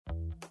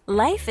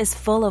Life is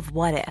full of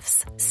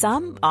what-ifs.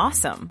 Some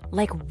awesome,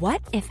 like what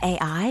if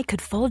AI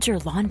could fold your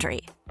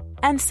laundry?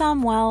 And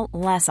some, well,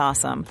 less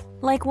awesome,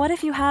 like what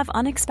if you have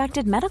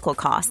unexpected medical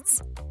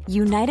costs?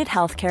 United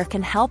Healthcare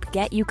can help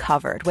get you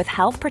covered with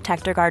Health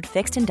Protector Guard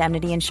fixed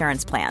indemnity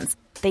insurance plans.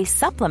 They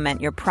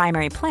supplement your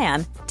primary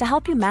plan to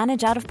help you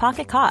manage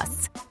out-of-pocket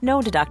costs.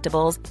 No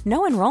deductibles,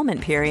 no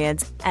enrollment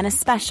periods, and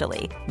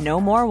especially no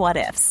more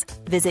what-ifs.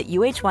 Visit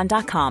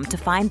uh1.com to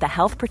find the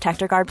Health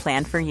Protector Guard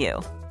plan for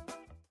you.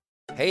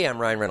 Hey, I'm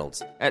Ryan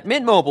Reynolds. At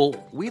Mint Mobile,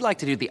 we like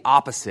to do the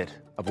opposite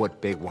of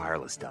what Big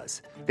Wireless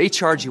does. They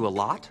charge you a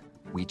lot,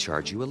 we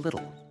charge you a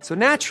little. So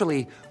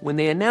naturally, when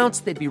they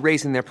announced they'd be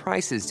raising their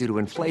prices due to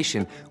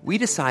inflation, we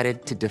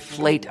decided to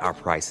deflate our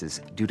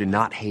prices due to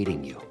not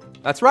hating you.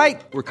 That's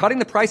right. We're cutting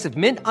the price of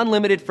Mint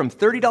Unlimited from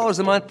 $30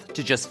 a month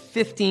to just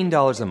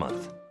 $15 a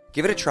month.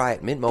 Give it a try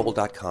at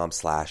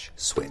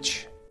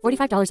mintmobile.com/switch.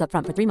 $45 up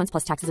front for 3 months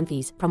plus taxes and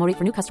fees. Promo rate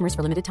for new customers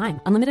for limited time.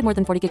 Unlimited more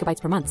than 40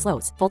 gigabytes per month.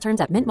 Slows full terms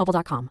at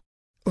mintmobile.com.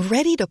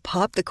 Ready to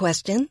pop the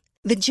question?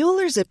 The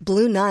jewelers at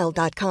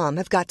BlueNile.com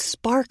have got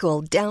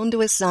sparkle down to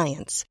a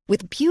science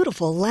with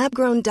beautiful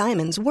lab-grown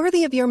diamonds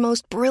worthy of your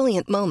most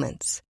brilliant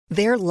moments.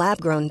 Their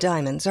lab-grown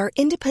diamonds are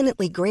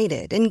independently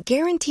graded and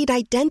guaranteed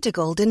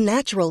identical to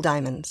natural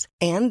diamonds,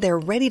 and they're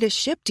ready to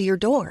ship to your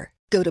door.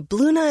 Go to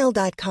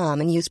BlueNile.com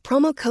and use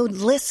promo code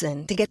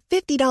LISTEN to get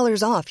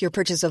 $50 off your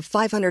purchase of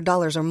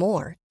 $500 or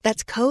more.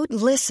 That's code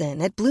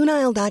LISTEN at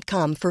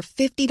BlueNile.com for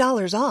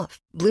 $50 off.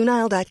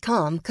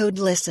 BlueNile.com, code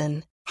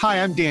LISTEN.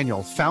 Hi, I'm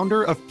Daniel,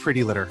 founder of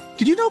Pretty Litter.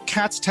 Did you know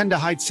cats tend to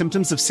hide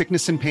symptoms of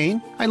sickness and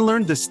pain? I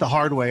learned this the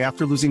hard way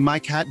after losing my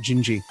cat,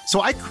 Gingy.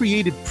 So I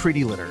created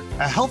Pretty Litter,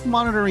 a health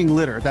monitoring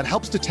litter that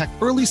helps detect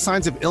early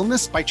signs of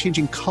illness by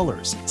changing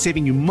colors,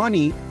 saving you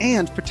money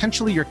and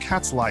potentially your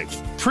cat's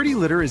life. Pretty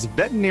Litter is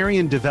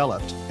veterinarian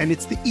developed, and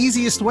it's the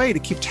easiest way to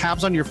keep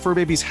tabs on your fur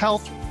baby's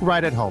health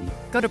right at home.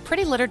 Go to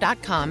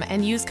prettylitter.com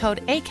and use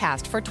code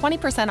ACAST for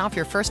 20% off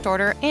your first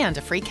order and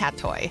a free cat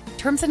toy.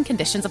 Terms and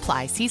conditions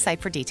apply. See site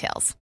for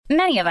details.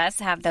 Many of us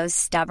have those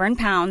stubborn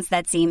pounds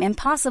that seem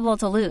impossible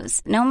to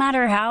lose, no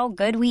matter how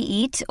good we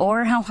eat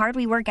or how hard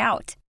we work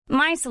out.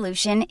 My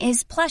solution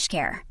is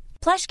PlushCare.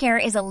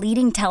 PlushCare is a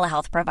leading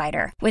telehealth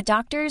provider with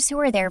doctors who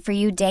are there for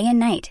you day and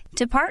night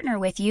to partner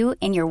with you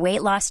in your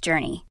weight loss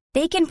journey.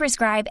 They can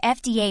prescribe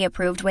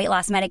FDA-approved weight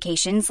loss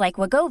medications like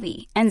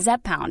Wegovy and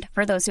Zepbound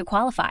for those who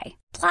qualify.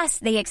 Plus,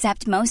 they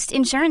accept most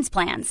insurance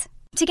plans.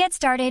 To get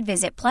started,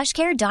 visit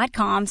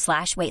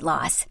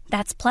plushcare.com/weightloss.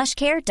 That's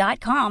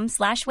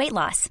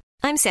plushcare.com/weightloss.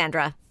 I'm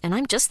Sandra, and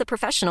I'm just the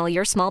professional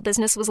your small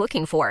business was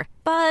looking for.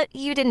 But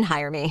you didn't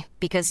hire me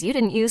because you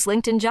didn't use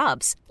LinkedIn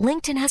Jobs.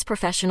 LinkedIn has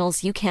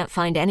professionals you can't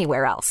find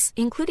anywhere else,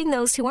 including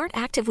those who aren't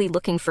actively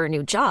looking for a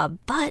new job,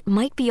 but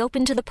might be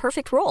open to the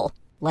perfect role,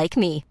 like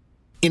me.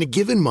 In a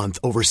given month,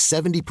 over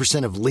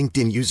 70% of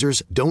LinkedIn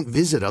users don't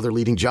visit other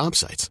leading job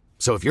sites.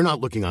 So if you're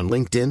not looking on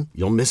LinkedIn,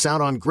 you'll miss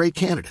out on great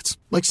candidates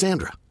like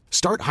Sandra.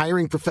 Start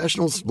hiring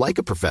professionals like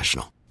a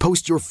professional.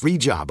 Post your free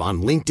job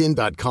on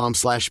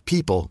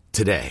linkedin.com/people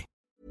today.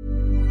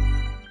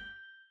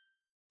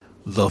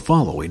 The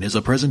following is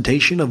a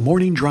presentation of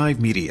Morning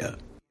Drive Media.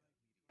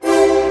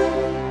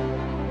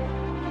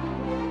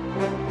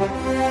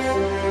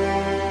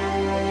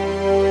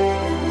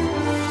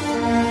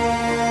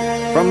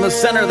 From the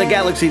center of the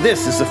galaxy,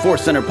 this is the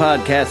Force Center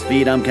podcast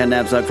feed. I'm Ken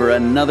Napzok for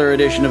another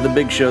edition of the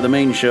big show, the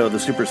main show, the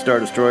superstar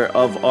destroyer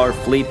of our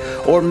fleet.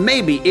 Or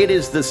maybe it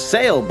is the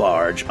sail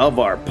barge of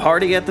our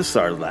party at the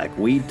Sarlacc.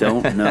 We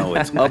don't know.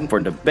 It's up for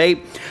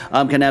debate.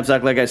 I'm Ken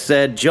Napzok, like I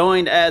said,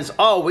 joined as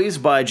always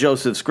by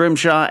Joseph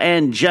Scrimshaw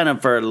and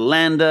Jennifer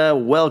Landa.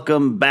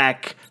 Welcome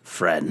back,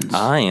 friends.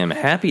 I am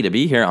happy to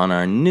be here on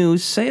our new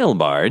sail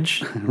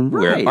barge,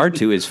 where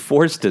R2 is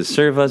forced to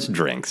serve us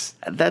drinks.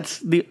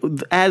 That's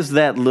as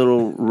that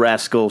little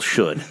rascal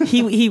should.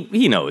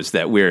 He knows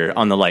that we're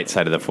on the light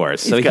side of the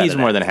Force, so he's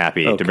more than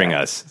happy to bring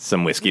us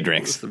some whiskey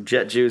drinks. Some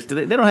jet juice.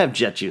 They don't have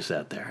jet juice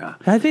out there, huh?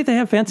 I think they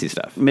have fancy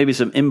stuff. Maybe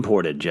some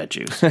imported jet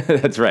juice.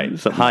 That's right.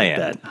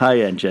 High-end. Like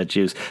high-end jet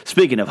juice.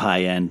 Speaking of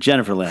high-end,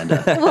 Jennifer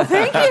Landa. Well,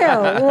 thank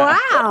you. Wow.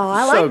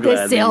 I like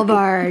this sail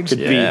barge. Could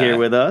be here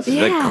with us.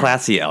 The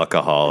classy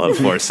alcohol of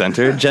Force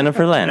Center,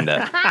 Jennifer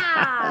Landa.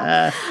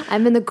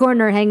 I'm in the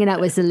corner hanging out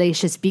with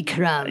Salacious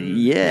Bikram.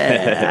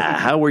 Yeah.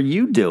 How are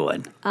you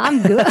doing?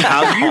 I'm good.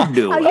 How you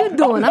doing? How you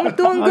doing? I'm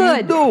doing good. How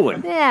you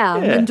doing? Yeah,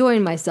 I'm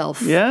enjoying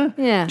myself. Yeah?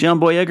 Yeah. John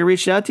Boyega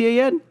reached out to you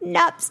yet?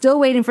 Nope, still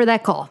waiting for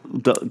that call.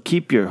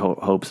 Keep your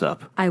hopes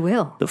up. I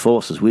will. The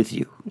Force is with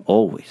you,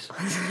 always.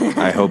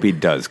 I hope he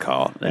does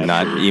call, and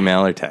not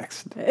email or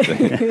text.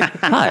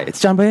 Hi,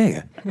 it's John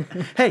Boyega.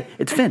 Hey,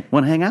 it's Finn.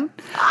 Want to hang out?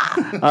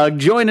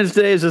 Joining us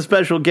today is a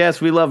special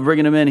guest. We love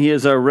bringing him in. He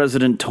is our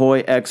resident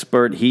toy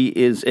expert. He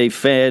is a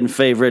fan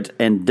favorite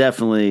and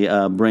definitely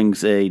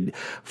brings a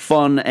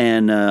fun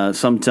and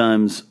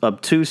sometimes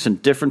obtuse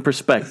and different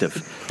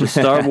perspective to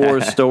Star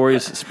Wars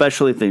stories,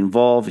 especially if they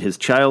involve his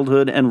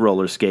childhood and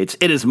roller skates.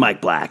 It is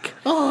Mike Black.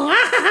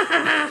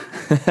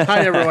 Hi,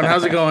 everyone.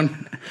 How's it going?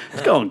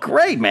 It's going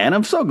great, man.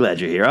 I'm so glad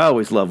you're here. I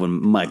always love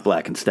when Mike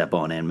Black can step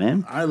on in,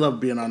 man. I love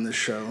being on this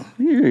show.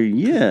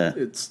 Yeah.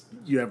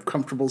 You have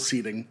comfortable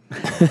seating.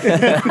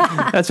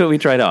 That's what we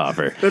try to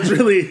offer.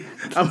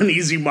 I'm an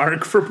easy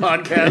mark for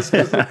podcasts.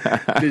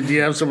 Did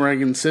you have somewhere I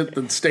can sit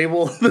that's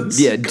stable? That's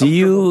do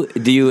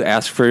you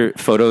ask for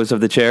photos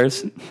of the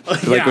chairs?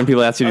 Like when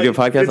people ask you to do a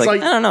podcast?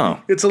 Like, I don't know.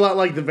 It's a lot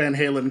like the Van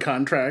Halen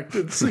contract.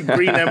 It's like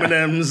green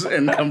M&Ms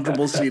and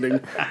comfortable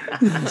seating.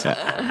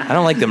 I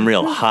don't like them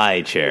real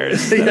high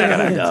chairs. I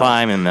gotta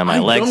climb and then my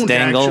legs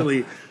dangle.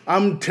 Actually,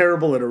 I'm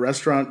terrible at a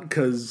restaurant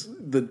because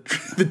the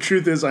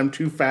truth is I'm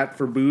too fat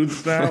for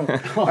booths now.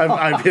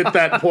 I've hit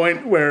that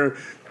point where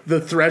the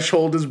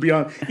threshold is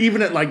beyond.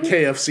 Even at like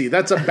KFC,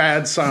 that's a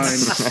bad sign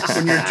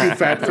when you're too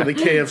fat for the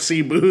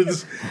KFC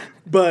booths.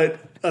 But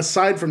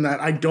aside from that,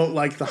 I don't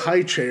like the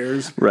high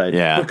chairs, right?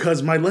 Yeah,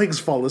 because my legs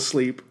fall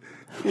asleep.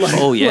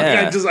 Like,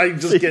 yeah, I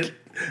just get.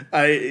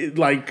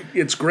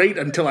 It's great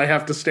until I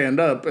have to stand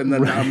up and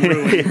then I'm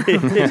ruined.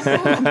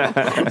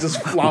 I'll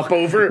just flop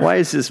over. Why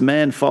is this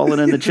man falling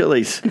in the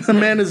Chili's? The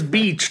man is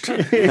beached.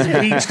 He's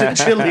beached at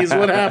Chili's.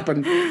 What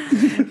happened?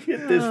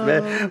 Get this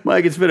man.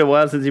 Mike, it's been a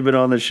while since you've been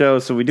on the show,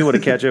 so we do want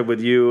to catch up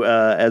with you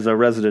as a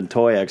resident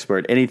toy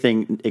expert.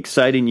 Anything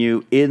exciting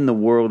you in the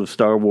world of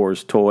Star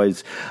Wars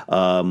toys?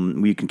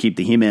 You can keep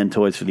the He-Man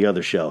toys for the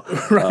other show.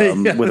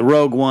 Right, With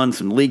Rogue One,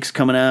 some leaks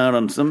coming out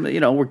on some,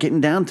 we're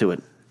getting down to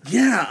it.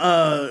 Yeah,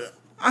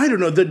 I don't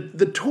know.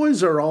 The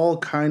toys are all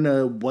kind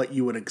of what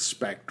you would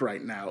expect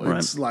right now.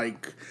 It's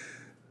like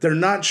they're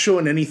not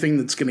showing anything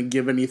that's going to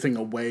give anything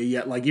away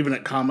yet. Like even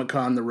at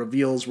Comic-Con, the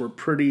reveals were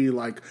pretty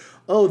like,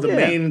 the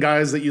main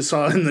guys that you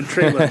saw in the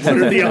trailer. What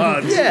are the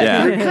odds?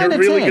 You're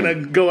really going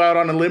to go out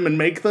on a limb and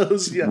make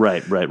those? Yeah.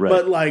 Right.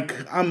 But like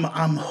I'm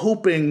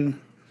hoping.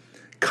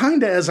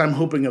 Kind of as I'm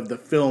hoping of the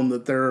film,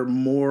 that there are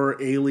more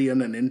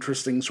alien and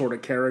interesting sort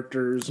of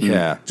characters.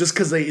 Yeah. Just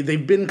because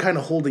they've been kind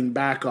of holding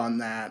back on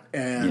that.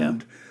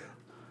 And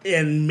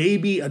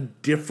maybe a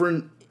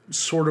different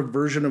sort of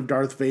version of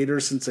Darth Vader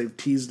since they've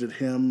teased at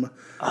him.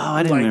 Oh,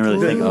 I didn't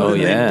really think about it.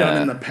 They've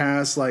done in the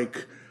past.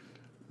 Like,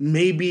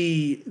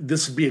 maybe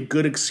this would be a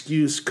good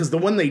excuse. Because the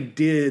one they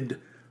did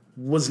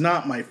was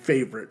not my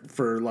favorite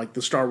for like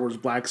the Star Wars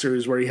Black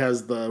Series where he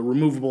has the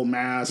removable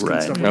mask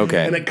and stuff.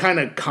 Okay. And it kind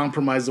of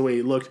compromised the way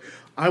he looked.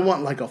 I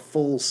want like a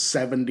full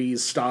 70s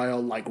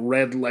style, like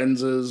red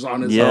lenses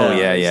on his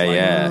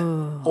eyes.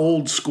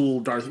 Old school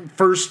Darth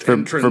first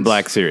entrance for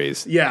Black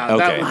Series. Yeah,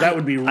 okay. that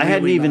would be really I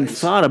hadn't even nice.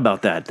 thought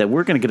about that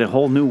we're going to get a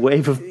whole new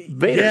wave of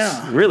Vaders.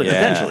 Yeah. Really,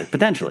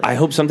 potentially. I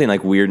hope something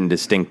like weird and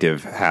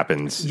distinctive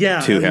happens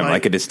to him,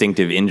 like a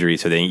distinctive injury,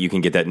 so that you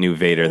can get that new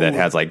Vader that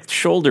has like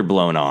shoulder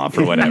blown off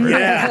or whatever.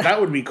 Yeah, that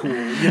would be cool.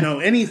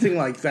 Anything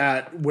like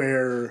that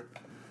where...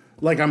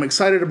 Like, I'm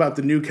excited about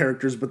the new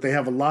characters, but they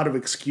have a lot of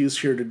excuse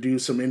here to do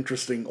some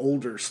interesting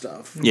older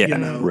stuff.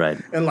 Yeah, right.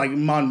 And like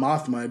Mon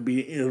Mothma,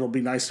 it'll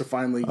be nice to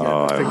finally get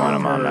a figure. I want a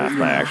Mon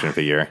Mothma action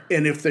figure.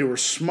 And if they were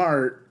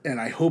smart, and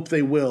I hope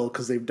they will,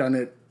 because they've done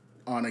it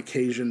on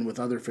occasion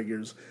with other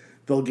figures,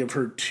 they'll give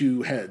her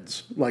two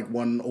heads, like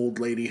one old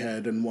lady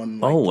head and one.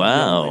 Like,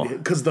 wow!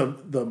 Because the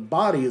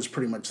body is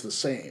pretty much the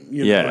same.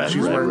 She's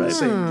wearing the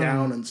same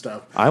gown and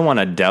stuff. I want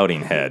a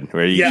doubting head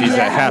where she's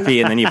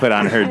happy, and then you put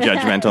on her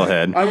judgmental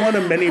head. I want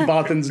a Many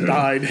Bothans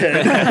Died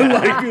head,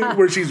 like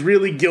where she's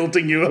really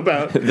guilting you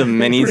about the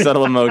many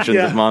subtle emotions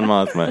of Mon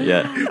Mothma.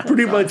 Yeah,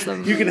 pretty much.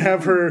 You can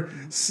have her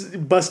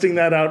busting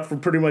that out for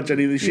pretty much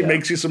anything. She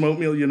makes you some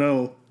oatmeal,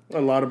 a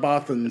lot of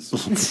Bothans.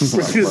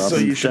 So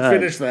you should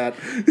finish that.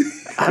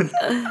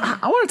 I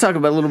want to talk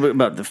about a little bit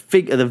about the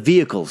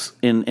vehicles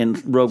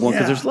in Rogue One,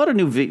 because there's a lot of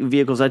new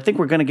vehicles. I think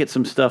we're going to get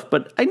some stuff,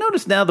 but I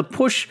noticed now the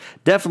push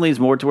definitely is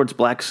more towards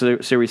Black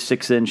Series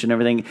 6-inch and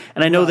everything.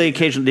 And I know they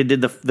occasionally did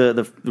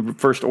the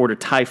First Order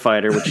TIE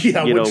Fighter, which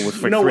was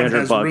for no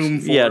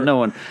 $300. Yeah, no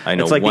one. I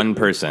know like one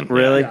person.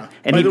 Really? Yeah.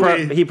 And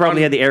he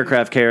probably had the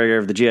aircraft carrier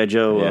of the G.I.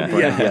 Joe.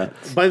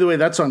 By the way,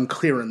 that's on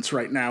clearance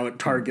right now at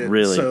Target.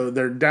 Really? So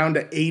they're down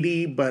to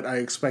 80, but I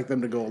expect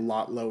them to go a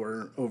lot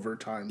lower over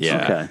time.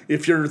 Yeah. So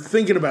if you're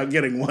thinking about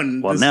getting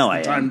one, this is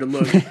the time to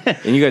look.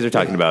 And you guys are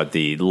talking about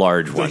the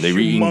large one, the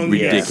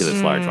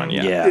ridiculous large one.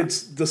 Yeah.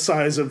 It's the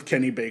size of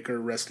Kenny Baker,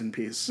 rest in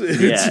peace.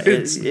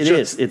 It's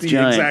the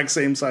giant. Exact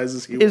same size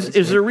as he was.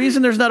 Is there a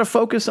reason there's not a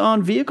focus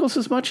on vehicles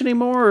as much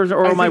anymore,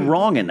 or am I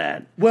wrong in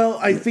that? Well,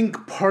 I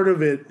think part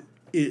of it,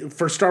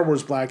 for Star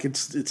Wars Black,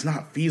 it's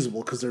not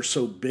feasible because they're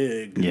so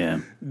big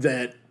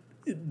that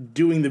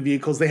doing the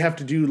vehicles, they have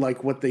to do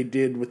like what they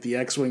did with the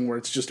X-Wing, where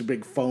it's just a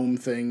big foam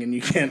thing and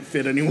you can't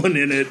fit anyone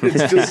in it.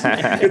 It's just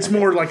it's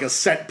more like a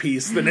set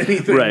piece than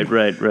anything.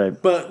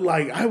 Right. But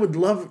like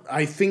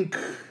I think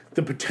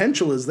the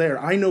potential is there.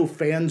 I know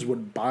fans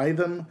would buy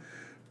them,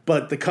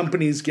 but the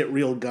companies get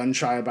real gun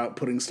shy about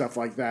putting stuff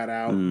like that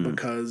out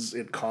because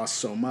it costs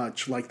so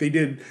much. Like they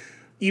did,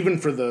 even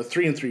for the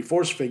 3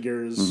 3/4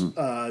 figures,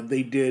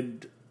 they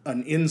did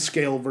an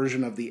in-scale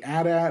version of the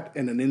AT-AT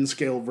and an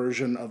in-scale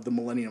version of the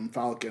Millennium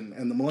Falcon.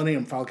 And the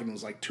Millennium Falcon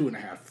was like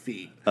 2.5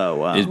 feet. Oh,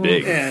 wow. It's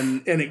big.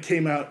 And it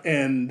came out,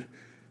 and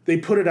they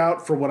put it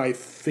out for what I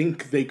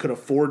think they could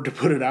afford to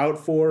put it out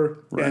for,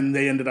 and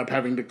they ended up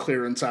having to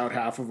clearance out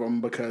half of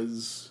them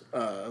because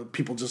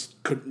people just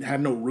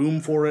had no room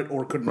for it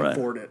or couldn't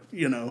afford it,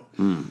 you know?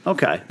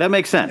 Okay, that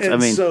makes sense.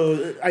 And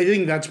so I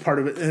think that's part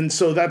of it. And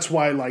so that's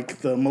why, like,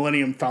 the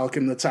Millennium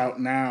Falcon that's out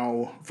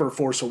now for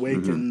Force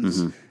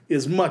Awakens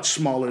is much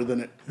smaller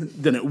than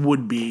it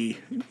would be,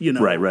 you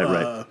know?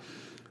 Right.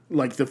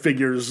 Like, the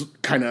figures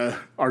kind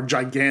of are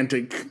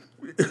gigantic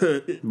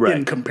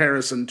in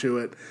comparison to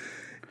it.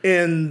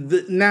 And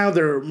now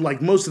they're,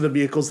 like, most of the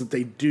vehicles that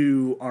they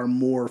do are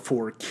more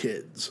for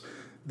kids.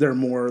 They're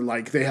more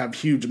like they have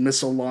huge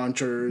missile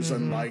launchers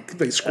and like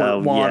they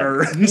squirt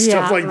water and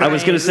stuff like that. I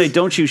was going to say,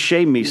 don't you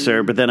shame me,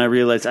 sir, but then I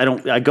realized I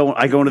don't. I go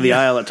into the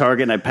aisle at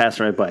Target and I pass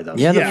right by those.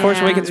 Yeah, the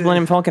Force Awakens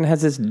Millennium Falcon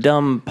has this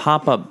dumb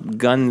pop-up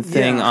gun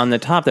thing on the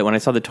top that when I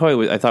saw the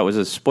toy, I thought was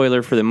a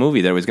spoiler for the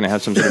movie that it was going to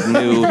have some sort of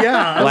new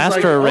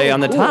blaster array on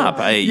the top.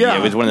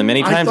 It was one of the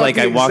many times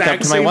I walked up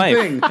to my wife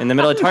in the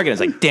middle of Target and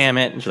I was like, damn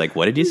it. And she's like,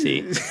 what did you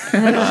see?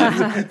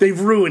 They've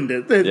ruined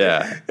it.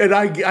 And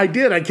I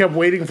did. I kept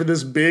waiting for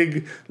this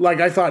big...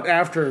 Like, I thought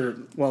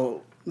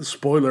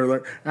spoiler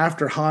alert,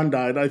 after Han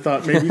died, I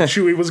thought maybe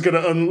Chewie was going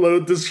to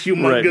unload this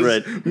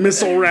humongous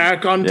missile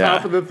rack on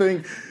top of the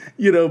thing,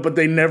 you know, but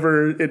it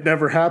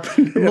never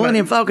happened. The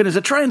Millennium Falcon is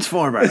a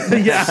transformer.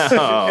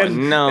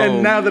 And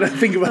now that I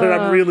think about it,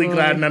 I'm really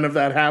glad none of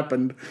that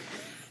happened.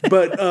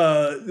 But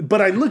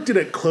I looked at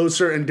it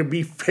closer, and to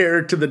be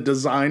fair to the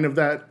design of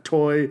that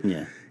toy,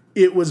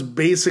 it was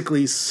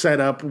basically set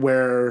up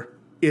where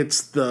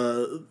it's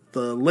the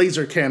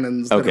laser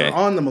cannons that are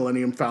on the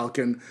Millennium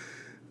Falcon,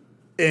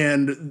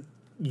 and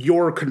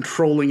you're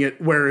controlling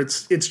it where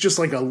it's just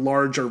like a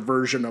larger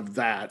version of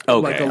that.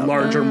 Like a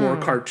larger, more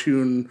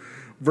cartoon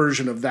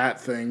version of that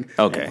thing.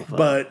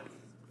 But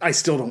I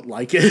still don't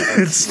like it.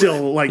 It's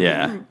still like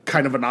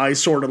kind of an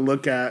eyesore to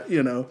look at,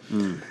 you know.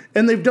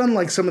 And they've done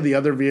like some of the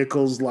other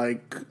vehicles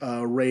like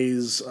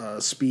Rey's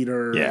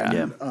speeder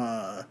and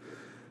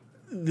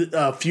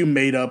a few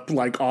made up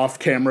like off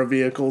camera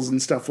vehicles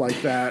and stuff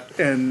like that,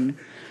 and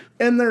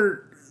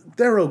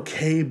they're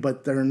okay,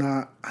 but they're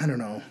not. I don't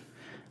know.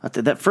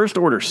 That First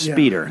Order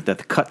speeder,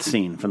 that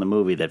cutscene from the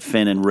movie that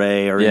Finn and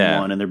Rey are in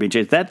one, and they're being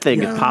chased. That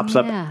thing pops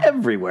up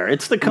everywhere.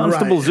 It's the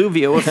Constable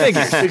Zuvio of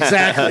figures.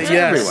 Exactly.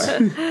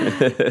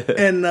 Everywhere.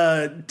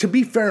 And to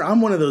be fair, I'm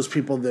one of those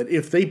people that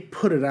if they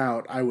put it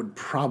out, I would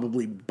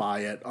probably buy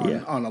it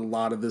on a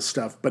lot of this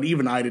stuff. But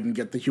even I didn't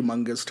get the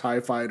humongous TIE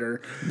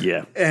fighter.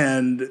 Yeah.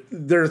 And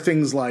there are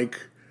things like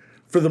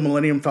for the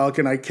Millennium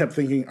Falcon, I kept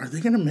thinking, are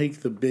they going to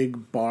make the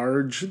big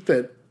barge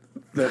that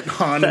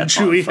Han and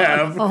Chewie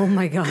have? Oh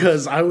my god!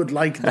 Because I would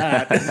like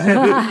that,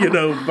 you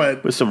know.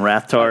 But with some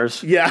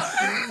Rathtars,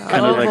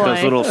 kind of like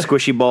those little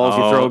squishy balls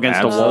you throw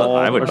against a wall.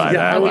 I would buy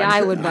that.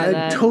 I would buy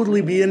that. I'd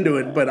totally be into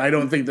it, but I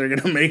don't think they're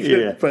going to make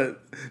it.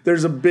 But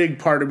there's a big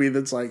part of me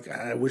that's like,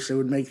 I wish they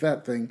would make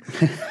that thing.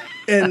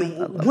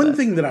 And one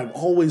thing that I've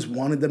always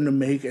wanted them to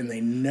make, and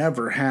they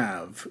never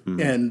have,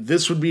 and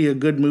this would be a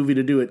good movie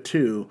to do it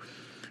too,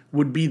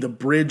 would be the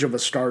bridge of a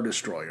Star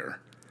Destroyer.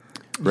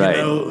 Right.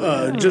 You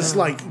know, just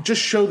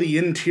show the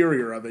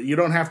interior of it. You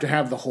don't have to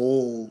have the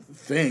whole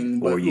thing,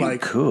 but or you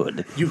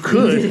could. You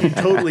could. You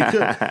totally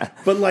could.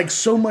 But like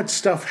so much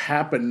stuff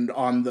happened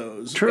on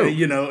those. True.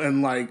 You know,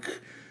 and like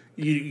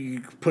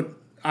you put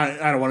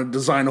I don't want to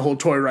design a whole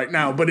toy right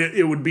now, but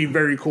it would be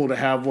very cool to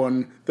have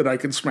one that I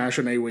could smash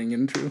an A-wing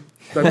into.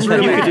 That's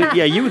really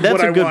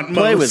that's a good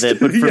play most. with it.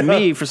 But for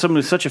me, for someone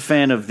who's such a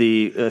fan of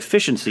the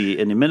efficiency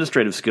and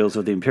administrative skills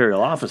of the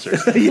Imperial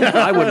officers,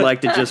 I would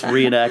like to just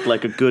reenact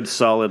like a good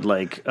solid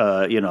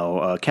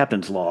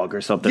captain's log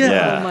or something.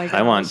 Yeah,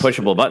 I want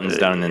pushable buttons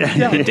down in the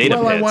data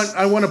pits.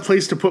 I want a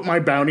place to put my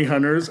bounty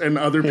hunters and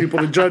other people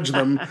to judge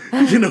them.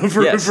 You know,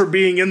 for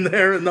being in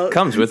there. And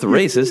comes with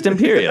racist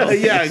Imperial.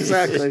 Yeah,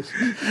 exactly.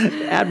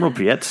 Admiral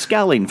Piet's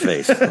scowling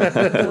face.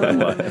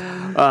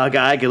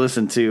 I could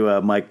listen to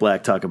Mike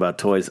Black talk about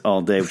toys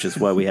all day, which is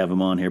why we have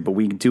him on here. But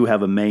we do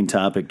have a main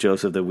topic,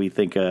 Joseph, that we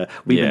think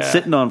we've been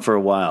sitting on for a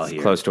while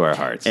here. Close to our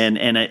hearts. And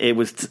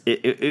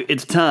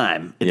it's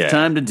time. It's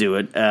time to do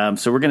it.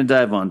 So we're going to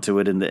dive onto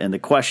it. And the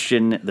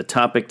question, the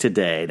topic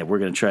today that we're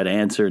going to try to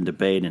answer and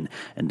debate and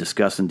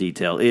discuss in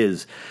detail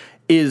is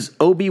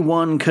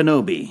Obi-Wan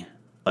Kenobi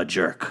a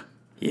jerk?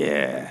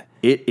 Yeah.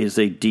 It is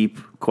a deep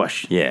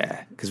question.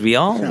 Yeah, because we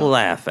all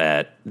laugh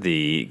at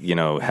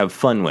have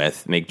fun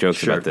with, make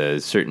jokes about the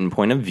certain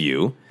point of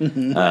view.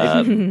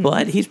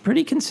 But he's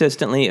pretty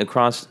consistently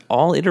across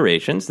all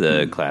iterations,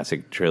 the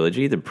classic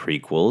trilogy, the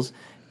prequels,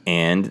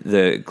 and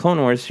the Clone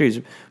Wars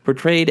series,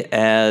 portrayed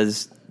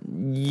as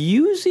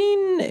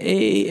using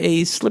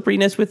a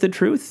slipperiness with the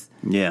truth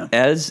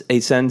as a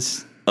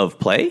sense of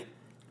play,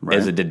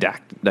 as a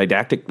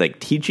didactic like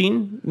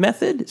teaching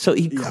method. So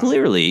he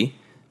clearly...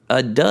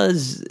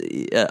 does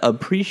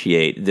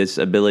appreciate this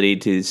ability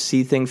to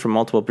see things from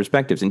multiple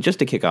perspectives. And just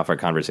to kick off our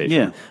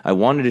conversation, I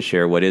wanted to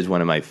share what is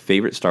one of my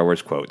favorite Star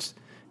Wars quotes.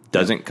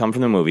 Doesn't come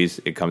from the movies.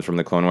 It comes from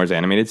the Clone Wars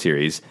animated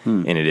series,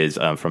 and it is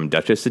from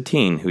Duchess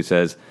Satine, who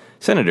says,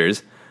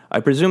 "Senators, I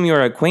presume you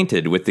are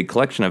acquainted with the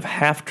collection of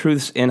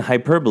half-truths and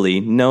hyperbole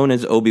known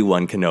as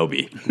Obi-Wan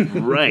Kenobi.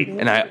 Right.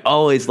 And I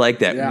always like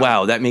that. Yeah.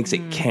 Wow, that makes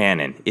it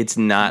canon. It's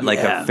not like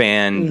a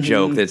fan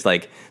joke that's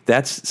like,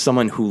 that's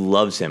someone who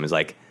loves him. Is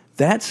like,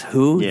 that's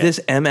who this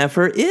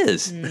MFer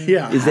is.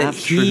 Yeah. Is that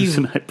he's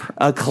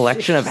a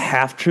collection of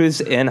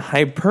half-truths and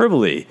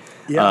hyperbole.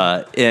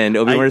 Yeah. And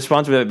Obi-Wan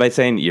responds by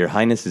saying, "Your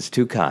Highness is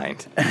too kind."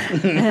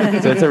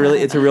 So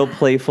it's a real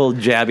playful,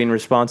 jabbing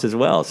response as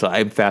well. So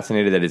I'm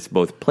fascinated that it's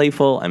both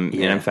playful, and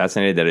I'm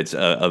fascinated that it's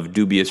of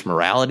dubious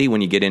morality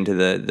when you get into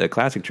the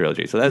classic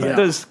trilogy. So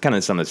that's kind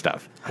of some of the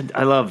stuff.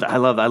 I love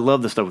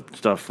the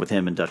stuff with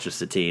him and Duchess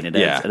Satine. It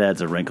adds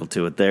a wrinkle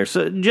to it there.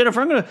 So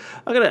Jennifer, I'm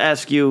gonna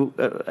ask you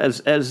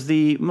as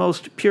the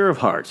most pure of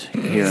heart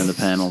here in the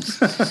panels,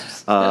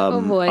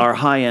 our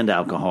high end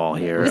alcohol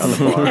here on the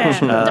bar.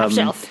 Top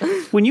shelf.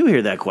 When you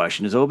hear that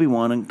question, is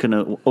Obi-Wan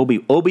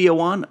Kenobi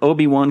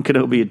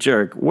a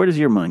jerk? Where does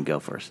your mind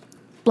go first?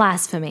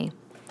 Blasphemy.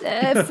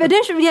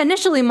 Initially, I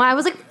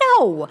was like,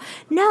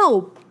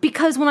 no,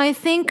 because when I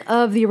think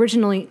of the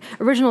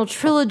original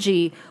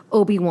trilogy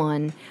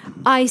Obi-Wan,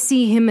 I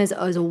see him as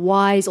a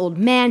wise old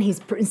man.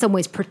 He's in some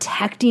ways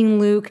protecting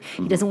Luke.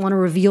 He doesn't want to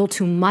reveal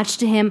too much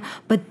to him.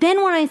 But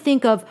then when I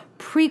think of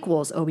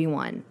prequels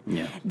Obi-Wan,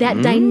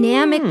 that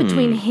dynamic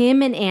between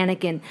him and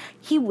Anakin,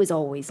 he was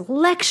always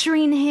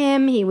lecturing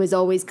him. He was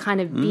always kind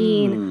of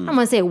being, I don't want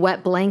to say a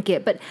wet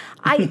blanket, but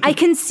I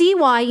can see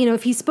why,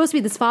 if he's supposed to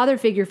be this father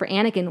figure for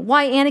Anakin,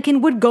 why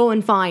Anakin would go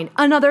and find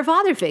another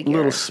father figure. A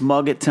little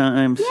smug at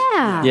times.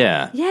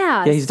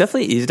 Yeah. He's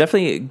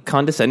definitely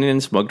condescending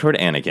and smug toward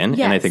Anakin,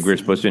 and I think we're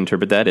supposed to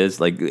interpret that as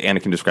like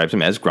Anakin describes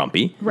him as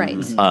grumpy, right?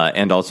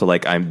 And also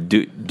like I'm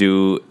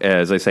do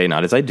as I say,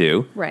 not as I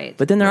do, right?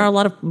 But then there are a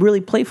lot of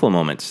really playful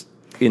moments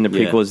in the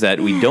prequels that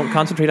we don't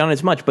concentrate on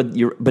as much. But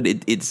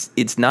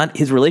it's not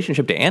his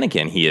relationship to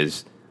Anakin. He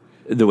is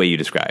the way you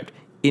described.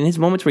 In his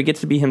moments where he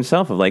gets to be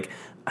himself, of like,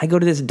 I go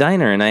to this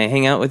diner and I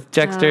hang out with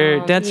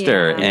Dexter,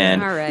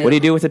 and what do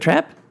you do with the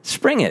trap?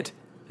 Spring it.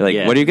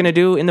 Like, what are you going to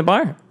do in the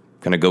bar?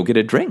 Going to go get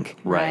a drink.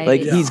 Right.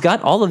 Like, he's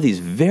got all of these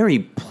very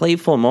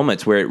playful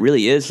moments where it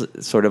really is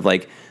sort of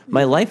like,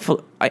 my life,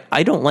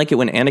 I don't like it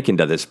when Anakin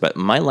does this, but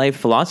my life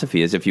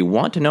philosophy is if you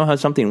want to know how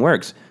something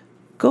works,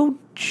 go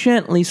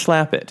gently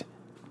slap it.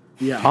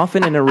 Yeah.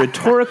 Often in a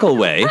rhetorical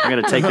way. I'm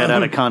going to take that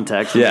out of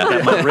context. Yeah.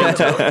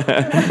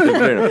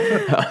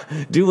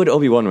 Do what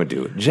Obi-Wan would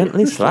do.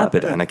 Gently slap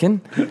it, Anakin.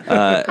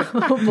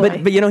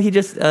 But he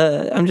just,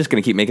 I'm just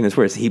going to keep making this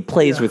worse. He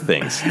plays with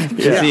things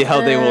to see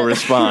how they will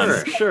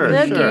respond. Sure.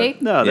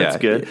 No, that's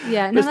good.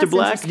 Yeah, no, Mr.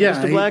 Black,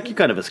 Mr. Black, you're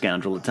kind of a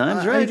scoundrel at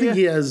times, right? I think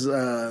he has,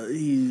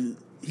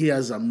 he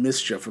has a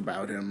mischief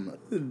about him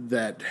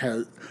that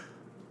has,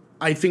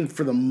 I think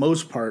for the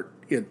most part,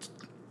 it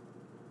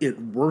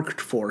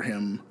worked for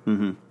him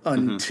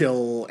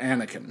until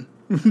Anakin,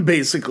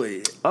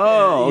 basically.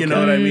 Oh, okay. You know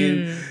what I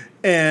mean?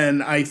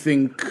 And I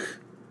think,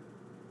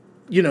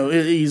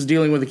 he's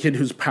dealing with a kid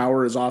whose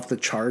power is off the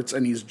charts,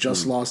 and he's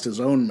just lost his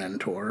own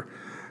mentor.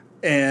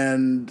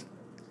 And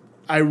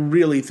I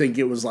really think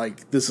it was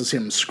like, this is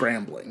him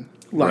scrambling,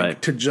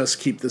 to just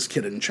keep this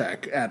kid in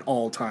check at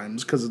all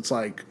times. Because it's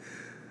like,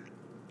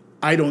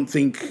 I don't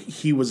think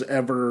he was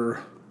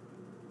ever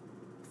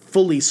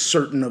fully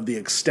certain of the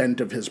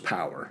extent of his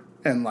power.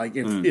 And like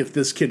if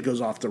this kid goes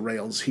off the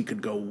rails, he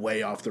could go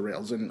way off the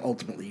rails, and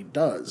ultimately he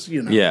does,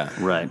 Yeah,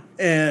 right.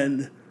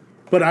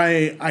 But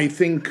I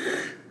think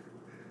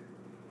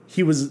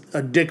he was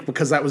a dick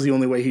because that was the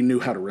only way he knew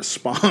how to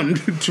respond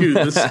to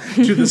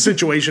the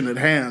situation at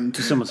hand.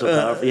 To someone so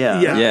powerful.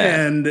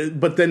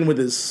 But then with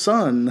his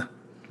son,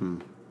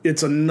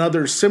 it's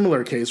another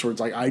similar case where it's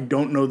like, I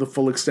don't know the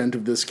full extent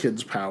of this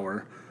kid's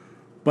power,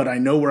 but I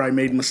know where I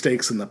made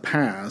mistakes in the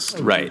past.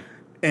 Right.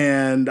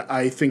 And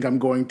I think I'm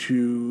going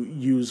to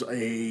use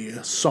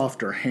a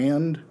softer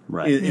hand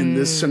in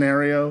this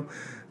scenario.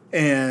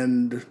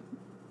 And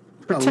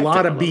protect a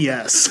lot of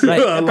BS. Right.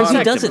 Because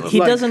he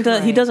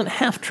doesn't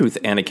half-truth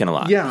Anakin a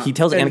lot. Yeah. He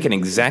tells Anakin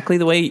exactly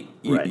the way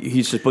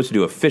he's supposed to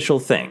do official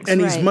things.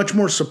 And he's much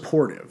more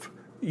supportive.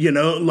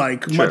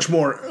 Much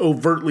more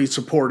overtly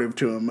supportive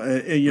to him.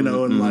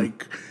 And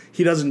like,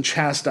 he doesn't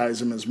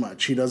chastise him as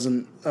much. He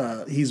doesn't.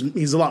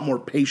 He's a lot more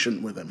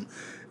patient with him,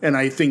 and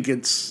I think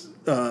it's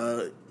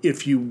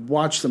if you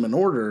watch them in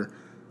order,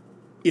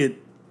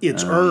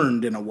 it's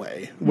earned in a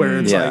way where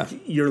it's like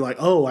you're like,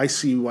 oh, I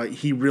see why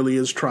he really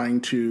is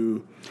trying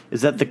to.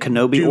 Is that the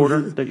Kenobi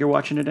order that you're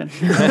watching it in?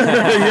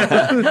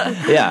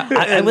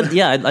 I would.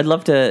 Yeah, I'd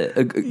love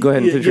to go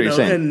ahead and finish what you're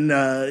saying.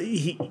 And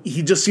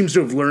he just seems to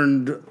have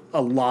learned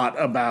a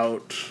lot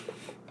about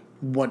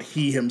what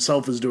he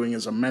himself is doing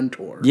as a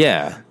mentor.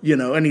 Yeah.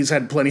 And he's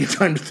had plenty of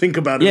time to think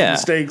about his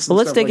mistakes. Well,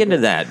 let's dig into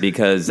that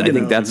because I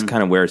think that's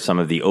kind of where some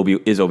of the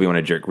Obi-Wan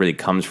a jerk really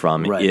comes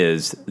from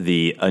is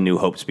the A New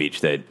Hope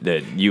speech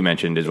that you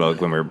mentioned as well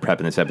when we were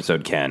prepping this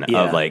episode, Ken,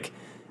 of like,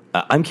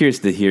 I'm curious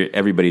to hear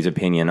everybody's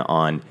opinion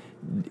on,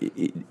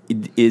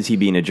 is he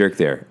being a jerk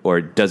there? Or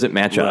does it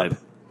match up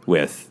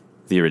with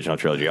the original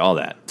trilogy, all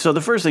that. So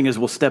the first thing is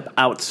we'll step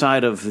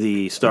outside of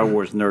the Star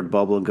Wars nerd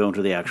bubble and go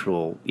into the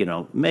actual,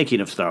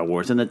 making of Star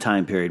Wars and the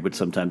time period, which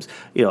sometimes,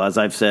 as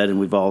I've said and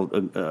we've all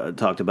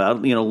talked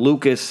about,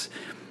 Lucas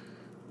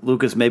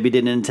maybe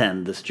didn't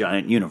intend this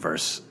giant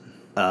universe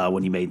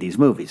when he made these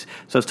movies.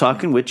 So I was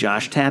talking with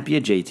Josh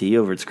Tapia, JT,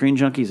 over at Screen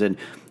Junkies, and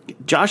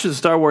Josh is a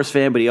Star Wars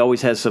fan, but he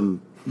always has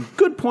some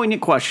good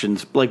poignant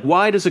questions, like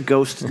why does a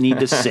ghost need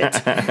to sit?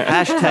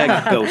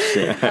 Hashtag ghost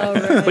sit. Oh,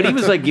 right. But he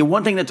was like,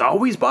 one thing that's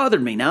always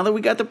bothered me, now that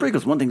we got the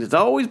prequels, one thing that's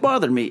always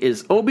bothered me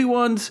is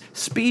Obi-Wan's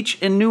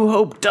speech in New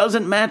Hope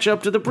doesn't match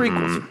up to the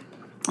prequels.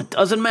 It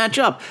doesn't match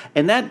up.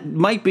 And that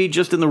might be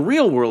just in the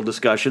real world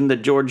discussion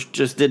that George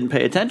just didn't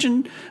pay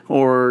attention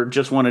or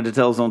just wanted to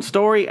tell his own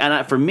story.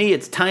 And for me,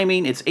 it's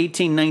timing. It's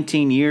 18,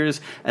 19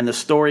 years, and the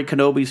story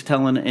Kenobi's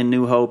telling in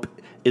New Hope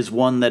is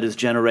one that is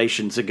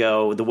generations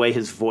ago, the way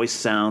his voice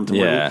sounds.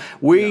 Yeah.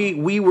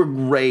 We were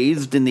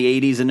raised in the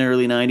 80s and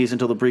early 90s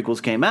until the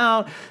prequels came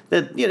out,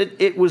 that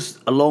it was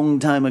a long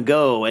time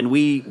ago, and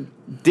we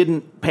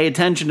didn't pay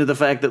attention to the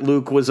fact that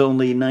Luke was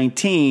only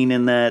 19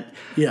 and that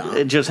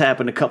it just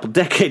happened a couple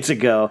decades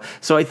ago.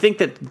 So I think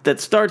that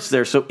starts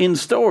there. So in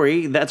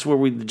story, that's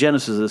where the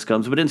genesis of this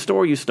comes. But in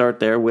story, you start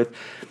there with,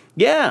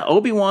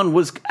 Obi-Wan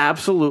was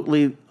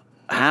absolutely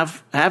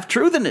have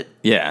truth in it.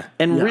 Yeah.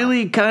 And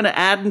really kind of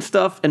adding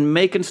stuff and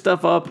making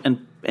stuff up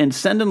and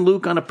sending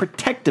Luke on a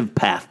protective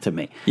path to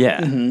me.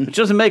 Yeah. Which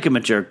doesn't make him a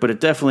jerk, but it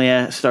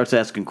definitely starts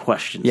asking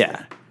questions.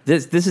 Yeah.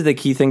 This is the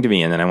key thing to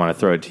me, and then I want to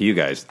throw it to you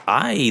guys.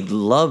 I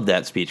love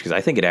that speech because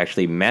I think it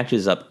actually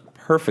matches up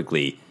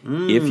perfectly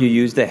if you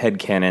use the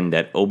headcanon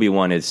that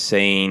Obi-Wan is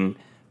saying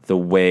the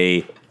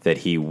way that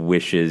he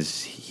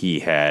wishes he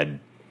had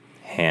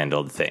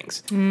handled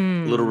things. A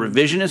little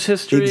revisionist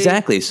history.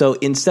 Exactly. So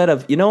instead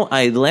of,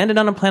 I landed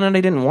on a planet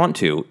I didn't want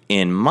to,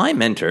 and my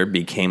mentor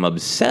became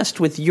obsessed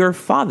with your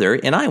father,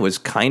 and I was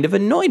kind of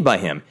annoyed by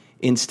him.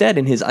 Instead,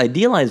 in his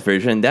idealized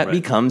version, that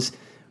becomes,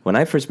 when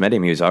I first met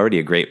him, he was already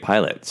a great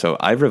pilot. So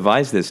I've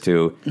revised this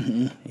to,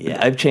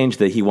 I've changed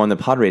the he won the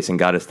pod race and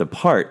got us the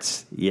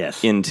parts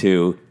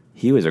into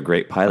he was a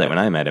great pilot when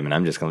I met him, and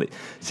I'm just going to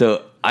leave.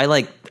 So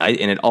and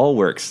it all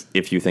works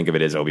if you think of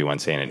it as Obi-Wan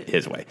saying it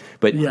his way.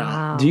 But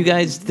do you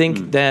guys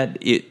think that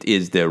it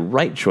is the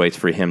right choice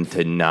for him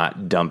to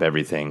not dump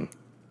everything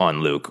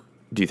on Luke?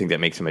 Do you think that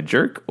makes him a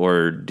jerk,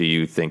 or do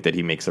you think that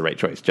he makes the right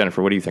choice?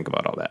 Jennifer, what do you think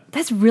about all that?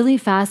 That's really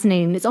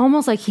fascinating. It's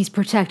almost like he's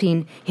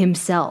protecting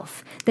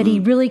himself, that he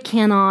really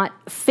cannot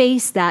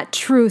face that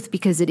truth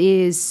because it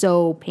is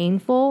so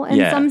painful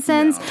in some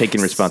sense.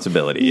 Taking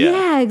responsibility,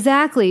 Yeah,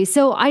 exactly.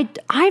 So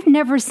I've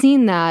never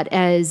seen that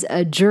as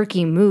a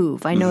jerky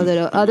move. I know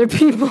that other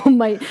people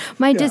might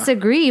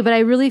disagree, but I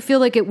really feel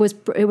like it was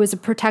a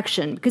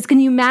protection. Because can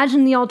you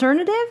imagine the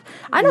alternative?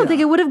 I don't think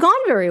it would have gone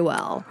very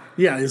well.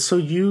 Yeah, so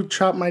you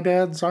chop my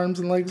dad's arms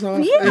and legs off?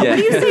 Yeah, what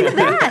do you say to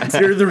that?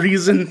 You're the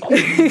reason.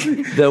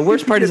 The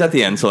worst part is at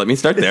the end, so let me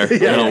start there.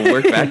 And I'll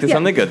work back to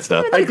some of the good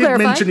stuff. I did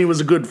mention he was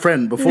a good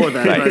friend before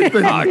that. Right.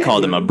 I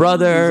called him a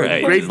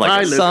brother. Great like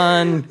pilot. a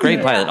son.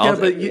 Great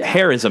pilot.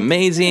 Hair is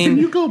amazing. Can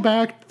you go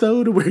back,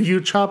 though, to where you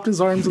chopped his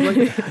arms and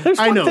legs? There's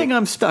one thing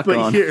I'm stuck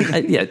on.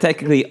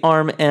 Technically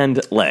arm and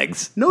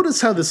legs.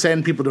 Notice how the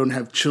Sand People don't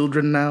have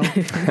children now?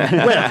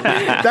 Well,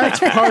 that's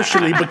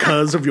partially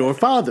because of your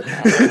father.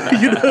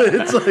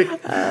 It's like,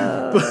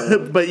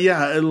 but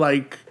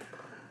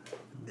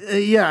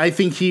I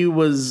think he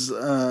was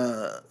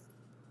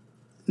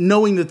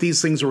knowing that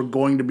these things were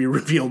going to be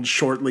revealed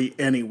shortly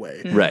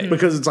anyway, right?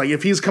 Because it's like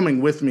if he's coming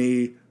with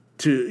me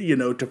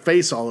to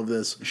face all of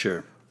this,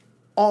 sure,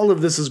 all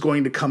of this is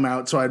going to come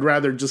out. So I'd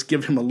rather just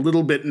give him a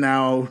little bit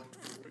now,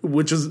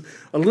 which is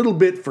a little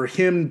bit for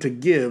him to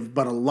give,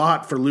 but a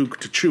lot for Luke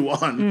to chew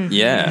on.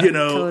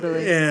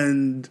 Totally.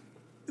 And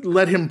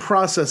let him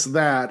process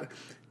that.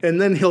 And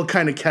then he'll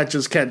kind of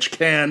catch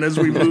can as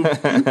we move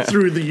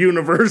through the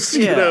universe,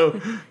 you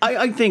know.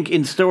 I think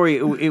in story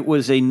it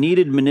was a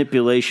needed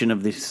manipulation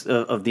of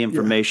the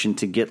information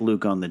to get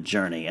Luke on the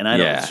journey, and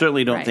I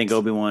certainly don't think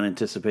Obi-Wan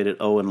anticipated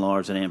Owen,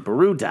 Lars, and Aunt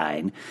Beru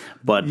dying,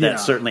 but that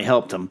certainly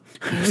helped him.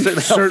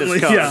 certainly,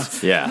 yeah.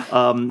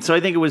 So I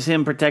think it was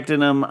him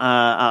protecting him.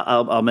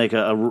 I'll make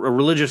a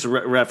religious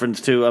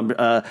reference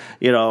to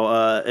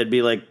it'd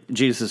be like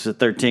Jesus at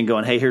 13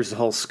 going, "Hey, here's the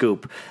whole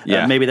scoop."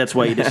 Maybe that's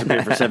why he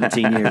disappeared for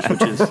 17 years.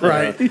 Which is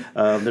right.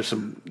 There's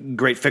some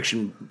great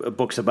fiction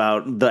books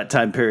about that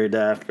time period.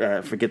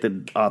 Forget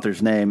the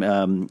author's name,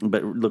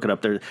 but look it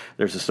up.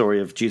 There's a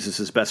story of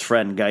Jesus' best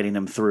friend guiding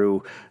him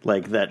through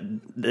the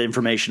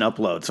information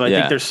upload. So I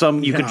think there's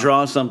some you could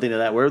draw something to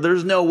that where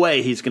there's no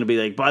way he's going to be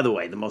like, by the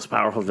way, the most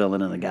powerful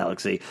villain in the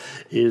galaxy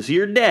is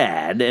your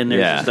dad, and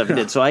there's some stuff he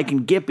did. So I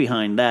can get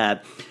behind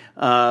that.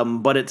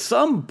 But at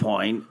some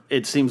point,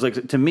 it seems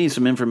like to me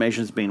some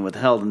information is being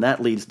withheld, and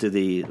that leads to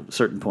the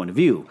certain point of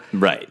view.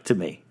 Right. To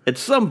me, at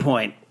some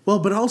point. Well,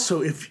 but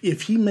also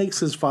if he makes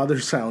his father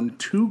sound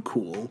too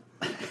cool,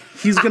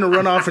 he's going to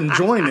run off and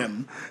join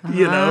him.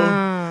 You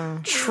know.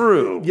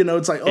 True. You know,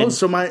 it's like,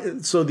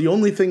 so the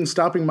only thing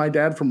stopping my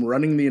dad from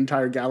running the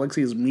entire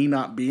galaxy is me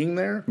not being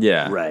there?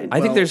 Yeah. Right.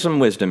 I think there's some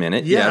wisdom in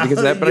it. Yeah, because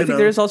of that, but I think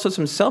there's also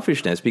some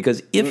selfishness,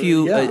 because if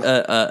you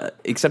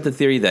accept the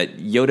theory that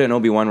Yoda and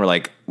Obi-Wan were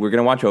like, we're going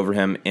to watch over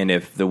him, and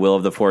if the will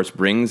of the Force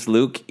brings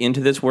Luke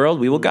into this world,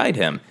 we will guide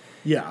him.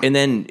 Yeah. And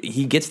then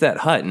he gets that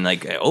hut, and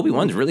like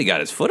Obi-Wan's really got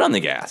his foot on the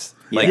gas.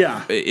 Like,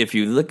 if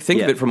you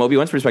think of it from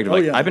Obi-Wan's perspective,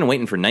 I've been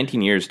waiting for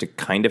 19 years to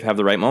kind of have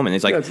the right moment.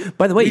 It's like,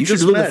 by the way, you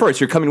should lose the Force.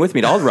 You're coming with me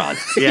to Alderaan.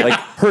 Like,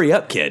 hurry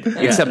up, kid.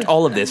 Accept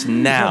all of this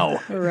now.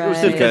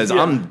 Because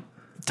I'm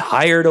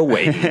tired of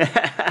waiting.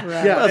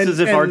 Well, it's as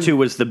if R2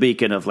 was the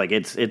beacon of, like,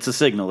 it's a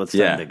signal. It's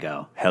time to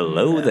go.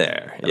 Hello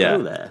there.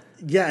 Hello there.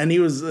 Yeah, and he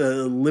was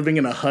living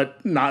in a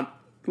hut not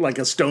like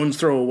a stone's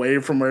throw away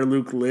from where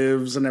Luke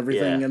lives and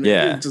everything. And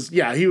it just,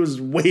 he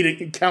was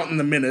waiting, counting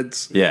the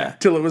minutes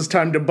till it was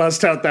time to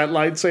bust out that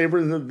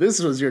lightsaber. And this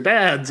was your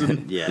dad's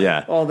and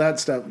all that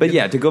stuff. But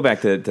to go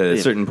back to a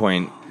certain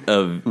point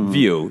of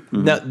view,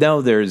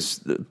 now there's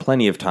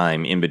plenty of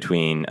time in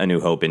between A New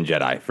Hope and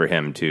Jedi for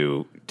him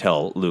to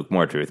tell Luke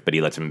more truth, but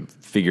he lets him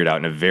figure it out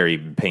in a very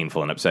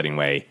painful and upsetting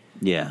way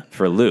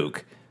for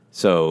Luke.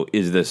 So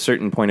is the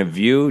certain point of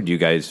view, do you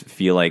guys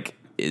feel like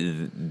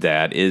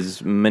that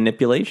is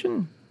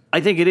manipulation?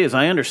 I think it is.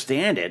 I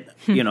understand it.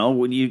 You know,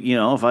 when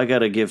if I got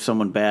to give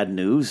someone bad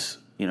news,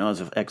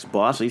 as an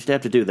ex-boss, I used to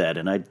have to do that,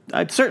 and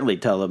I'd certainly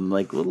tell them,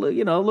 like,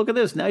 look at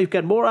this. Now you've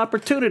got more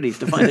opportunities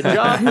to find a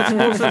job that's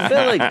more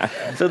fulfilling.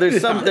 So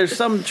there's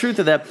some truth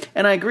to that,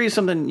 and I agree with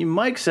something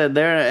Mike said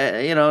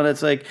there.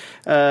 That's like,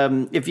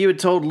 if you had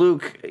told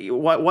Luke,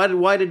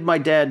 why did my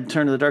dad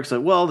turn to the dark side?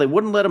 Well, they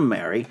wouldn't let him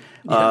marry.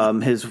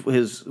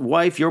 His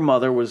wife, your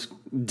mother,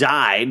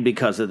 died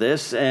because of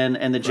this, and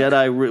the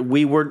Jedi,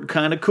 we weren't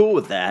kind of cool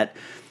with that.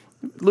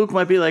 Luke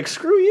might be like,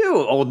 screw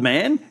you, old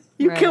man.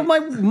 You killed my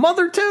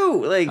mother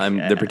too. Like, I'm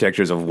the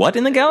protectors of what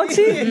in the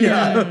galaxy?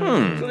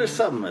 So there's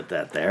something like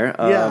that there.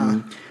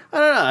 I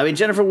don't know. I mean,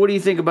 Jennifer, what do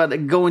you think about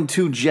going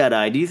to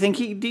Jedi? Do you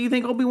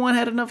think Obi-Wan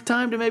had enough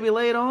time to maybe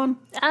lay it on?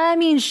 I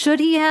mean, should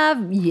he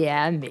have?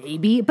 Yeah,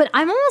 maybe. But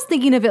I'm almost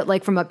thinking of it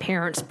like from a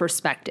parent's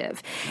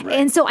perspective. Right.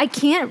 And so I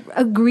can't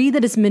agree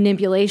that it's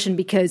manipulation,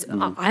 because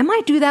I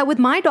might do that with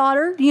my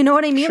daughter. You know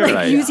what I mean? Sure,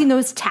 like using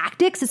those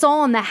tactics. It's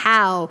all on the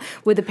how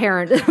with the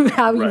parent,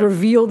 how you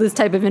reveal this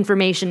type of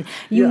information.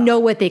 You know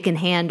what they can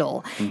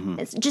handle.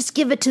 It's just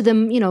give it to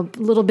them, a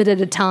little bit at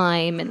a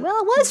time. And well,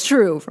 it was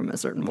true from a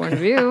certain point of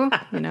view,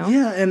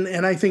 Yeah,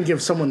 and I think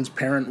if someone's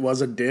parent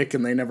was a dick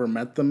and they never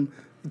met them,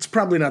 it's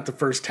probably not the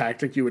first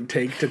tactic you would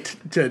take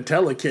to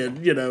tell a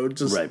kid,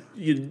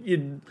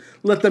 you'd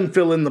let them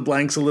fill in the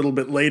blanks a little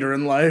bit later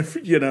in life,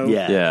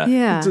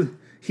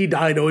 he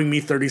died owing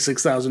me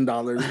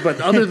 $36,000,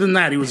 but other than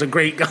that, he was a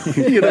great guy.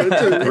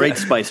 Great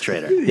spice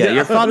trader. Yeah,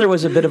 your father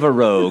was a bit of a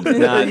rogue. He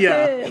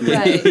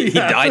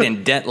died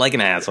in debt like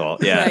an asshole.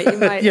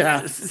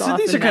 Yeah, So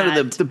these are kind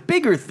of the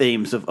bigger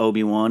themes of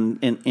Obi-Wan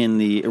in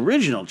the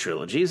original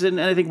trilogies,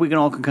 and I think we can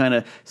all kind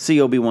of see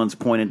Obi-Wan's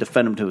point and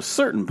defend him to a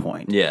certain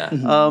point. Yeah.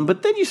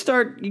 But then you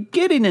start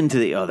getting into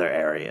the other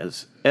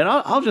areas, and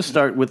I'll just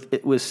start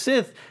with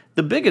Sith.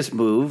 The biggest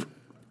move.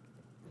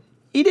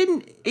 He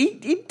didn't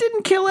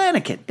kill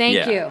Anakin.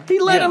 Thank you. He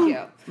let him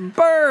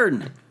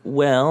burn.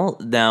 Well,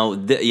 now,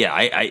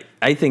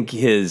 I think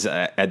his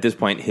at this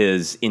point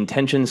his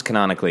intentions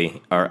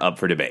canonically are up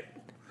for debate.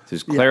 This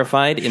is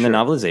clarified in the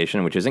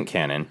novelization, which isn't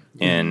canon,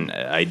 and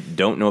I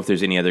don't know if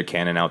there's any other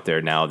canon out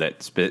there now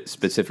that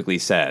specifically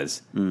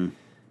says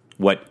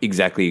what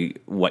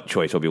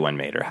choice Obi-Wan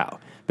made or how.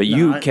 But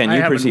you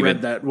perceive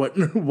read that.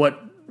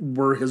 What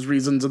were his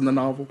reasons in the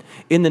novel?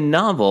 In the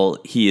novel,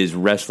 he is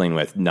wrestling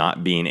with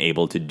not being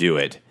able to do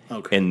it,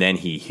 and then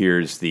he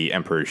hears the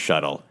Emperor's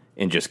shuttle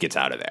and just gets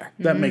out of there.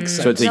 That makes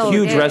sense. So it's a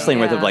huge wrestling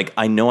with of like,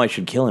 I know I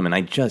should kill him, and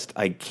I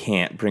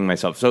can't bring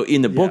myself. So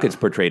in the book, it's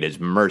portrayed as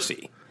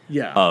mercy.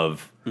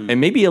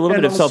 And maybe a little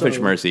bit of selfish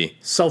mercy.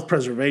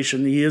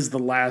 Self-preservation. He is the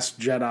last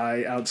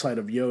Jedi outside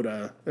of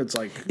Yoda. It's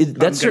like,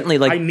 that's certainly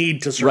like, I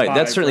need to survive. Right,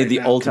 that's certainly the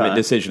now. ultimate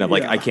decision of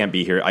like, I can't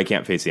be here. I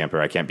can't face the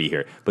Emperor. I can't be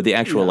here. But the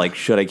actual like,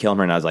 should I kill him?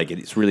 And I was like,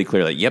 it's really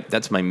clear. Like, yep,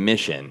 that's my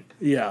mission.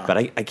 Yeah. But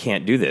I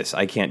can't do this.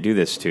 I can't do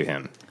this to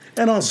him.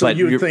 And also,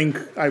 you would think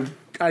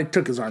I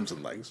took his arms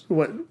and legs.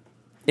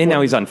 And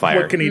now he's on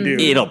fire. What can he do?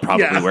 It'll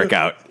probably work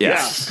out.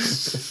 Yeah.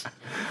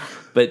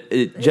 But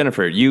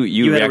Jennifer,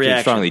 you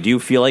reacted strongly. Do you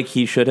feel like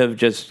he should have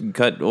just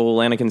cut old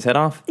Anakin's head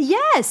off?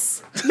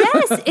 Yes.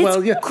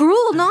 It's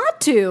cruel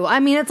not to. I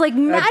mean, it's like,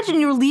 imagine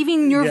you're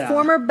leaving your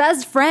former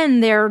best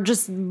friend there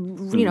just,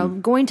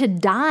 going to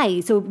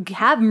die. So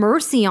have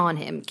mercy on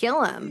him.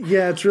 Kill him.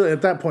 Yeah, it's really,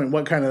 at that point,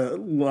 what kind of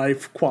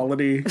life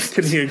quality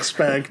can he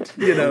expect?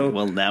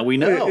 Well, now we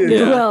know.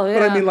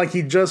 But I mean, like,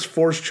 he just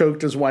force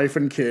choked his wife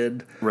and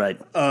kid. Right.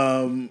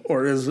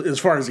 Or as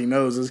far as he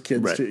knows, his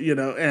kids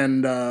too,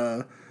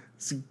 and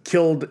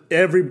killed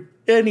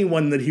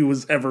anyone that he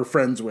was ever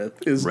friends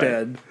with is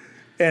dead.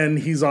 and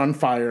he's on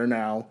fire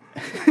now.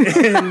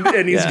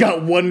 and he's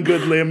got one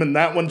good limb, and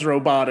that one's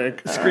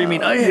robotic.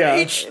 Screaming, I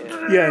hate you.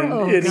 Yeah,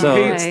 and he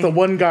hates the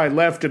one guy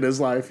left in his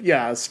life.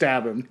 Yeah,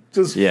 stab him.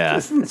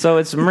 So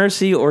it's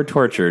mercy or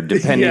torture,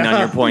 depending on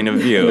your point of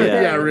view.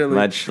 Yeah, really.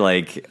 Much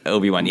like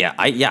Obi-Wan.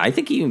 I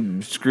think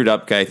he screwed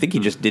up. I think he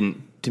just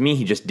didn't. To me,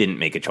 he just didn't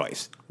make a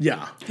choice.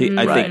 Yeah,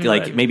 I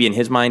think maybe in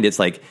his mind, it's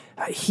like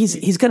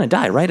he's gonna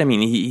die, right? I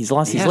mean, he's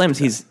lost his limbs.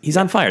 He's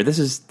on fire. This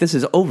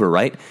is over,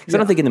 right? Because I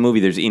don't think in the movie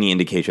there's any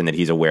indication that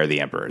he's aware the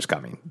Emperor is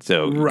coming.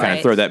 So kind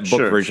of throw that book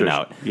version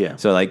out. Yeah.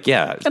 So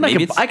and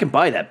I can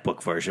buy that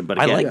book version, but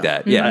again, I like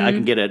that. Yeah, I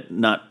can get it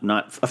not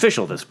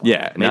official at this point.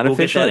 Yeah, maybe not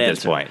official at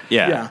this point.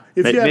 Yeah.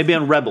 Maybe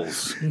on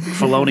Rebels,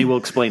 Filoni will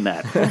explain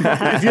that.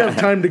 If you have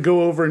time to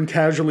go over and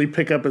casually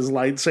pick up his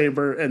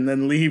lightsaber and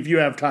then leave, you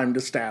have time to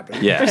stab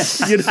him. Yes.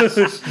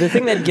 The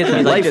thing that gets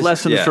me life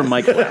lessons from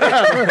Michael.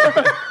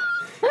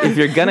 If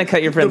you're gonna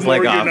cut your friend's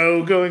leg off,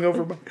 going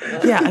over.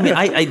 I mean,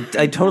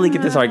 I totally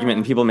get this argument,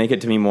 and people make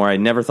it to me more. I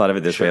never thought of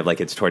it this way, of like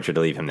it's torture to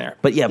leave him there.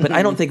 But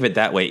I don't think of it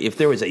that way. If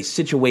there was a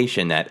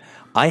situation that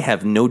I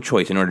have no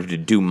choice in order to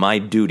do my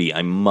duty,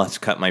 I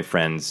must cut my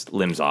friend's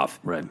limbs off.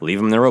 Right. Leave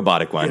him the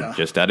robotic one,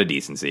 just out of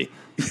decency,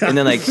 and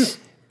then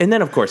and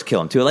then of course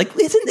kill him too. Like,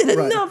 isn't it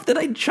enough that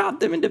I chopped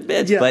them into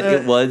bits? But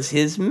it was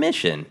his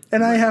mission.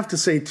 And I have to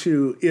say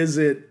too, is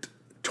it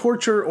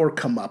torture or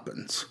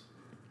comeuppance?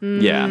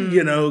 Yeah.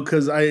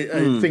 Because I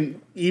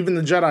think even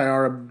the Jedi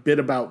are a bit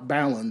about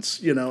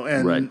balance, and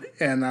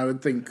I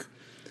would think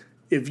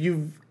if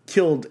you've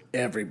killed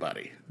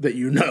everybody that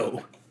you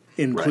know,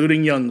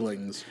 including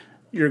younglings,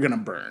 you're going to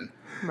burn.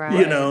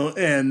 Right.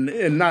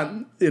 And not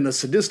in a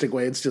sadistic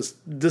way. It's just,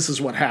 this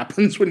is what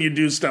happens when you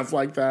do stuff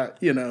like that,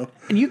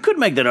 And you could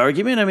make that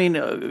argument. I mean,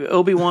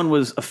 Obi-Wan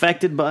was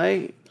affected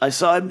by, I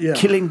saw him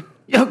killing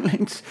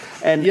younglings,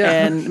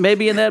 and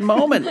maybe in that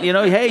moment,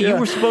 hey, you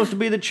were supposed to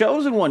be the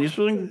chosen one. You're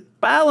supposed to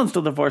balance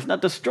to the Force,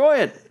 not destroy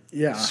it.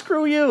 Yeah,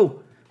 screw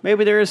you.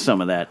 Maybe there is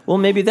some of that. Well,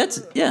 maybe that's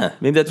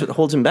what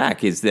holds him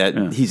back is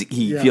that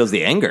he feels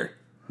the anger,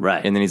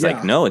 right? And then he's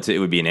like, no, it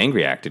would be an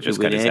angry act to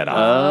just cut his head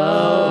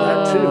off.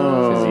 That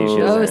too.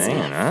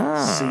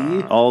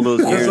 See, all those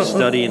years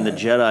studying the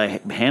Jedi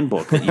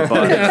handbook that you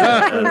bought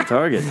at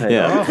Target.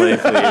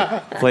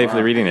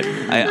 Playfully reading it.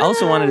 I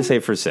also wanted to say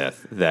for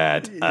Sith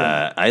that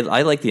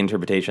I like the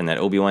interpretation that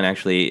Obi-Wan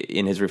actually,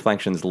 in his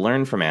reflections,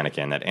 learned from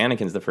Anakin, that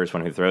Anakin's the first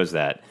one who throws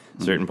that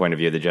certain point of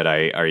view, the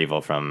Jedi are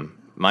evil from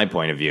my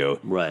point of view.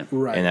 Right.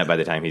 And that by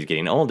the time he's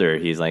getting older,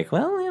 he's like,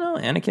 well,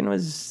 Anakin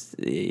was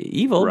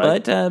evil,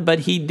 but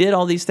he did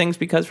all these things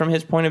because from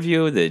his point of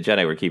view, the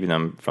Jedi were keeping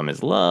them from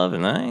his love,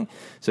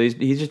 so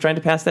he's just trying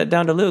to pass that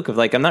down to Luke of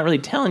like, I'm not really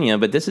telling you,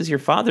 but this is your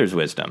father's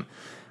wisdom.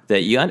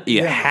 That you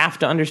have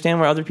to understand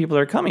where other people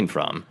are coming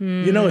from.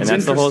 And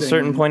that's the whole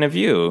certain point of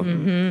view.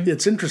 Mm-hmm.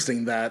 It's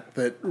interesting that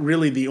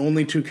really the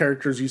only two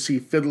characters you see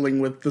fiddling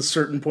with the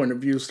certain point of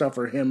view stuff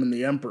are him and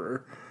the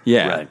Emperor.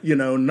 Yeah. Right.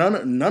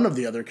 None of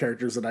the other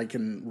characters that I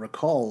can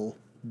recall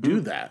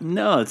do that.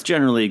 No, it's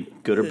generally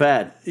good or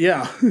bad.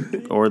 Yeah.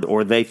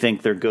 or they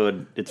think they're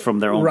good. It's from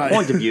their own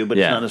point of view, but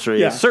it's not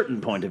necessarily a certain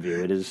point of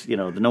view. It is,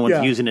 no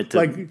one's using it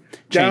to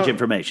change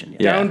information.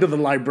 Down to the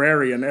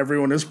librarian,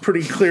 everyone is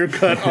pretty clear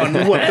cut on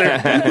what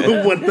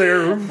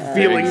their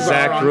feelings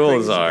exact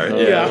rules are.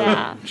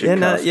 Yeah.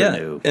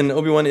 And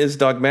Obi-Wan is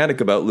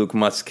dogmatic about Luke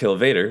must kill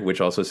Vader, which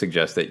also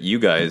suggests that you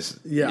guys'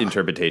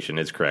 interpretation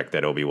is correct,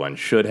 that Obi-Wan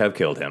should have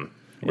killed him.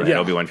 And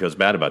Obi-Wan feels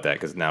bad about that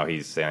because now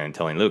he's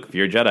telling Luke, if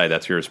you're a Jedi,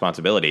 that's your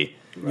responsibility.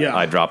 Yeah.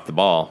 I dropped the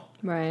ball.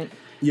 Right.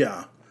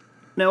 Yeah.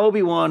 Now,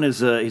 Obi-Wan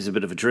he's a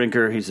bit of a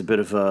drinker. He's a bit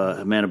of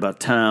a man about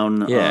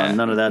town. Yeah.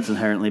 None of that's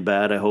inherently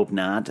bad. I hope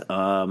not.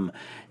 But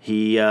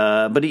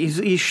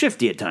he's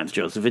shifty at times,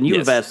 Joseph. And you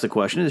have asked the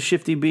question, is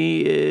shifty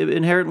be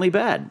inherently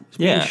bad? Is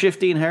being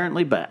shifty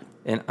inherently bad?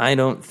 And I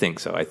don't think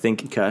so. I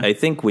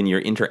think when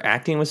you're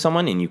interacting with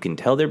someone and you can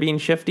tell they're being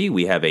shifty,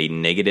 we have a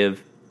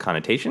negative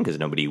connotation because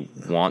nobody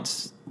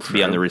wants to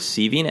be on the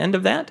receiving end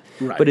of that.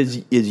 Right. But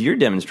is your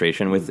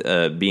demonstration with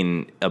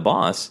being a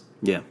boss,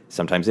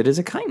 sometimes it is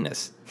a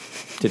kindness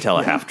to tell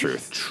a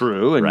half-truth.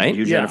 True, and right?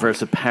 you, Jennifer,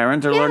 as a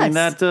parent, are learning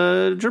that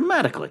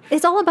dramatically.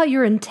 It's all about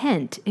your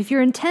intent. If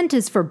your intent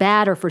is for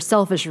bad or for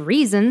selfish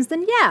reasons,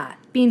 then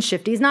being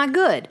shifty is not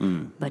good.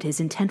 But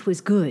his intent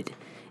was good.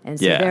 And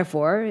so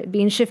therefore,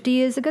 being shifty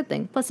is a good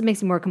thing. Plus, it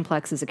makes him more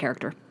complex as a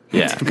character.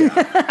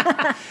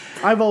 Yeah.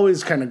 I've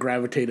always kind of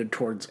gravitated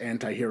towards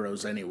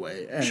anti-heroes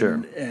anyway.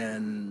 And,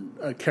 and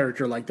a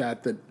character like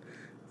that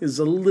is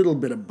a little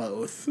bit of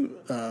both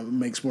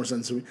makes more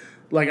sense to me.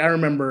 Like, I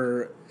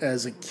remember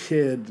as a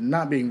kid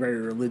not being very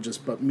religious,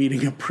 but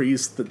meeting a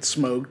priest that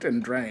smoked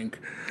and drank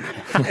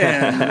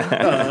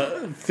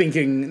and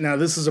thinking, now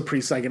this is a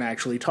priest I can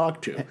actually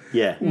talk to.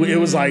 Yeah. It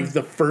was like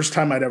the first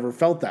time I'd ever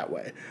felt that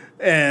way.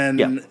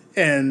 And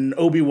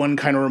Obi-Wan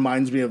kind of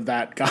reminds me of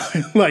that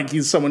guy. Like,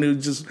 he's someone who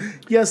just,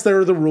 yes, there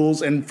are the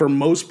rules, and for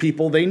most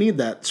people, they need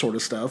that sort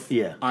of stuff.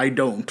 Yeah. I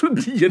don't,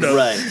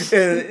 Right.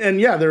 And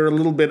they're a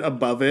little bit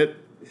above it,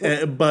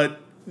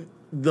 but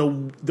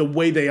the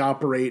way they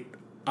operate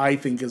I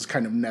think is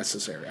kind of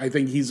necessary. I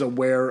think he's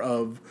aware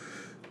of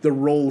the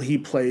role he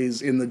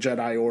plays in the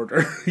Jedi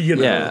Order, you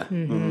know? Yeah.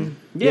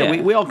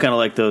 Yeah, we all kind of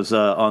like those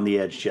on the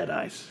edge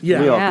Jedis.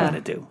 Yeah. We all Yeah. kind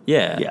of do.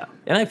 Yeah.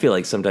 And I feel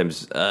like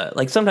sometimes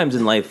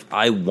in life,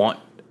 I want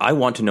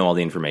to know all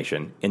the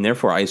information, and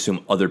therefore I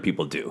assume other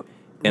people do.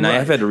 And I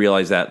have had to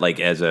realize that, like,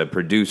 as a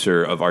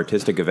producer of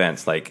artistic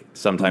events, like,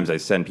 sometimes I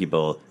send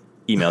people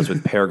emails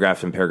with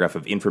paragraphs and paragraphs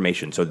of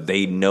information so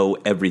they know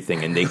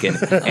everything and they can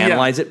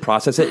analyze it,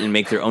 process it, and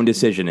make their own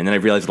decision. And then I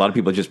realized a lot of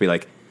people just be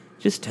like,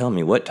 just tell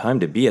me what time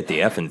to be at the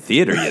effing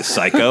theater, you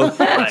psycho.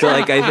 So,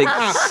 like, I think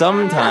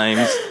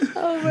sometimes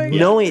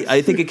knowing,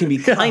 I think it can be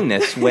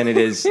kindness when it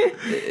is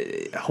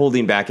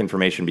holding back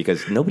information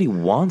because nobody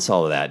wants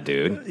all of that,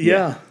 dude.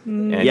 Yeah.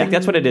 And I think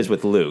that's what it is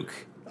with Luke.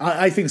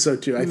 I think so,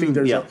 too. I think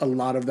there's a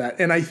lot of that.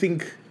 And I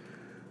think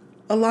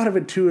a lot of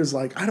it, too, is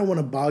like, I don't want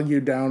to bog you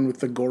down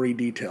with the gory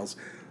details.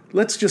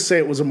 Let's just say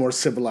it was a more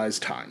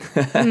civilized time.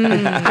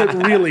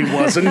 It really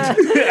wasn't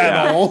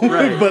at all.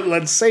 Right. But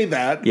let's say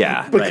that.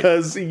 Yeah.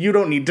 Because you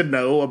don't need to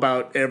know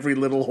about every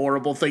little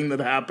horrible thing that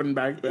happened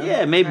back then.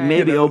 Yeah,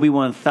 maybe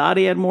Obi-Wan thought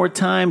he had more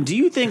time. Do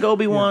you think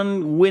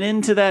Obi-Wan went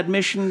into that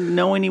mission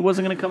knowing he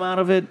wasn't going to come out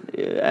of it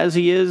as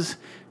he is,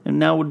 and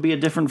now would be a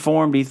different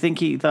form? Do you think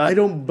he thought... I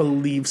don't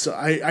believe so.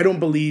 I don't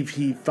believe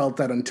he felt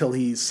that until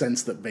he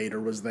sensed that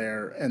Vader was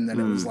there, and then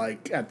it was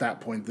like, at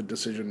that point, the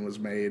decision was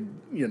made,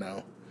 you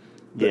know...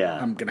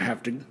 I'm going to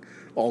have to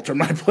alter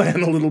my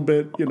plan a little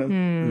bit, you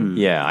know.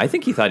 Yeah, I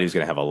think he thought he was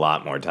going to have a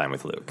lot more time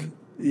with Luke.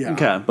 Yeah.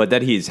 Okay. But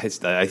that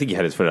I think he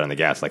had his foot on the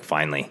gas, like,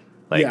 finally.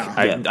 Like,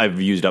 I've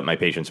used up my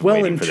patience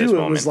waiting for this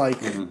moment. Well, and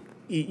two, it was like,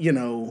 you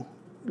know,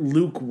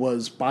 Luke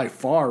was by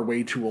far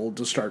way too old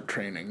to start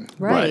training.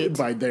 Right.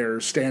 By their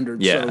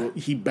standards. Yeah. So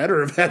he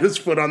better have had his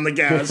foot on the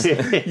gas,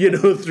 you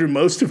know, through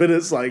most of it.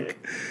 It's like,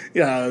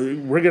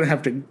 we're going to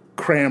have to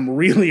cram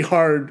really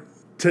hard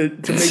to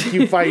make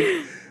you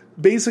fight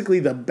basically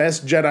the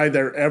best Jedi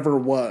there ever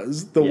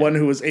was, the one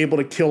who was able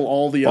to kill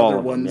all the other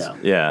ones.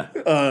 Yeah.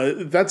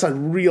 That's a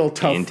real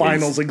tough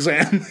finals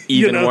exam.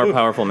 Even more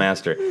powerful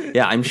master.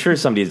 Yeah, I'm sure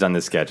somebody's done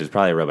this sketch. It's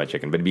probably a Robot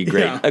Chicken, but it'd be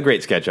great. A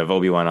great sketch of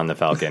Obi-Wan on the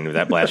Falcon with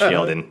that blast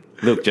shield, and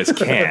Luke just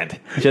can't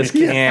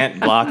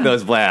block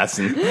those blasts,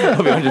 and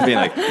Obi-Wan just being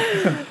like,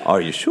 "Are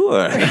you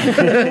sure?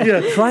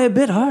 Try a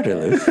bit harder,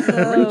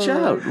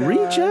 Luke.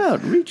 Reach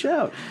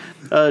out.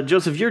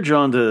 Joseph, you're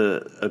drawn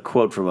to a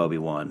quote from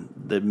Obi-Wan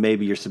that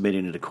maybe you're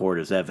submitting to the court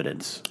as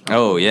evidence.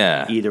 Oh,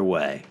 yeah. Either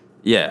way.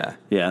 Yeah.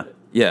 Yeah.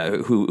 Yeah,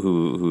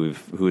 who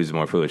is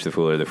more foolish, the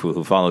fool or the fool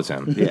who follows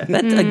him? Yeah.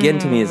 That, again,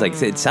 to me, is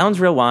like, it sounds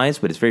real wise,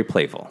 but it's very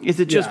playful. Is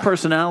it just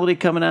personality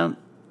coming out?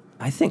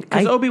 I think...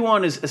 Because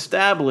Obi-Wan is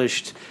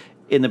established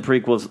in the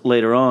prequels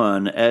later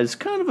on as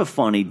kind of a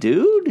funny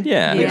dude.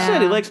 Yeah. Like I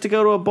said, he likes to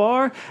go to a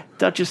bar.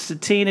 Duchess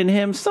Satine and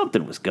him,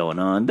 something was going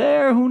on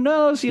there. Who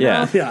knows, you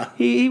know? Yeah.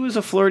 He was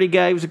a flirty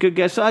guy. He was a good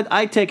guy. So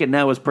I take it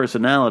now as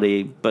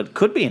personality, but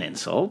could be an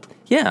insult.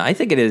 Yeah, I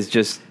think it is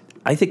just...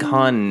 I think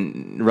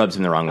Han rubs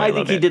him the wrong way. I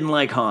think he didn't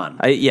like Han.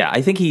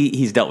 I think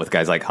he's dealt with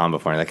guys like Han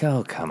before. And like,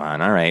 oh, come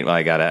on, all right. Well,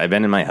 I've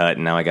been in my hut,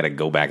 and now I got to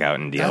go back out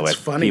and deal with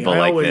people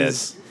like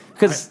this.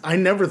 Because I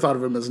never thought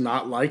of him as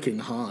not liking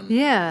Han.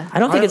 Yeah, I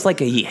don't think it's like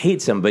he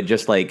hates him, but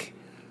just like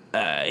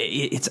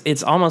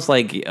it's almost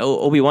like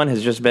Obi-Wan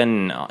has just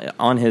been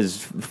on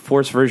his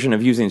Force version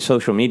of using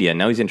social media.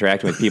 Now he's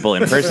interacting with people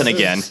in person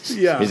again.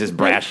 Yeah. He's this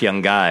brash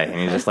young guy, and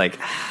he's just like.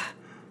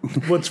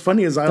 What's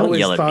funny is I Don't always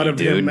yell at thought me, of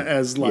dude. him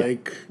as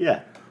like,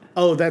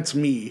 oh, that's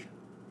me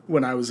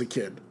when I was a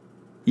kid.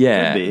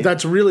 Yeah.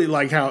 That's really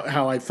like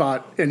how I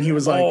thought. And he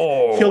was like,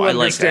 he'll I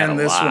like that understand a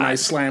this when lot. I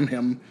slam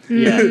him.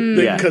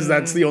 Yeah. Because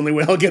that's the only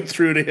way I'll get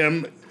through to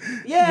him.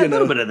 Yeah, a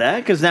little bit of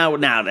that. Because now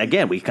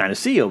again, we kind of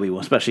see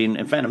Obi-Wan, especially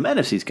in Phantom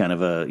Menace. He's kind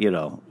of a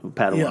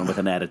Padawan with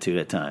an attitude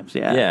at times.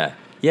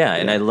 Yeah,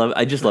 and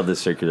I just love the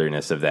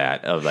circularness of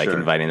that, of like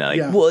inviting that, like,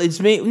 Yeah. well, it's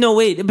me. No,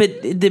 wait,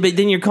 but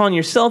then you're calling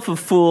yourself a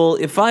fool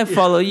if I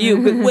follow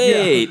you. But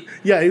wait,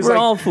 Yeah, he's we're like,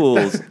 all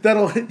fools.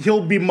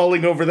 He'll be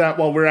mulling over that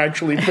while we're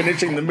actually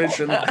finishing the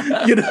mission.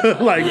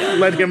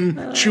 Let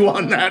him chew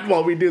on that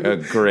while we do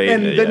that. Great.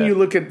 And then you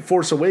look at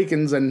Force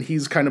Awakens, and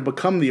he's kind of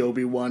become the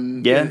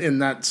Obi-Wan in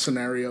that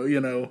scenario.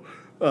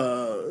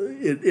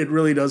 It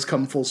really does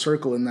come full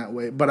circle in that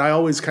way. But I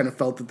always kind of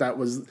felt that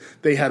was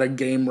they had a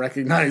game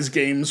recognized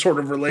game sort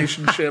of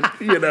relationship.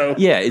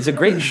 Yeah, it's a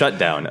great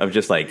shutdown of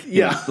just like,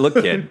 look,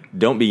 kid,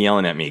 don't be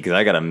yelling at me because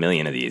I got a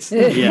million of these.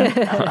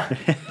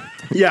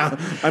 Yeah,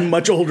 I'm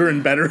much older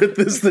and better at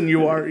this than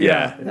you are.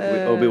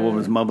 Obi-Wan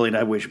was mumbling,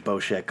 I wish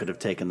Boshek could have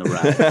taken the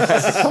ride.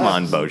 Come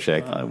on,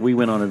 Boshek. We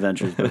went on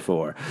adventures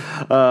before.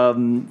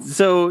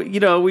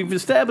 So, we've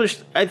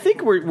established, I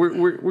think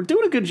we're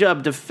doing a good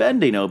job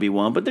defending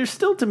Obi-Wan, but there's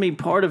still, to me,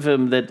 part of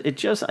him that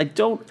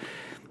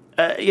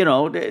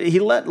he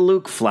let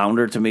Luke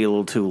flounder to me a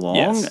little too long.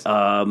 Yes.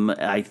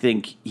 I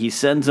think he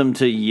sends him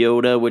to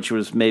Yoda, which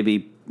was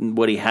maybe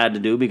what he had to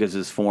do because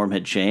his form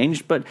had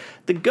changed. But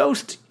the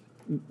ghost,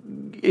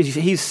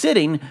 he's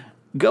sitting,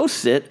 ghost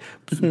sit,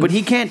 but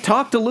he can't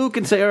talk to Luke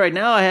and say, all right,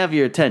 now I have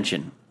your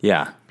attention.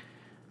 Yeah.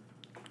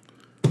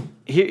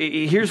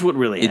 Here's what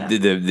really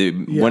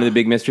happened. One of the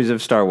big mysteries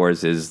of Star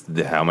Wars is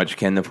how much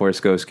can the Force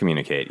Ghost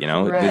communicate? You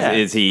know,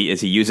 is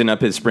he using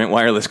up his Sprint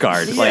wireless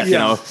card? You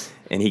know,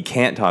 and he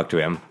can't talk to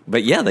him.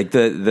 But yeah, like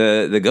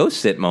the ghost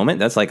sit moment.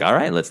 That's like, all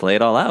right, let's lay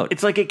it all out.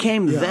 It's like it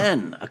came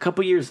then, a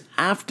couple years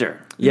after.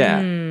 Yeah,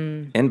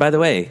 and by the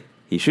way,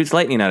 he shoots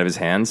lightning out of his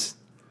hands.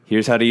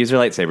 Here's how to use your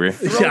lightsaber.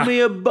 Throw me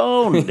a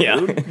bone,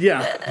 dude.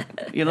 Yeah.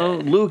 You know,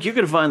 Luke, you're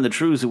going to find the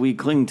truths that we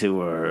cling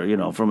to are, you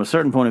know, from a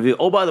certain point of view.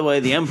 Oh, by the way,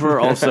 the Emperor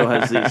also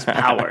has these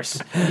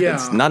powers. Yeah.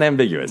 It's not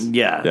ambiguous.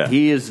 Yeah.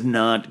 He is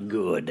not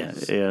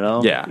good, you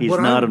know? Yeah. He's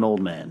not an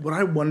old man. What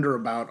I wonder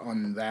about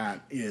on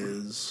that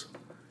is,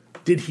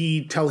 did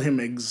he tell him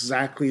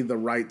exactly the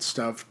right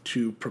stuff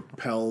to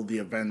propel the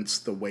events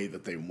the way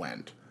that they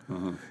went?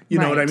 You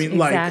know what I mean?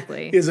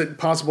 Exactly. Like, is it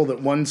possible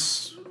that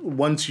once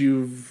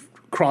you've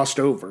crossed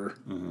over,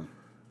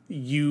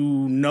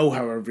 you know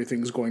how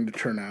everything's going to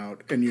turn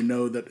out, and you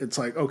know that it's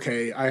like,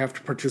 okay, I have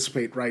to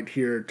participate right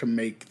here to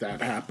make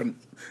that happen,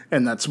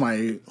 and that's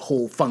my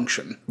whole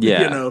function.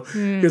 Yeah. You know,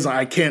 because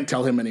I can't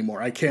tell him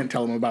anymore. I can't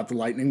tell him about the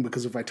lightning,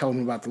 because if I tell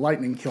him about the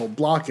lightning, he'll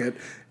block it,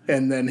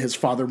 and then his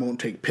father won't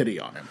take pity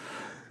on him.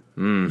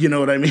 You know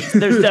what I mean?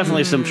 There's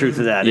definitely some truth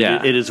to that.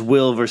 Yeah. It is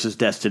will versus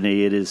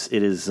destiny. It is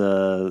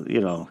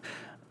you know,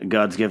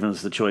 God's given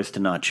us the choice to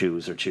not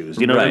choose or choose.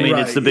 You know what I mean?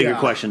 It's the bigger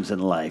questions in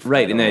life.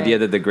 Right, and the idea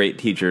that the great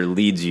teacher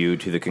leads you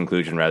to the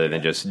conclusion rather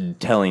than just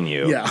telling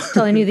you. Yeah.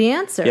 Telling you the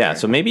answer. Yeah,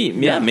 so maybe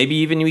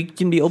even we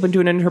can be open to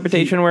an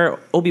interpretation where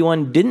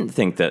Obi-Wan didn't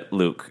think that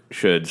Luke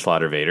should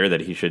slaughter Vader,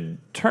 that he should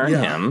turn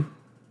him.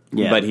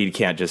 Yeah. But he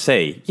can't just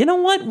say, you know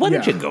what? Why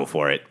don't you go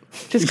for it?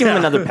 Just give him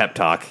another pep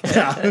talk.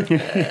 Try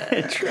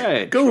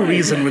it. Go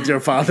reason with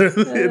your father.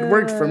 It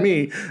worked for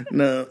me.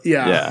 No,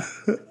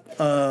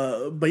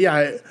 but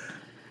yeah,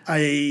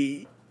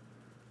 I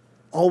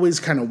always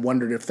kind of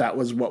wondered if that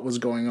was what was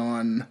going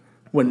on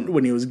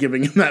when he was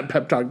giving him that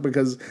pep talk,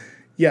 because,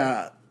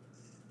 then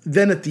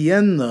at the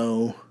end,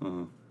 though,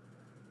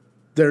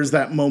 there's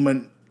that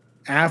moment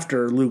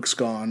after Luke's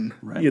gone,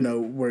 you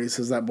know, where he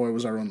says that boy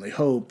was our only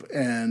hope,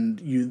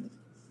 and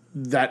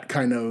that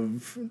kind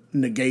of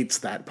negates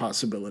that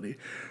possibility,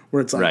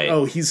 where it's like,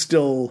 oh, he's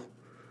still,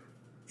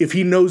 if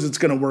he knows it's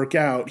going to work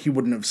out, he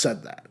wouldn't have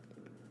said that.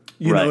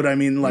 You know what I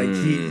mean? Like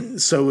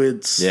he's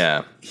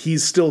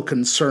still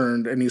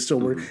concerned, and he's still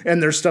worried.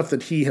 And there's stuff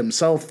that he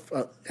himself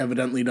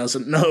evidently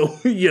doesn't know,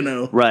 you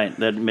know. Right,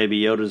 that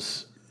maybe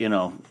Yoda's, you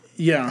know.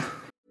 Yeah.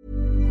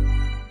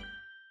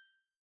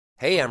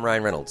 Hey, I'm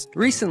Ryan Reynolds.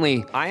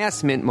 Recently, I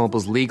asked Mint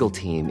Mobile's legal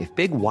team if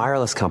big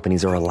wireless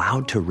companies are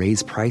allowed to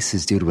raise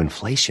prices due to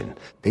inflation.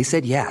 They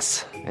said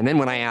yes. And then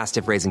when I asked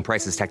if raising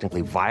prices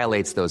technically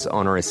violates those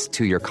onerous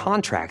 2-year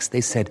contracts, they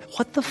said,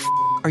 what the f***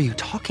 are you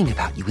talking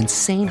about, you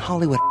insane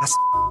Hollywood ass f-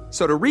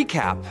 So to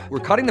recap, we're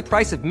cutting the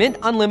price of Mint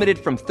Unlimited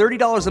from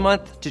 $30 a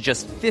month to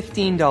just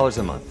 $15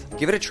 a month.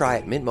 Give it a try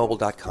at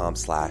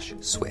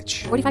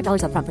mintmobile.com/switch.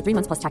 $45 up front for 3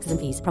 months plus taxes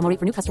and fees. Promo rate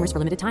for new customers for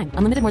limited time.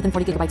 Unlimited more than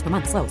 40 gigabytes per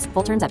month. Slows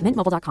full terms at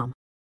mintmobile.com.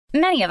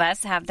 Many of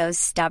us have those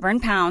stubborn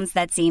pounds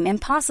that seem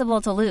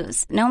impossible to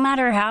lose, no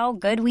matter how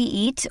good we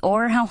eat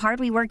or how hard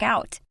we work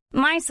out.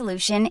 My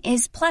solution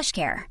is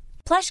PlushCare.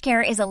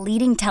 PlushCare is a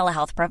leading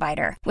telehealth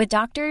provider with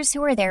doctors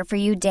who are there for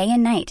you day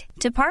and night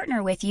to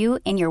partner with you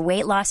in your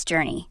weight loss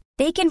journey.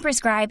 They can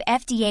prescribe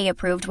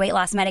FDA-approved weight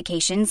loss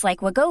medications like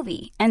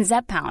Wegovy and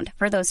Zepbound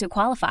for those who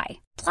qualify.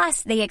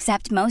 Plus, they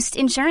accept most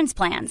insurance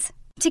plans.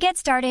 To get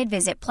started,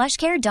 visit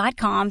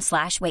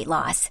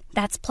plushcare.com/weightloss.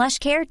 That's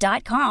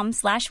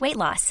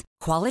plushcare.com/weightloss.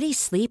 Quality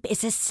sleep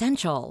is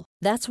essential.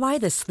 That's why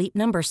the Sleep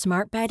Number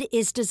Smart Bed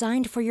is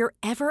designed for your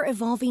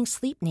ever-evolving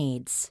sleep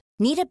needs.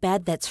 Need a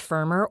bed that's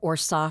firmer or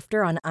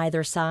softer on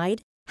either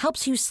side?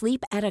 Helps you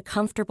sleep at a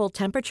comfortable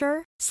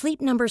temperature?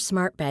 Sleep Number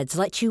Smart Beds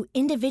let you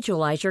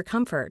individualize your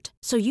comfort,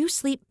 so you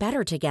sleep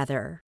better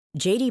together.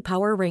 J.D.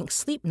 Power ranks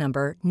Sleep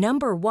Number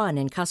number 1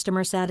 in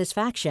customer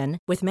satisfaction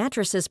with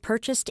mattresses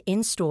purchased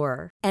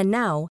in-store. And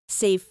now,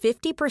 save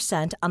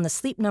 50% on the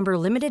Sleep Number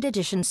Limited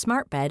Edition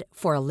Smart Bed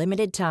for a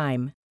limited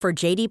time. For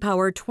J.D.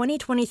 Power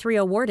 2023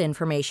 award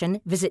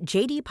information, visit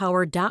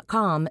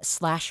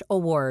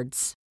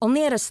jdpower.com/awards.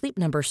 Only at a Sleep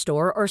Number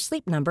store or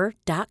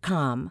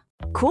sleepnumber.com.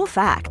 Cool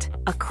fact,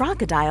 a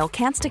crocodile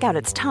can't stick out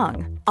its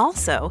tongue.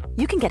 Also,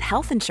 you can get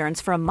health insurance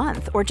for a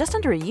month or just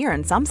under a year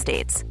in some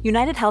states.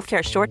 United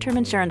Healthcare short-term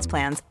insurance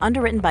plans,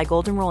 underwritten by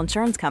Golden Rule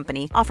Insurance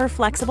Company, offer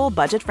flexible,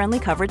 budget-friendly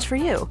coverage for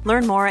you.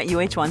 Learn more at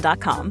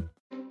uh1.com.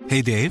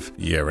 Hey, Dave.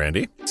 Yeah,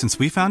 Randy. Since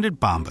we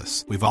founded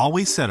Bombas, we've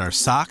always said our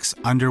socks,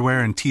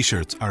 underwear, and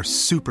T-shirts are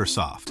super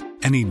soft.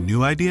 Any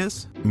new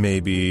ideas?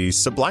 Maybe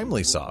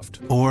sublimely soft.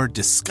 Or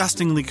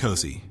disgustingly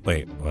cozy.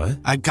 Wait, what?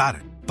 I got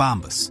it.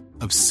 Bombas.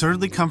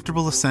 Absurdly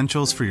comfortable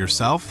essentials for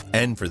yourself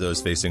and for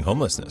those facing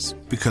homelessness.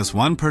 Because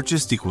one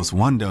purchased equals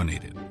one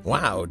donated.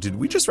 Wow, did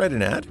we just write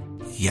an ad?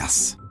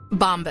 Yes.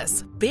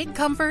 Bombas. Big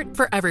comfort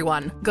for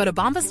everyone. Go to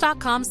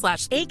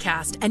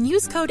bombas.com/ACAST and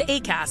use code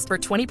ACAST for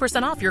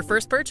 20% off your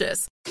first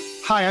purchase.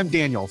 Hi, I'm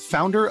Daniel,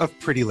 founder of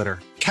Pretty Litter.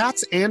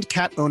 Cats and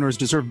cat owners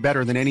deserve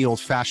better than any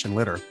old-fashioned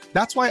litter.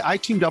 That's why I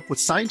teamed up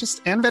with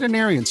scientists and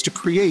veterinarians to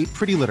create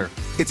Pretty Litter.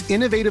 Its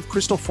innovative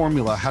crystal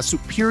formula has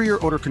superior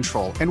odor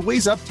control and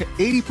weighs up to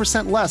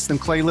 80% less than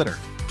clay litter.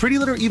 Pretty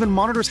Litter even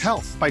monitors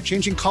health by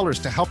changing colors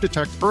to help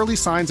detect early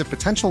signs of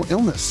potential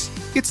illness.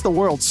 It's the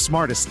world's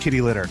smartest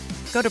kitty litter.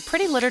 Go to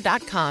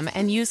prettylitter.com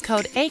and use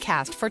code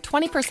ACAST for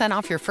 20%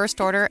 off your first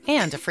order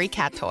and a free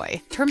cat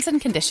toy. Terms and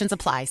conditions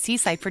apply. See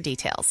site for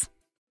details.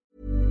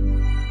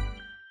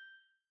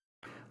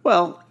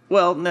 Well,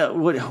 no,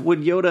 would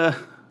Yoda...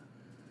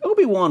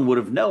 Obi-Wan would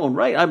have known,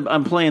 right?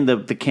 I'm playing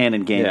the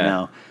canon game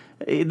now.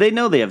 They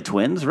know they have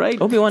twins, right?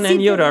 Obi-Wan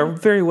and Yoda are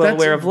very well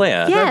aware of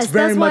Leia. Yes, that's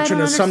very much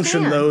an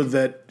assumption, though,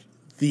 that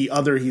the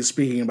other he's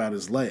speaking about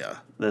is Leia.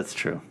 That's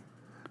true.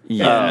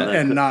 Yeah.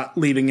 And not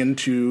leading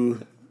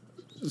into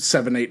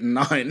 7, 8, and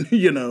 9,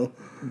 you know.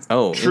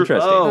 Oh, interesting.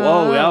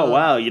 Oh,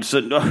 wow.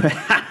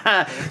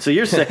 So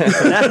you're saying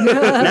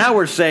now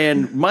we're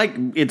saying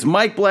it's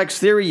Mike Black's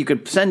theory. You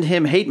could send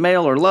him hate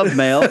mail or love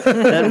mail.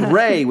 That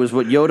Rey was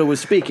what Yoda was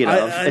speaking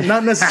of.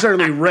 Not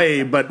necessarily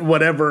Rey, but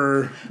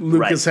whatever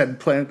Lucas had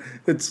planned.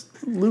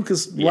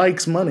 Lucas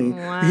likes money.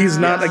 Wow. He's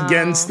not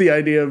against the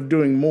idea of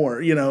doing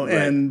more, you know,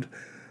 and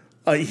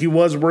he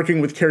was working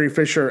with Carrie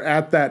Fisher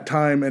at that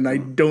time, and I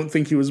don't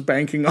think he was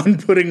banking on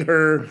putting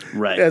her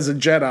as a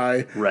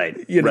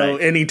Jedi, you know,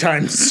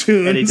 anytime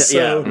soon.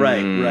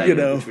 Right. You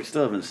know, which we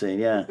still haven't seen.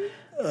 Yeah,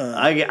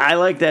 I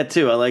like that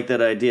too. I like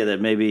that idea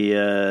that maybe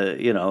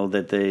you know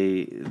that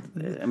they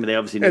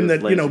obviously knew and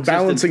that you know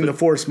balancing the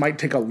Force might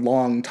take a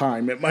long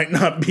time. It might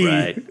not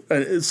be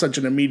such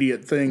an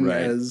immediate thing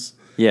as.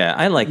 Yeah,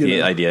 I like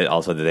the idea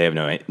also that they have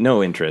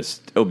no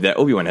interest. That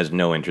Obi-Wan has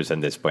no interest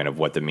at this point of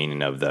what the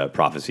meaning of the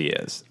prophecy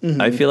is.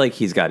 Mm-hmm. I feel like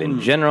he's got in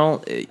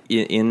general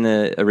in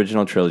the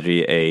original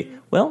trilogy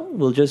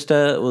we'll just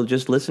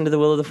listen to the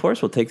will of the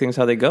Force. We'll take things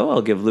how they go.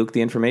 I'll give Luke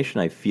the information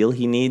I feel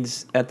he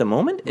needs at the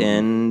moment,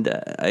 and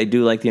I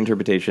do like the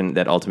interpretation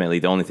that ultimately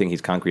the only thing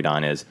he's concrete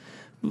on is,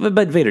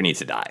 but Vader needs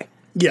to die.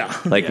 Yeah,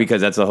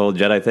 because that's the whole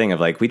Jedi thing of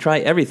we try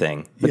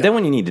everything, but then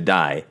when you need to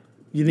die,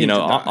 you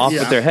know, off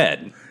with their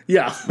head.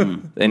 Yeah.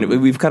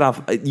 And we've cut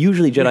off,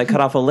 usually Jedi cut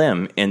off a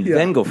limb and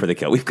then go for the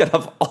kill. We've cut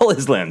off all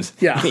his limbs.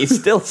 Yeah. And he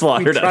still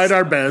slaughtered us. We tried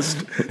our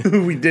best.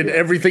 We did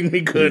everything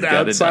we could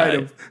outside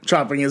of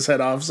chopping his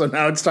head off, so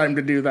now it's time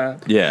to do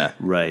that. Yeah.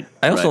 Right.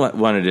 I also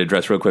wanted to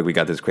address real quick, we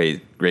got this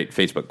great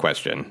Facebook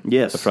question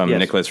from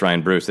Nicholas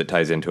Ryan Bruce that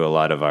ties into a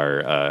lot of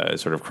our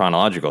sort of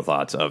chronological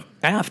thoughts of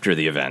after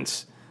the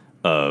events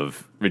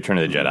of Return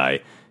of the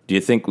Jedi. Do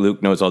you think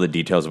Luke knows all the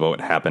details about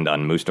what happened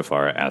on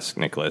Mustafar, asked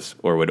Nicholas,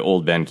 or would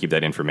old Ben keep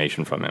that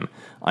information from him?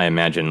 I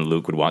imagine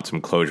Luke would want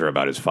some closure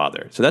about his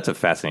father. So that's a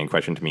fascinating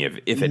question to me.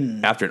 If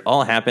after it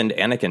all happened,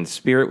 Anakin's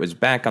spirit was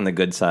back on the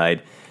good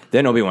side,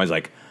 then Obi-Wan's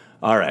like,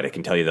 all right, I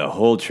can tell you the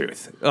whole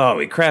truth. Oh,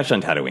 we crashed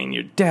on Tatooine.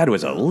 Your dad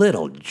was a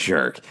little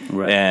jerk.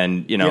 Right.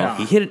 And, you know,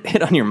 he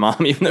hit on your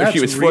mom even though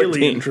she was 14.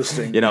 Really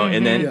interesting. You know,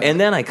 and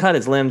then I cut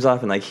his limbs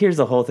off and here's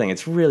the whole thing.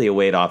 It's really a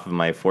weight off of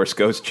my Force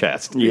Ghost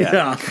chest.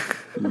 Yeah.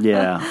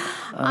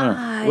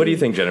 What do you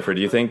think, Jennifer?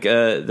 Do you think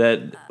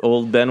that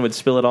old Ben would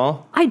spill it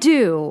all? I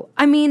do.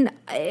 I mean,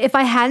 if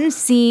I hadn't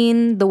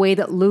seen the way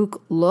that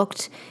Luke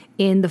looked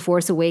in The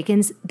Force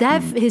Awakens,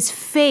 that his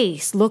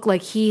face looked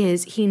like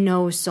he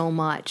knows so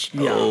much.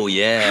 Yeah. Oh,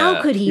 yeah.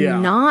 How could he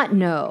not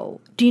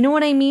know? Do you know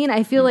what I mean?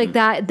 I feel like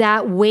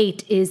that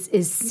weight is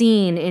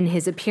seen in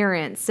his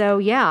appearance. So,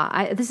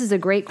 this is a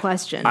great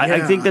question.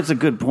 I think that's a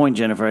good point,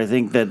 Jennifer. I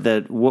think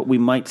that what we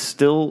might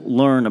still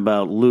learn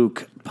about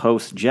Luke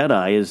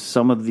post-Jedi is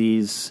some of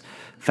these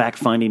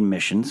fact-finding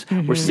missions.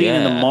 Mm-hmm. We're seeing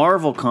in the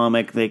Marvel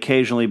comic, they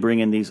occasionally bring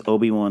in these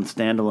Obi-Wan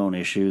standalone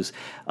issues,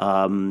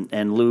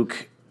 and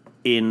Luke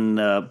in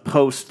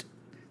post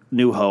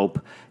New Hope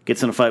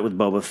gets in a fight with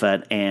Boba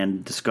Fett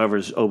and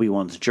discovers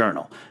Obi-Wan's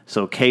journal.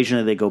 So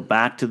occasionally they go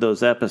back to those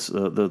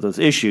those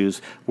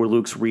issues where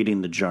Luke's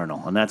reading the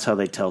journal, and that's how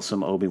they tell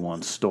some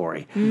Obi-Wan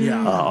story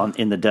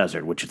in the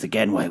desert, which is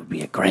again why it would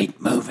be a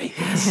great movie.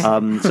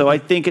 So I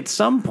think at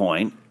some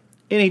point.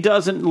 And he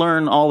doesn't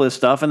learn all this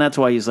stuff, and that's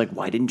why he's like,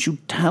 why didn't you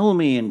tell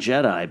me in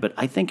Jedi? But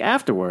I think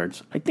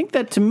afterwards,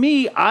 that to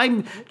me,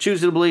 I'm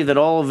choosing to believe that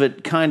all of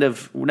it kind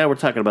of, now we're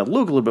talking about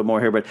Luke a little bit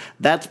more here, but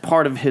that's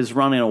part of his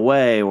running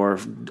away or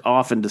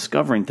often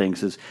discovering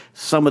things is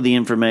some of the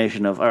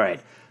information of, all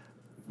right,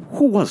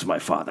 who was my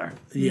father?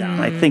 Yeah.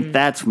 And I think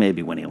that's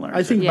maybe when he learns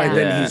I think by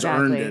then he's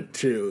earned it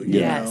too, you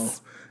know?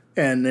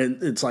 And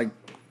it's like,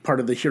 part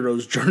of the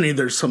hero's journey,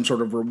 there's some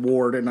sort of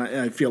reward, and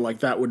I feel like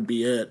that would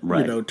be it,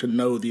 you know, to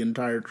know the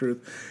entire truth.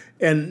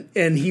 And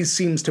he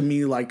seems to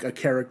me like a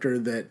character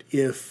that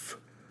if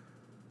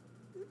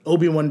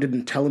Obi-Wan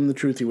didn't tell him the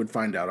truth, he would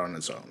find out on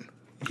his own.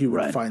 He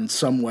would find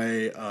some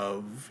way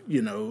of,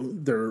 you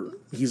know,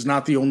 he's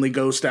not the only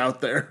ghost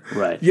out there.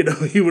 Right. You know,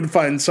 he would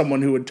find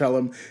someone who would tell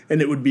him,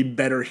 and it would be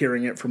better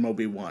hearing it from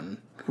Obi-Wan.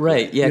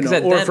 Right, yeah, you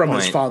know, or from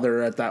his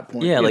father at that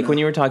point. Yeah, like when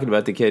you were talking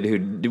about the kid who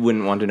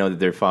wouldn't want to know that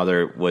their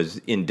father was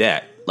in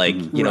debt. Like,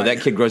 you know, that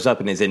kid grows up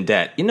and is in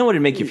debt. You know what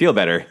would make you feel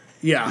better?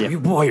 Yeah.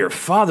 Boy, your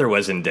father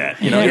was in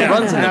debt. You know, it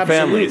runs in the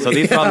family. So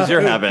these problems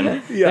you're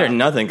having, they're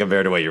nothing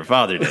compared to what your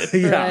father did.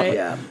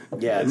 Yeah.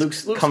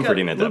 Luke's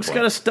comforting at that point. Luke's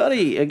got to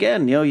study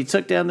again. You know, you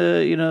took down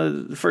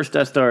the first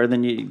Death Star, and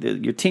then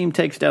your team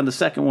takes down the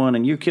second one,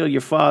 and you kill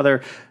your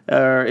father,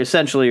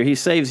 essentially, or he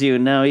saves you,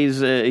 and now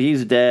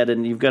he's dead,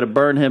 and you've got to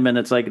burn him, and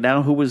it's like,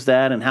 now who was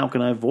that, and how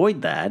can I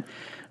avoid that?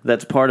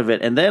 That's part of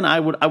it. And then I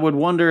would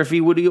wonder if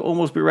he would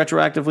almost be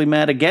retroactively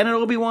mad again at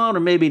Obi-Wan,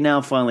 or maybe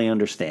now finally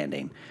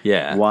understanding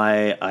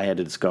why I had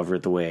to discover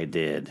it the way I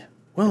did.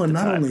 Well, and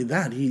not only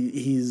that,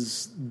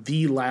 he's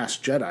the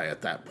last Jedi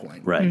at that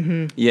point. Right.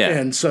 Mm-hmm. Yeah.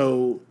 And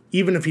so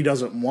even if he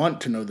doesn't want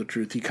to know the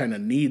truth, he kind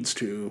of needs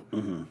to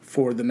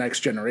for the next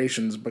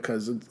generations,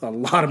 because a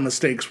lot of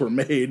mistakes were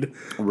made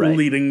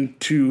leading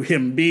to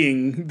him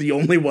being the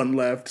only one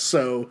left.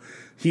 So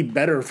he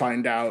better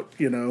find out,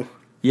 you know.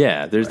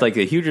 Yeah, there's like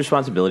a huge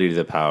responsibility to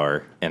the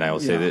power, and I will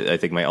say that I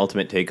think my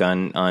ultimate take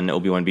on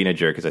Obi-Wan being a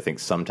jerk is I think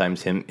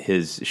sometimes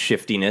his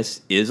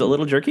shiftiness is a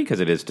little jerky because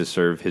it is to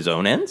serve his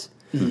own ends,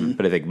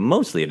 but I think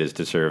mostly it is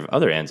to serve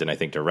other ends, and I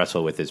think to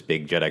wrestle with this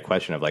big Jedi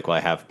question of like, well, I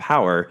have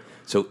power,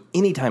 so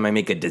anytime I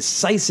make a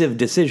decisive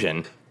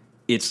decision,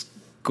 it's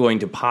going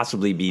to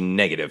possibly be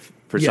negative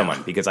for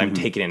someone because I'm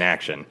taking an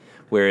action,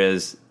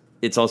 whereas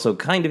it's also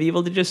kind of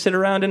evil to just sit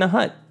around in a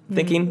hut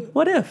thinking,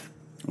 what if?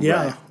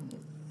 Yeah.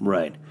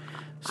 Right.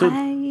 So,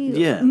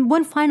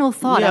 one final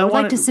thought I would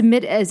like to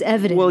submit as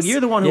evidence. Well, you're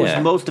the one who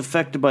was most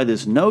affected by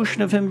this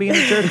notion of him being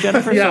a jerk,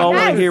 Jennifer, so I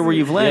want to hear where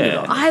you've landed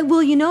on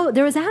it.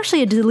 There was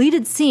actually a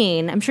deleted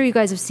scene, I'm sure you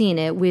guys have seen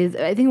it, with,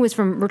 I think it was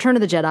from Return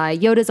of the Jedi,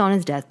 Yoda's on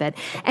his deathbed,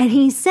 and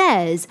he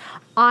says,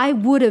 I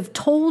would have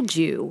told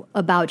you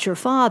about your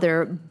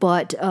father,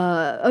 but,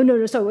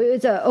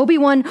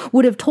 Obi-Wan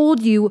would have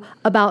told you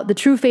about the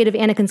true fate of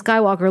Anakin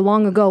Skywalker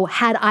long ago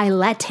had I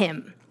let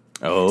him.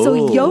 Oh.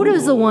 So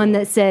Yoda's the one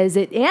that says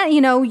it.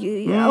 And,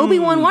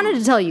 Obi-Wan wanted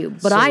to tell you,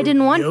 but I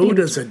didn't want him.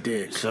 Yoda's a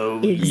dick. So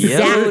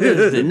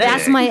exactly.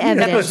 That's my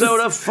evidence. Episode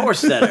of Force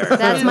Center.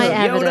 That's my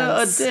evidence.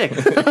 Yoda a dick.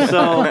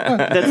 So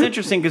that's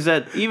interesting because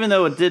that even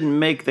though it didn't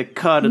make the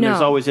cut, and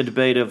there's always a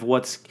debate of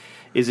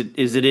is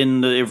it in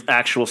the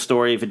actual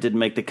story if it didn't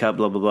make the cut,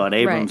 blah, blah, blah. And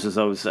Abrams is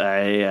always,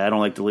 I don't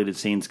like deleted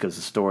scenes because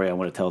the story I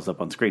want to tell is up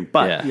on screen.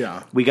 But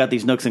we got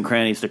these nooks and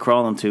crannies to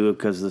crawl into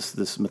because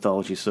this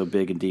mythology is so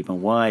big and deep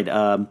and wide.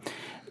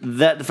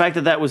 The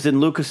fact that was in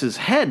Lucas's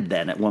head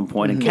then at one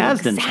point and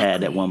Kasdan's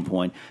head at one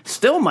point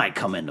still might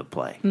come into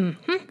play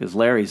because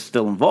Larry's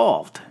still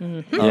involved.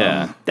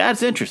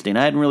 That's interesting.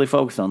 I hadn't really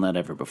focused on that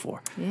ever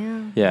before.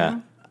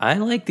 Yeah. I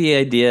like the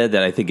idea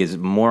that I think is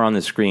more on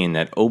the screen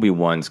that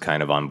Obi-Wan's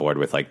kind of on board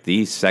with, like,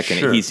 the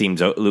second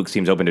Luke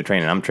seems open to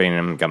training, I'm training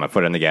him, got my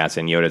foot on the gas,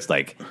 and Yoda's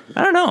like,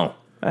 I don't know.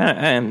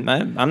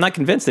 I'm not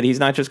convinced that he's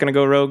not just going to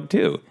go rogue,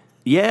 too.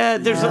 Yeah,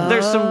 there's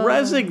some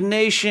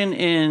resignation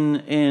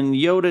in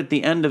Yoda at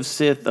the end of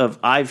Sith of,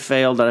 I've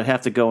failed, I'd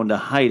have to go into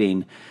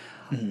hiding.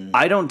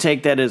 I don't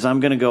take that as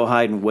I'm going to go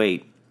hide and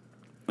wait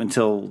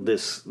until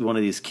one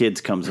of these kids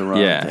comes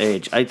around to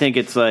age. I think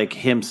it's like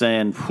him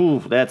saying,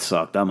 "Whew, that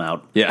sucked. I'm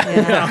out.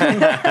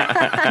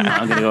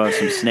 I'm going to go have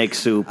some snake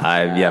soup."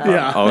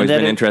 I've always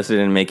been interested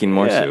in making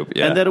more soup.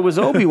 Yeah. And that it was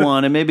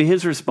Obi-Wan and maybe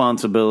his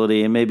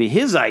responsibility and maybe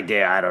his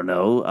idea, I don't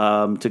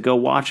know, to go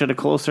watch at a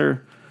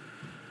closer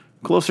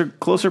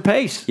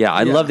pace. Yeah,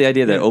 I love the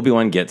idea that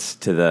Obi-Wan gets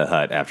to the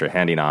hut after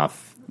handing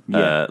off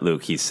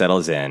Luke. He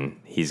settles in.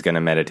 He's going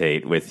to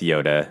meditate with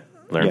Yoda,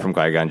 learn from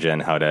Qui-Gon Jinn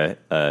how to,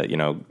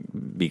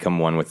 become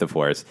one with the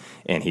Force,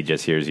 and he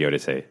just hears Yoda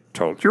say,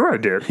 "Told you I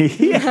did."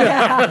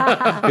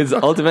 Because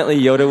ultimately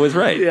Yoda was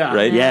right,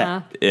 right?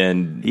 Yeah.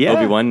 And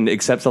Obi-Wan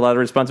accepts a lot of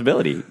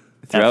responsibility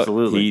throughout.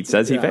 Absolutely. He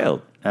says he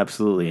failed.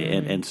 Absolutely.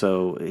 And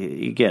so,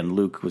 again,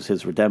 Luke was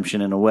his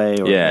redemption in a way,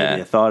 or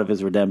maybe a thought of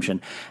his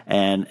redemption,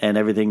 and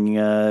everything,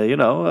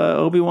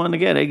 Obi-Wan,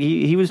 again,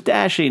 he was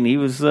dashing. He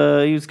was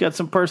got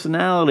some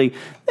personality.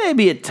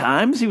 Maybe at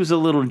times he was a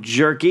little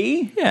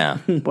jerky. Yeah.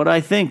 But I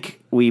think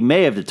we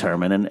may have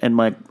determined, and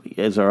Mike,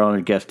 as our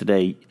honored guest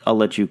today, I'll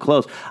let you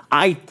close.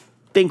 I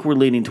think we're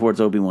leaning towards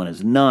Obi-Wan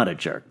as not a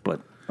jerk,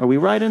 but are we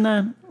right in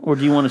that? Or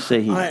do you want to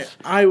say he is?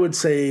 I would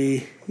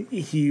say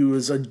he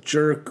was a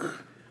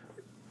jerk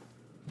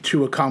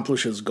to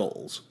accomplish his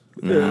goals,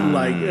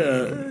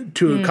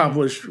 to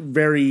accomplish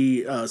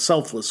very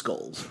selfless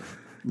goals.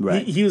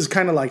 Right. He was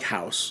kind of like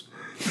House.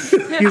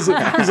 he's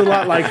a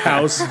lot like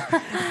House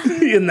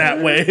in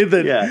that way.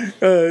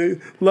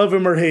 That love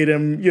him or hate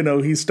him,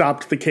 he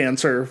stopped the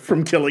cancer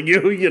from killing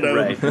you.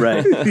 Right.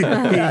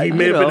 he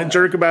may have been a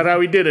jerk about how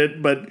he did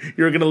it, but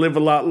you're going to live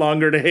a lot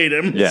longer to hate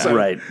him. Yeah, so,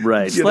 right.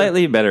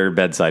 Slightly better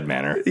bedside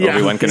manner. Yeah,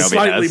 Obi-Wan Kenobi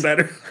slightly has.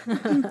 better.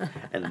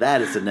 And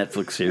that is the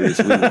Netflix series.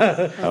 We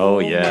love. Oh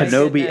yeah,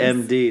 Kenobi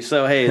MD.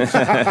 So hey,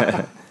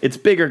 It's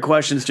bigger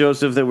questions,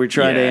 Joseph, that we're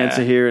trying to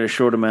answer here in a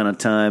short amount of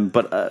time.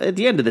 But at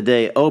the end of the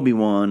day,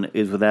 Obi-Wan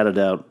is without a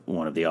doubt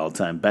one of the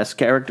all-time best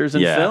characters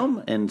in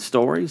film and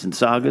stories and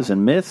sagas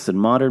and myths and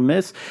modern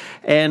myths.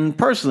 And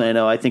personally,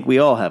 I think we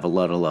all have a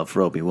lot of love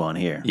for Obi-Wan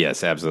here.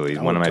 Yes, absolutely.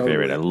 One of my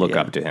favorite. I look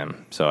up to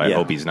him. So I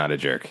hope he's not a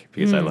jerk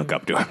because I look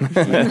up to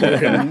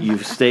him.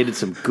 You've stated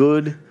some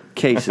good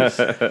cases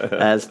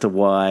as to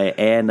why,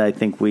 and I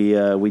think we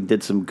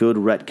did some good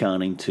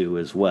retconning too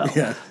as well.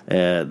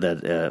 That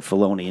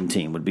Filoni and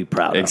team would be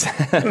proud of.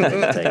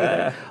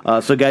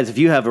 So, guys, if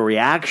you have a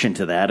reaction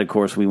to that, of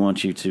course, we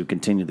want you to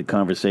continue the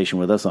conversation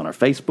with us on our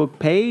Facebook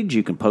page.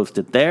 You can post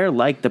it there,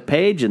 like the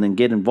page, and then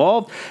get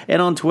involved. And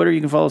on Twitter,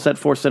 you can follow us at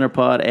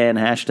ForceCenterPod and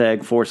hashtag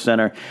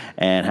ForceCenter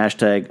and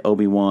hashtag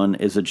Obi-Wan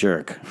is a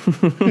jerk.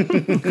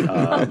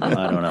 I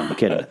don't know. I'm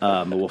kidding.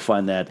 We'll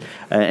find that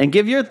and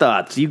give your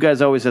thoughts. You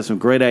guys always have some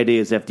great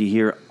ideas after you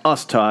hear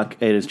us talk.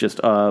 It is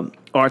just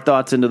our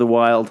thoughts into the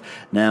wild.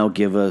 Now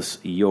give us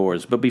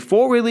yours. But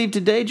before we leave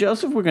today,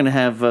 Joseph, we're going to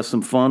have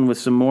some fun with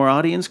some more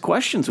audience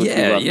questions. We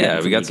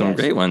got some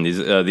great ones.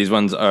 These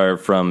ones are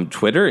from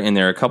Twitter, and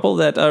there are a couple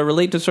that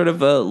relate to sort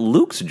of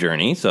Luke's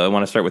journey. So I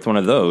want to start with one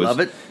of those.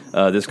 Love it.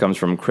 This comes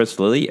from Chris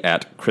Lilly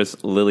at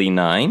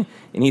ChrisLilly9,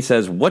 and he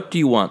says, "What do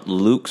you want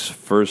Luke's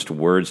first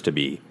words to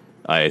be?"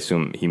 I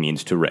assume he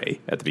means to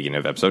Rey at the beginning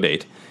of episode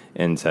 8.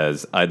 And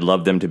says, "I'd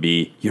love them to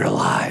be, you're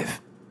alive."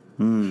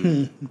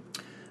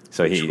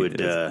 So he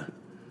would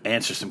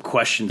answer some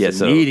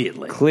questions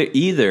immediately.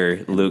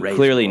 Either Luke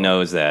clearly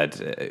knows that,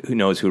 who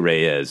knows who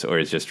Rey is, or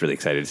is just really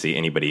excited to see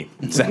anybody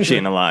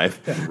sentient alive.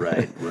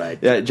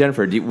 Right.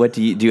 Jennifer, do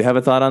you have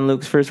a thought on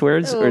Luke's first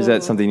words, or is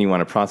that something you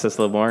want to process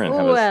a little more? And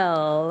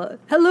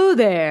hello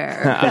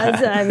there.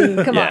 I mean,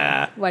 come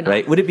on. Why not?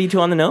 Right? Would it be too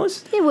on the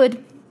nose? It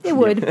would.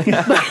 But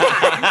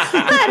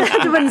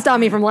that wouldn't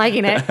stop me from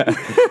liking it.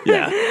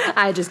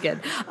 I just kid.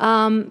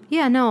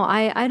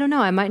 I don't know.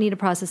 I might need to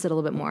process it a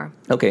little bit more.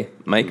 Okay.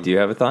 Mike, do you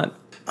have a thought?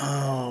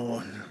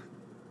 Oh,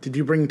 did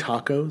you bring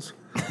tacos?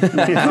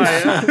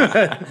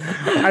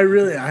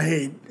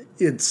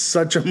 It's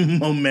such a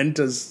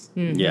momentous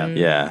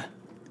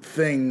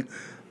thing.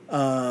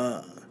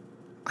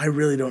 I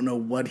really don't know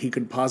what he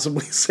could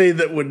possibly say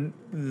that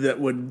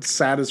would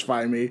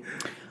satisfy me.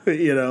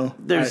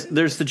 There's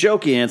the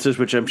jokey answers,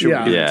 which I'm sure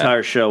we'll do an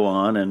entire show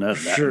on, and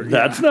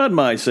that's not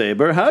my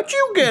saber. How'd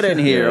you get in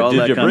here? All Did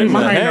that you kind bring of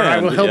my hand? I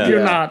will help you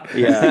not.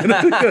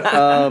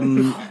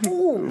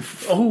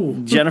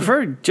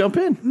 Jennifer, jump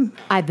in.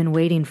 I've been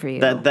waiting for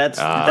you. That's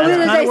kind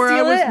of where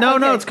I was.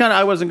 No, it's kind of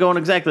I wasn't going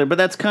exactly, but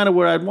that's kind of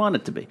where I'd want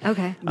it to be.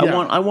 Okay.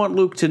 I want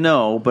Luke to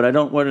know, but I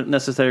don't want it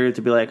necessarily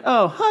to be like,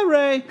 oh, hi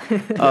Rey,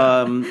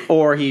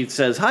 or he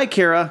says hi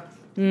Kira.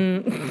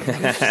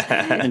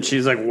 And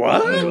she's like,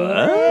 what?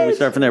 We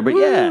start from there, but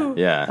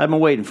I've been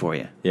waiting for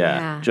you.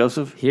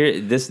 Joseph, here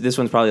this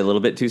one's probably a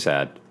little bit too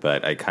sad,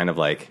 but I kind of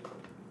like,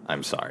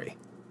 I'm sorry.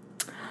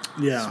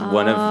 Yeah, it's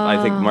one of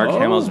I think Mark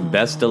Hamill's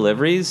best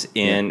deliveries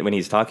when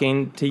he's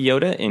talking to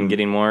Yoda and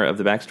getting more of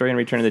the backstory in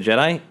Return of the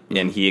Jedi,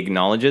 and he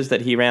acknowledges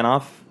that he ran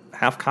off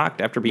half-cocked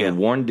after being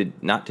warned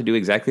not to do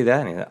exactly that,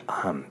 and he's like,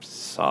 I'm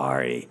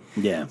sorry.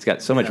 It's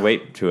got so much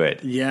weight to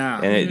it.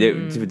 And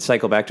it would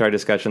cycle back to our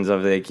discussions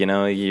of like, you're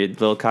a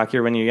little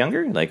cockier when you're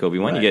younger, like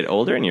Obi-Wan. You get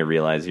older and you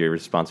realize your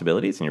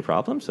responsibilities and your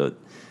problems. So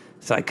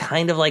I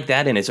kind of like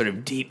that in a sort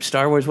of deep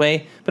Star Wars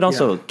way, but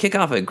also kick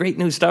off a great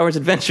new Star Wars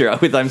adventure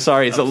with I'm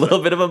sorry, it's a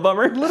little bit of a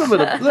bummer. A little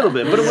bit,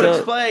 but it would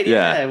explain.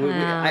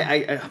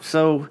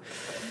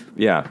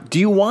 Do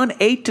you want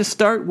 8 to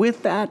start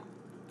with that?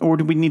 Or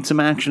do we need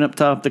some action up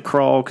top to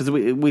crawl? Because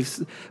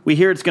we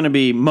hear it's going to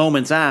be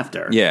moments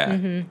after.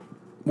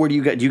 Where do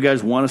you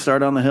guys want to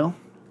start on the hill?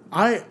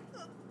 I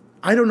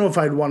don't know if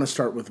I'd want to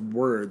start with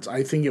words.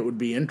 I think it would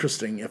be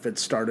interesting if it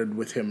started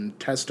with him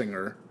testing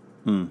her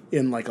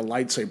in like a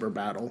lightsaber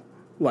battle,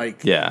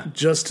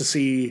 just to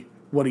see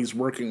what he's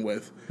working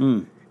with.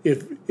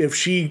 If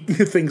she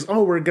thinks,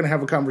 we're going to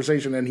have a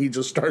conversation, and he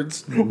just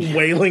starts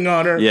wailing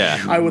on her,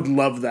 I would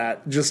love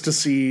that, just to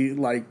see,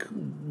 like,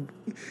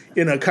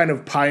 in a kind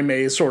of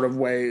Pai-Mei sort of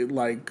way,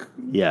 like,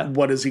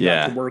 what has he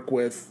got to work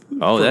with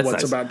for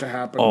what's about to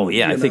happen.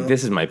 I think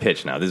this is my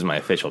pitch now. This is my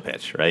official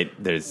pitch, right?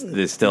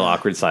 There's still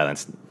awkward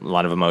silence, a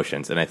lot of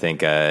emotions, and I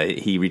think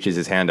he reaches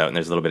his hand out, and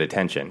there's a little bit of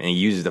tension, and he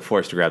uses the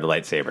Force to grab the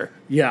lightsaber.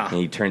 And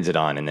he turns it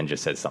on, and then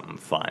just says something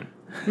fun.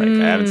 Like,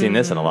 I haven't seen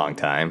this in a long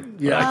time.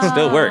 But it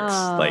still works.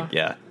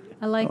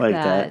 I like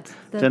that.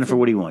 Jennifer,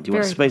 what do you want? Do you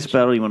want a space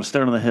battle? Do you want to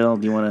start on the hill?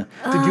 Do you want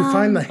to... Did you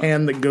find the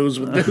hand that goes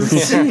with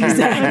this?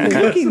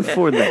 Exactly. Looking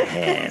for the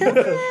hand.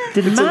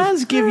 Did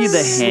Maz give you the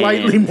hand?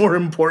 Slightly more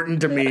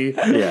important to me.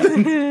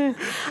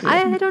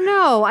 I don't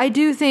know. I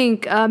do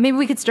think maybe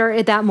we could start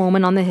at that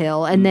moment on the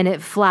hill, and then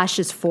it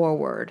flashes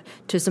forward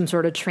to some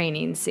sort of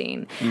training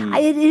scene.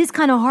 It is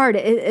kind of hard.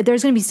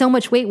 There's going to be so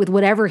much weight with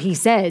whatever he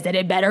says that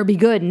it better be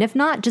good, and if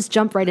not, just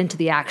jump right into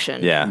the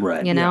action.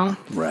 Right. You know?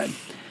 Right.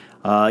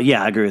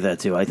 Yeah, I agree with that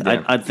too. I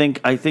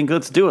think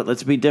let's do it.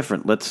 Let's be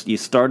different.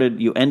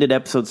 You ended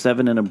episode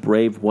 7 in a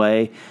brave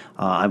way.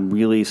 I'm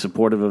really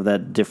supportive of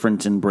that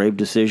different and brave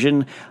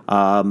decision.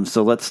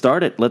 So let's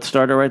start it. Let's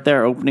start it right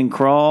there. Opening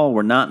crawl.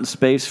 We're not in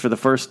space for the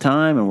first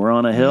time, and we're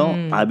on a hill.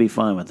 I'd be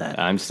fine with that.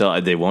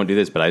 They won't do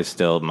this,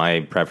 but my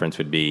preference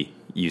would be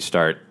you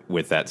start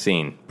with that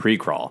scene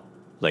pre-crawl.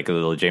 Like a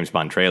little James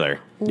Bond trailer.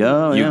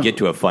 You get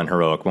to a fun,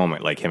 heroic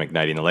moment, like him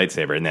igniting the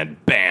lightsaber, and then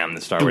bam,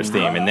 the Star Wars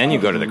theme, and then you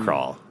go to the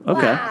crawl.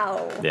 Okay.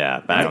 Wow.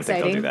 Yeah, but I don't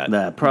think they'll do that.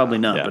 Nah, probably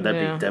not, but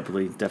that'd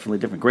be definitely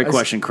different. Great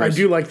question, Chris. I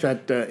do like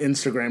that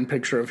Instagram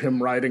picture of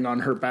him riding on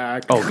her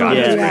back. Oh, God.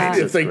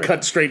 If they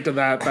cut straight to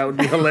that would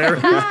be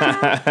hilarious.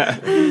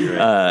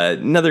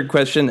 Another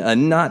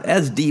question, not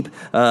as deep.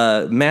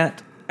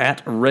 Matt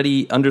at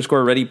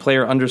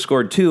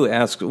ready_ready_player_2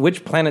 asks,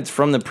 which planets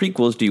from the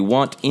prequels do you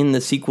want in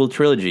the sequel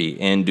trilogy,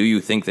 and do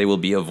you think they will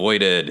be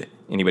avoided?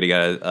 Anybody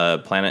got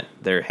a planet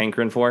they're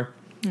hankering for?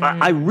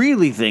 I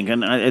really think,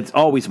 and it's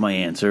always my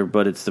answer,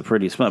 but it's the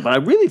prettiest one. But I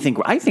think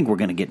we're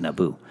going to get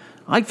Naboo.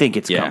 I think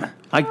it's coming.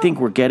 I think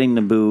we're getting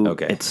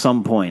Naboo at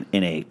some point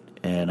in 8.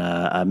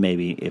 And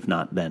maybe, if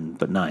not then,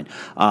 but 9.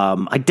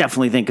 I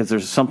definitely think because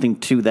there's something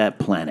to that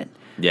planet.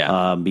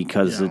 Yeah.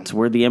 Because it's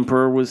where the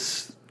Emperor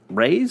was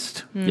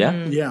raised.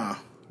 Yeah.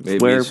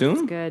 Maybe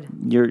soon. Good.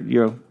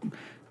 You're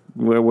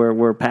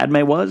where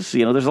Padme was.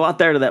 There's a lot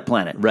there to that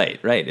planet. Right.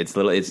 It's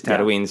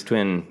Tatooine's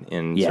twin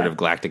in sort of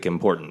galactic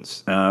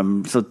importance.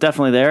 So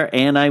definitely there,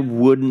 and I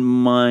wouldn't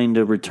mind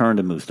a return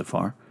to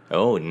Mustafar.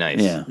 Oh, nice.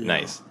 Yeah.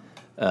 Nice.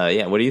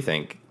 What do you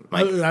think,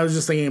 Mike? I was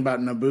just thinking about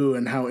Naboo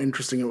and how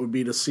interesting it would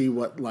be to see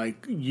what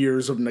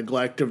years of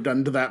neglect have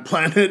done to that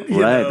planet,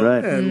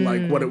 right,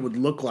 and what it would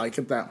look like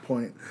at that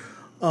point.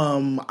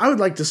 I would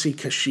like to see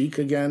Kashyyyk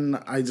again.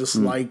 I just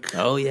like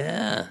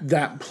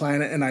that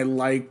planet, and I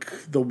like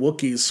the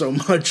Wookiees so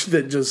much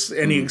that just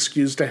any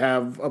excuse to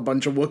have a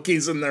bunch of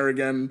Wookiees in there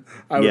again,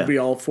 I would be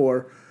all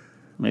for.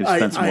 Maybe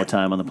spend some more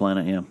time on the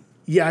planet,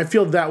 Yeah, I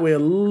feel that way a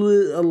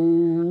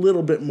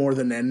little bit more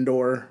than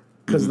Endor,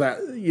 because I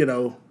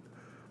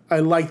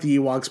like the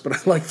Ewoks, but I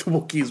like the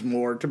Wookiees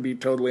more, to be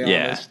totally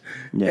honest.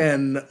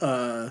 And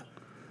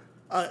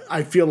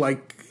I feel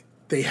like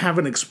they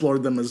haven't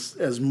explored them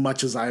as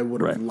much as I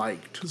would have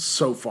liked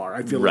so far.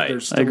 I feel like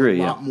there's still a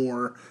lot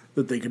more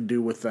that they could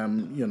do with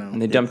them, And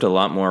they dumped a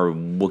lot more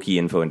Wookiee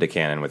info into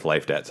canon with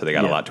Life Debt, so they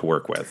got a lot to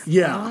work with.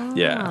 Yeah.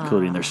 Yeah.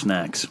 Including their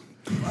snacks.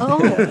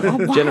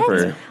 What?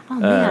 Jennifer,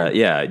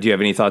 do you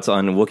have any thoughts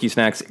on Wookiee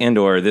snacks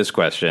and/or this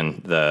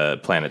question, the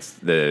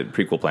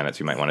prequel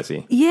planets you might want to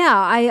see? Yeah,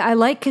 I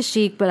like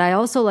Kashyyyk, but I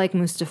also like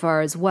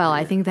Mustafar as well.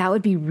 I think that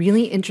would be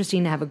really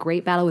interesting to have a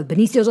great battle with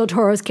Benicio del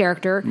Toro's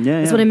character.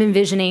 That's what I'm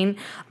envisioning.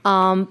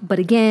 But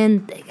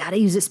again, they got to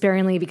use it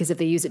sparingly, because if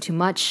they use it too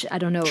much, I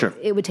don't know,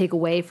 it would take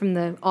away from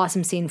the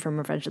awesome scene from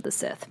Revenge of the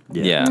Sith.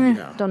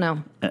 Don't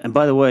know. And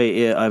by the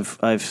way, I've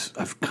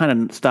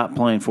kind of stopped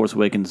playing Force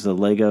Awakens, the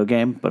Lego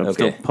game, but I'm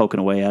still poking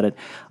away at it.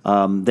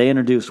 They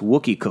introduced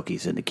Wookiee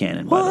cookies into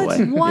canon, by the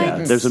way. What? Yeah,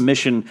 there's a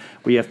mission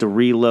where you have to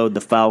reload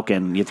the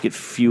Falcon. You have to get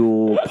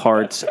fuel,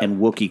 parts,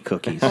 and Wookiee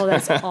cookies. Oh,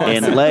 that's awesome.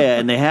 And Leia,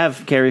 and they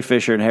have Carrie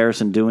Fisher and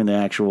Harrison doing the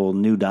actual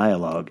new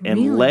dialogue. And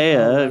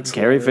Leia,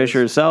 Carrie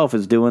Fisher herself,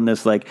 is doing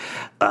this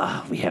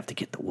we have to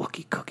get the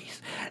Wookiee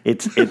cookies.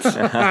 It's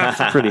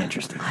pretty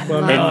interesting.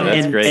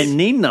 That's great. And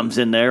Nien Num's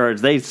in there, or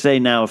as they say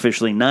now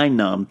officially, Nine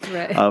Num,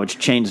 which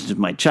changed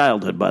my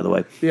childhood, by the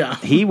way. Yeah.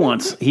 He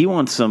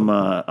wants some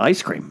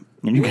ice cream.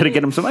 And you got to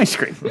get him some ice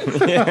cream.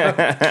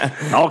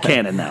 All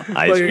canon now.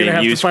 Ice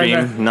cream, you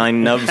scream,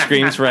 9 nub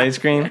screams for ice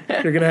cream.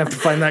 You're going to have to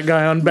find that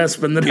guy on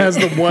Bespin that has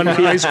the one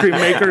ice cream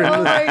maker in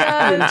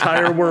the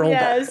entire world.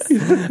 Yes.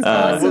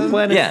 What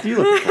planet do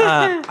you look for?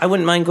 I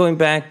wouldn't mind going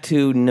back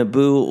to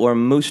Naboo or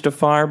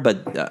Mustafar,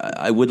 but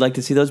I would like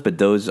to see those, but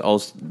those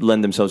all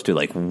lend themselves to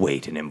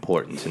weight and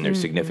importance and their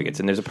significance.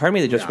 And there's a part of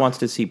me that just wants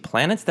to see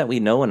planets that we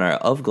know and are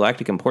of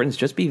galactic importance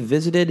just be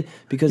visited,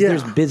 because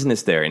there's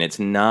business there, and it's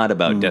not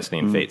about destiny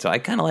and fate. So I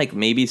kind of like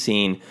maybe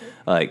seeing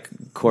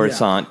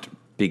Coruscant,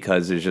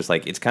 because there's just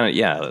it's kind of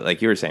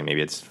like you were saying,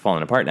 maybe it's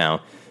falling apart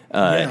now.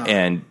 But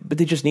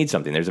they just need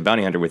something. There's a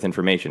bounty hunter with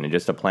information, and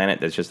just a planet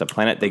that's just a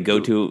planet they go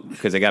to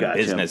because they got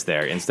business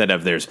there, instead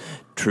of there's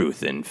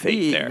truth and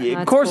fate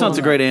there. Coruscant's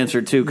a great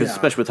answer too, because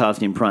especially with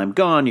Hosnian Prime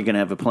gone, you're going to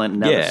have a planet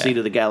now. The seat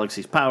of the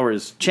galaxy's power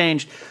is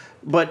changed.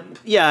 But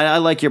I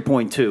like your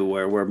point too,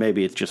 where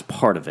maybe it's just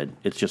part of it.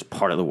 It's just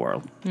part of the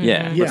world.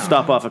 Let's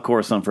stop off at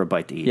Coruscant for a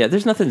bite to eat. Yeah,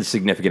 there's nothing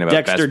significant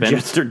about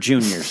Dexter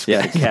Jr.'s.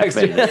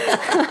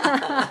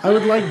 I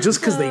would like,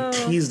 just because they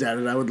teased at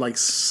it, I would like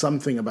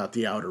something about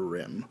the Outer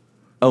Rim.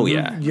 Oh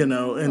yeah,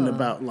 and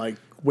about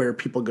where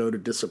people go to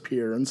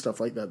disappear and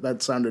stuff like that.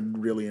 That sounded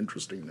really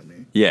interesting to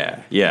me.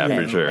 Yeah,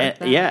 for sure.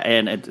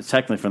 And it's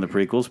technically from the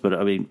prequels, but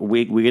I mean,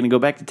 we going to go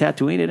back to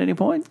Tatooine at any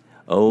point?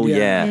 Oh,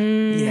 yeah.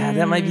 Yeah,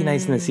 that might be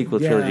nice in the sequel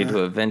trilogy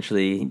to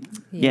eventually...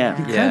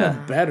 Kind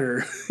of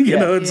better. You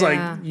know, it's like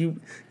you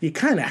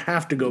kind of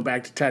have to go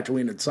back to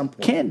Tatooine at some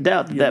point. Can't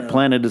doubt that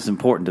planet is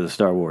important to the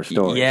Star Wars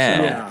story.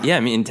 Yeah. I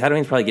mean,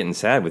 Tatooine's probably getting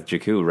sad with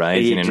Jakku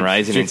rising in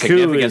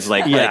significance.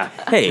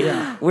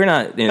 Hey, we're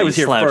not in a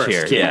slouch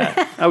here.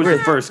 Yeah. I was the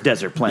first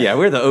desert planet. Yeah,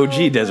 we're the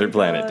OG desert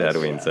planet,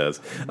 Tatooine says.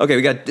 Okay,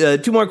 we got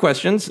 2 more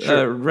questions.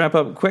 Wrap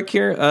up quick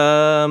here.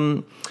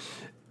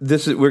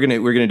 We're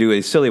gonna do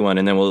a silly one,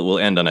 and then we'll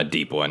end on a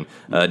deep one.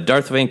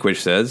 Darth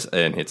Vanquish says,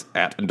 and it's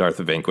at Darth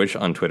Vanquish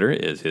on Twitter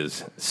is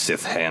his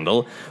Sith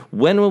handle.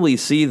 When will we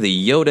see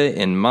the Yoda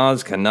and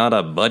Maz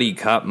Kanata buddy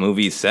cop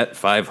movie set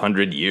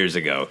 500 years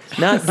ago?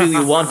 Not do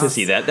we want to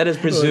see that? That is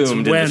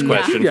presumed in this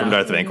question from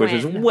Darth Vanquish.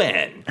 Is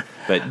when?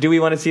 But do we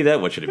want to see that?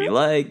 What should it be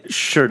like?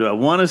 Sure. Do I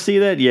want to see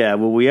that? Yeah.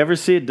 Will we ever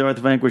see it? Darth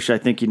Vanquish, I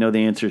think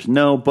the answer is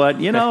no. But,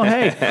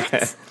 hey,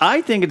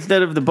 I think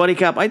instead of the buddy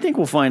cop, I think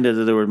we'll find that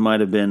there might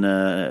have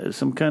been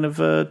some kind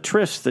of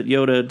tryst that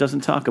Yoda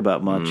doesn't talk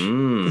about much.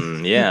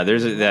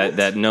 There's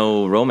that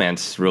no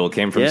romance rule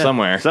came from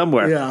somewhere.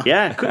 Somewhere.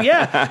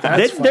 Yeah.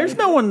 There's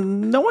no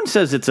one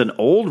says it's an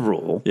old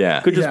rule. Yeah.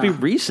 It could just be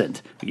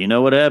recent. You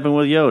know what happened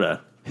with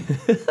Yoda?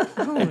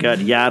 I got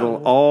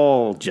Yaddle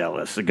all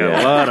jealous. I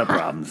got a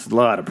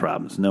lot of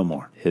problems. No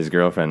more. His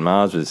girlfriend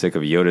Maz was sick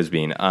of Yoda's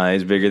being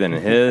eyes bigger than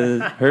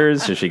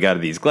hers, so she got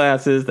these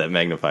glasses that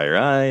magnify her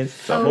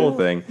eyes. The whole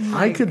thing.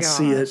 I could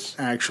see it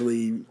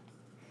actually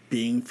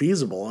being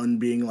feasible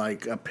and being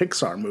like a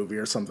Pixar movie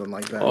or something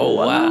like that. Oh,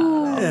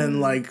 wow.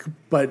 And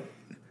but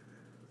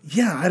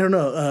yeah, I don't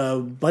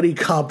know. Buddy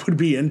cop would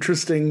be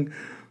interesting,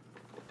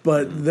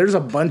 but there's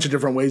a bunch of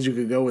different ways you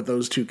could go with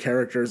those two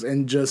characters,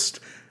 and just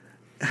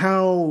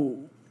how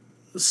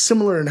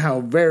similar and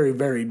how very,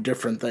 very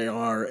different they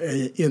are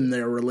in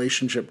their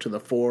relationship to the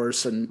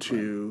Force and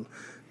to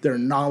their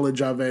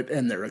knowledge of it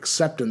and their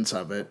acceptance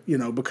of it,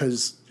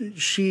 because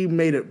she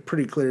made it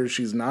pretty clear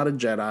she's not a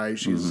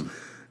Jedi.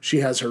 She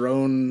has her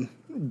own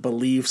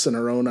beliefs and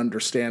her own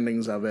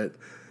understandings of it,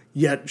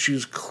 yet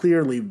she's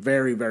clearly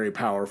very, very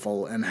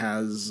powerful and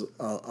has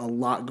a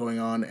lot going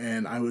on,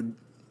 and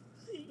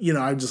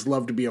I'd just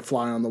love to be a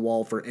fly on the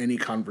wall for any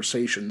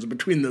conversations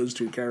between those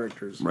two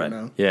characters. Right.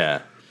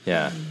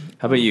 Yeah.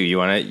 How about you? You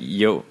want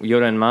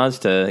Yoda and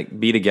Maz to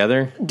be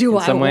together? Do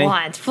in some I way?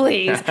 want,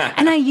 please?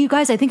 And you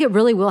guys, I think it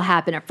really will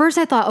happen. At first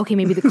I thought, okay,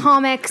 maybe the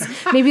comics,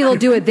 maybe they'll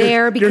do it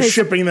there because... You're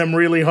shipping them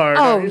really hard.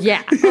 Oh,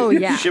 yeah.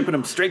 Shipping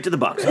them straight to the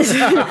box.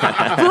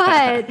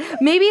 But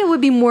maybe it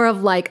would be more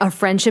of like a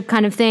friendship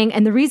kind of thing.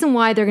 And the reason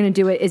why they're going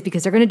to do it is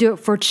because they're going to do it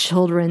for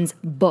children's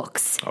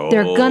books.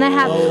 They're going to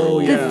have...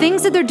 The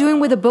things that they're doing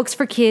with the books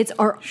for kids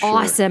are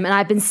awesome. And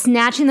I've been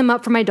snatching them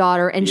up for my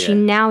daughter, and she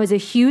now is a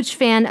huge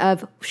fan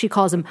of... She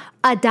calls him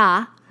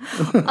Ada.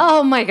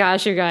 Oh my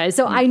gosh, you guys.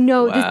 So I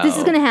know this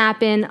is going to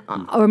happen,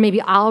 or maybe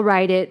I'll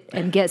write it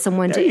and get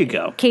someone there to... you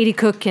go. Katie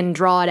Cook can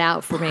draw it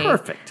out for me.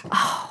 Perfect.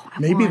 Oh,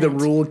 maybe the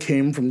rule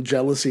came from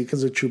jealousy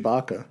because of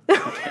Chewbacca.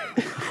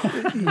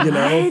 Maybe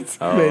Yoda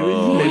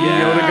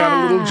got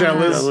a little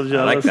jealous.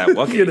 I like that.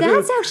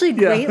 That's actually a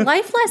great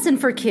life lesson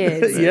for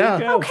kids.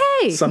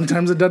 Okay.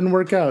 Sometimes it doesn't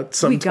work out.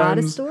 Sometimes we got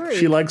a story.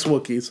 She likes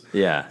Wookiees.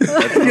 Yeah.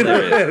 That's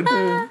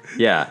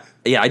hilarious.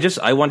 Yeah,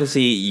 I want to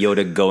see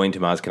Yoda going to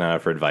Maz Kanata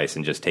for advice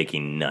and just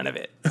taking none of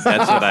it.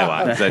 That's what I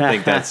want. I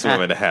think that's what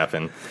would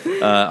happen.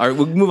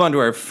 We'll move on to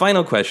our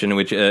final question,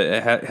 which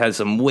has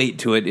some weight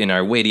to it in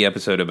our weighty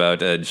episode about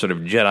sort of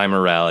Jedi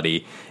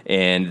morality.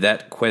 And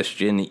that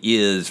question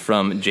is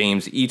from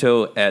James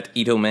Ito at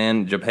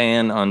Itoman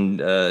Japan on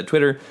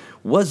Twitter.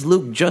 Was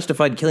Luke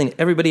justified killing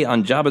everybody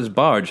on Jabba's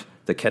barge,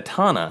 the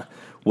Katana?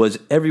 Was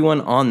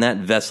everyone on that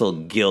vessel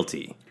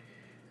guilty?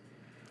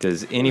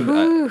 Does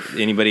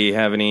anybody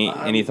have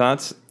any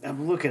thoughts?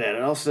 I'm looking at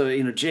it.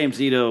 Also,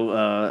 James Ito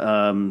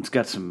has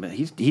got some.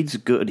 He's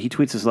good. He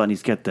tweets us a lot, and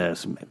he's got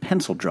some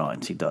pencil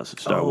drawings he does of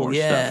Star Wars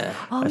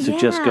stuff. I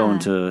suggest going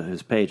to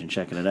his page and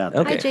checking it out.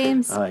 Okay. Hi,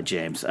 James. Hi,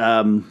 James.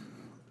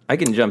 I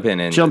can jump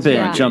in. Jump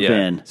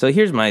in. So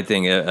here's my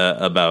thing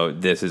about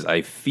this is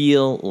I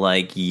feel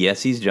like,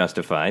 yes, he's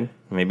justified.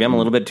 Maybe I'm a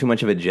little bit too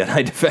much of a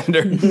Jedi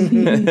defender,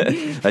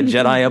 a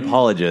Jedi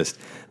apologist.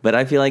 But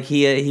I feel like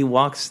he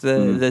walks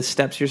the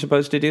steps you're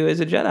supposed to do as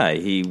a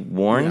Jedi. He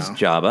warns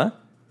Jabba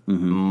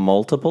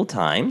multiple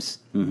times.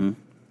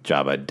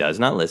 Jabba does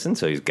not listen,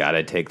 so he's got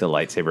to take the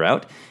lightsaber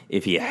out.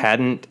 If he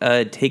hadn't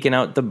taken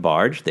out the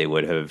barge, they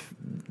would have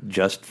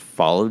just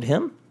followed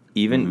him.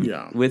 Even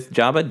with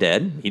Jabba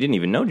dead, he didn't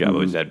even know Jabba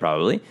was dead,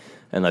 probably,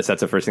 unless that's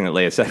the first thing that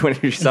Leia said when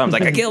she saw him.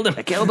 Like, I killed him.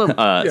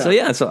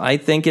 So I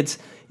think it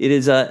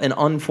is an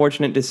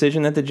unfortunate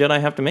decision that the Jedi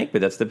have to make,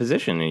 but that's the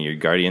position. And you're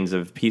guardians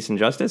of peace and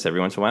justice. Every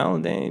once in a while,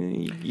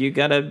 you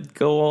got to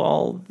go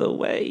all the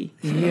way.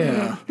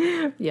 Yeah.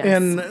 Yes.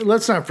 And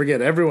let's not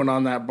forget, everyone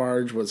on that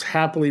barge was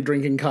happily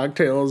drinking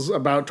cocktails,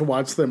 about to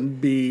watch them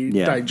be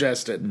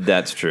digested.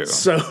 That's true.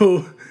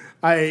 So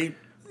I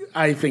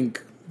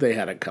think they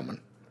had it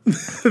coming.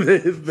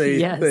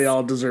 They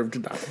all deserve to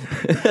die.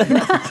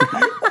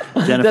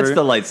 Jennifer? That's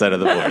the light side of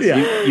the force.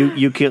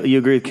 You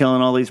agree with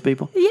killing all these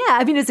people? Yeah,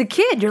 I mean, as a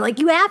kid, you're like,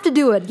 you have to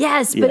do it.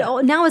 Yes,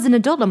 but now as an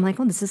adult, I'm like,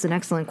 oh, this is an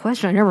excellent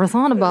question. I never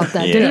thought about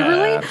that. Did he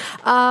really?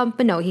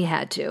 But no, he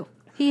had to.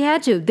 He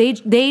had to.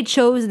 They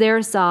chose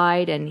their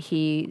side, and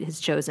he has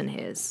chosen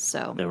his.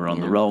 So they were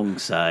on the wrong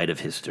side of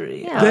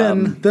history. Yeah.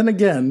 Then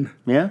again,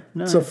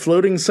 it's a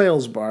floating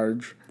sales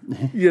barge.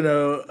 You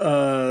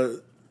know,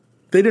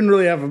 they didn't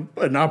really have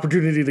an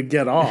opportunity to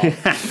get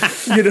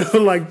off. You know,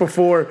 like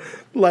before,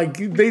 like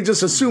they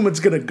just assume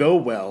it's going to go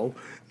well.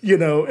 You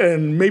know,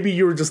 and maybe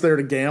you were just there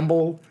to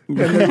gamble, and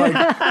they're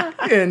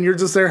like, and you're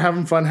just there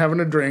having fun, having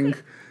a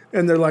drink.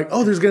 And they're like,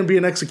 oh, there's going to be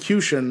an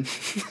execution.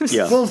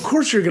 Well, of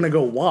course you're going to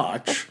go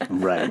watch.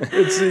 Right.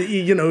 It's,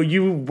 you know,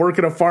 you work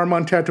at a farm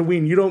on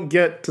Tatooine. You don't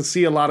get to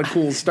see a lot of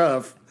cool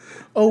stuff.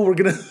 Oh,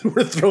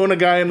 we're throwing a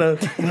guy in a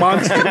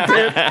monster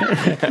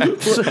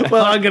pit.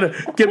 Well, I'm gonna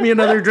get me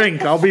another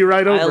drink. I'll be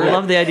right over. I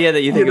love the idea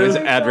that you think it was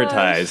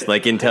advertised,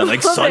 like in town,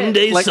 like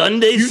Sunday. Like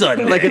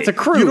it's a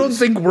cruise. You don't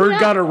think word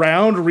got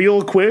around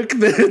real quick?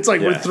 That it's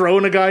like we're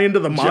throwing a guy into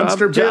the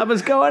monster pit. Job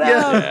is going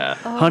out.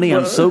 Honey,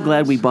 I'm so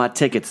glad we bought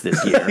tickets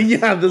this year. We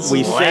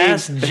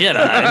Last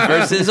Jedi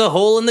versus a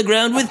hole in the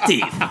ground with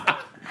teeth.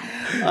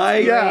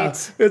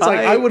 It's like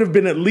I would have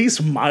been at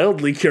least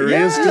mildly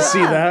curious to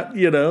see that,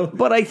 you know.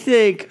 But I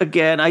think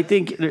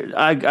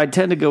I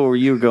tend to go where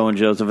you're going,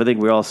 Joseph. I think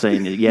we're all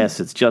saying that,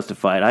 yes, it's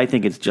justified. I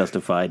think it's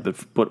justified,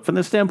 but from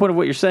the standpoint of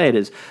what you're saying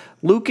is,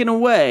 Luke, in a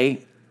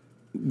way,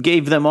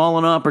 gave them all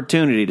an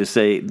opportunity to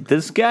say,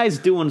 this guy's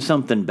doing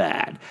something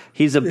bad.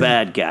 He's a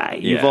bad guy.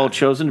 You've all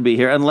chosen to be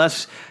here,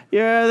 unless...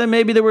 Yeah, then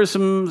maybe there were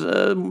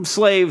some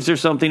slaves or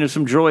something, or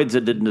some droids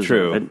that didn't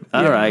deserve it.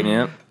 All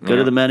right. Good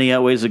of the many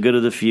outweighs the good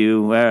of the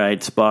few. All right,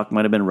 Spock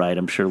might have been right.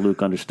 I'm sure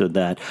Luke understood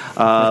that.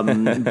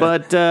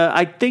 But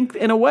I think,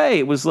 in a way,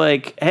 it was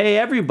like, hey,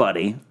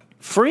 everybody,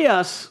 free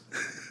us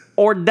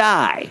or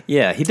die.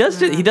 Yeah, he does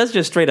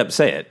just straight up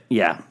say it.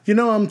 Yeah. You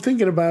know, I'm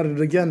thinking about it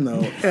again,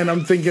 though, and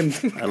I'm thinking...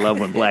 I love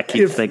when Black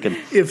keeps thinking.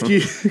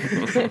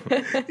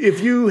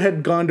 If you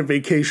had gone to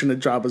vacation at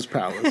Jabba's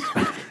palace...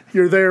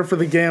 You're there for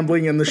the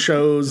gambling and the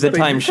shows. The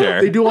timeshare.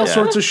 They do all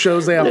sorts of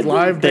shows. They have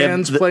live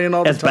bands playing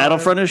all the time. As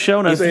Battlefront has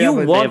shown us. If you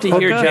want to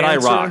hear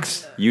Jedi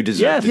Rocks, you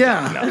deserve it.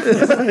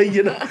 Yeah.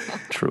 You know,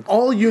 true.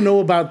 All you know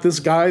about this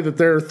guy that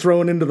they're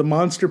throwing into the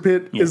monster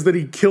pit is that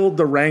he killed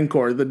the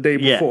Rancor the day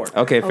before.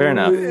 Okay, fair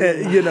enough.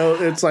 You know,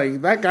 it's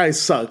like, that guy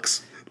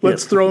sucks.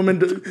 Let's throw him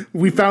into...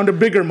 We found a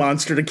bigger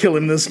monster to kill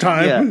him this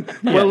time.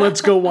 Well,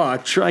 let's go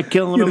watch. Try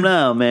killing him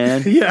now,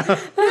 man. Yeah,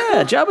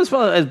 Jabba's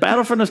Palace, as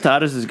Battlefront has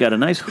taught us, has got a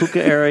nice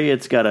hookah area.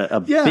 It's got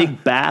a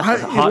big bath,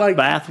 hot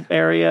bath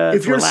area.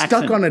 If you're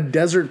stuck on a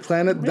desert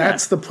planet,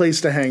 that's the place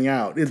to hang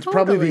out. It's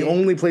probably the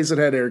only place that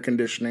had air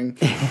conditioning.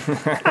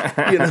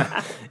 You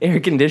know?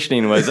 Air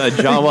conditioning was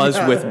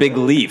Jawas with big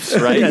leaves,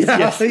 right?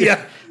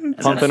 Yeah.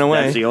 Pumping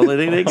away. That's the only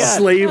thing they got.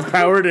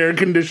 Slave-powered air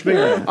conditioning.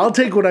 I'll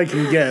take what I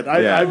can get.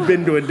 I've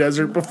been to a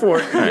desert before.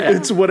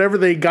 It's whatever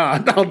they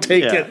got. I'll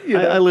take it. You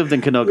know? I lived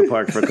in Canoga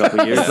Park for a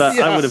couple of years.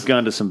 I would have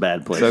gone to some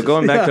bad places. So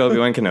going back to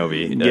Obi-Wan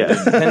Kenobi,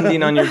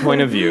 depending on your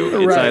point of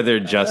view, it's either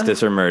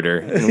justice or murder.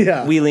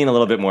 And we lean a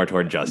little bit more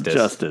toward justice.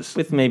 Justice.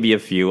 With maybe a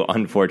few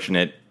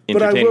unfortunate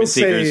entertainment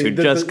seekers who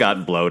just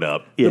got blowed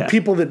up. The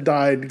people that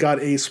died got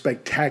a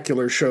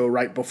spectacular show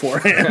right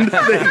beforehand.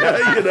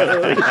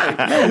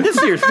 Man,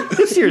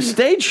 this year's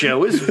stage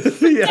show is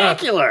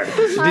spectacular.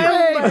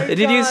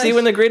 Did you see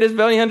when the greatest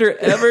bounty hunter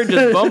ever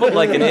just bumbled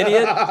like an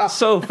idiot?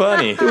 So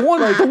funny.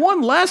 The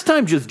one last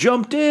time just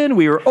jumped in.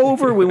 We were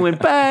over. We went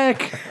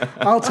back.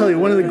 I'll tell you,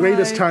 one of the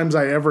greatest times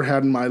I ever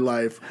had in my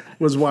life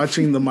was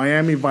watching the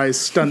Miami Vice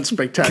Stunt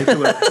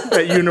Spectacular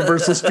at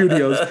Universal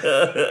Studios.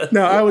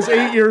 Now, I was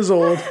 8 years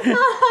old,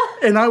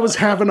 and I was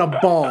having a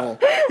ball.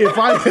 If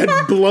I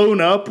had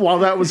blown up while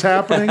that was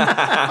happening,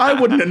 I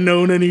wouldn't have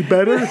known any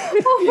better.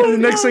 And the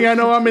next thing I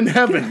know, I'm in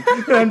heaven.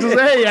 And I'm just,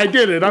 hey, I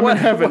did it. I'm in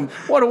heaven.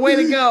 What a way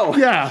to go.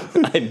 Yeah.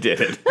 I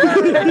did it.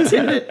 I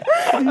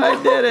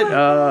did it.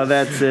 Oh,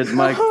 that's it.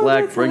 Mike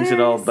Black brings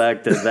it all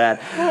back to that.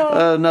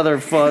 Another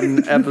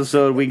fun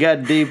episode. We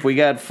got deep. We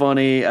got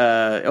funny.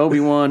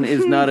 Obi-Wan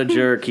is not a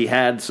jerk. He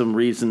had some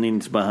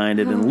reasonings behind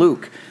it. And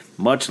Luke,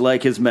 much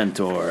like his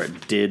mentor,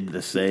 did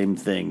the same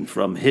thing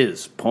from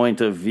his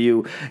point of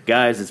view.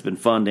 Guys, it's been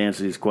fun to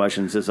answer these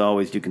questions. As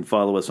always, you can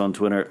follow us on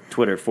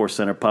Twitter, Force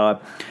Center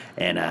Pod,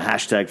 and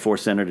hashtag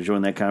Force Center to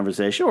join that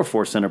conversation, or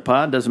Force Center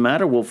Pod, doesn't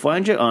matter. We'll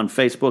find you on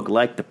Facebook.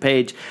 Like the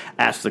page,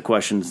 ask the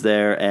questions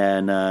there,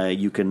 and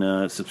you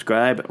can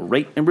subscribe,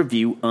 rate, and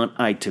review on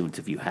iTunes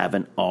if you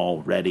haven't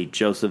already.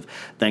 Joseph,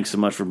 thanks so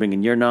much for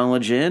bringing your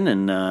knowledge in,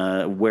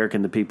 and where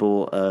can the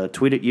people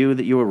tweet at you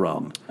that you were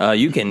wrong?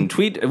 You can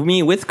tweet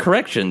me with correct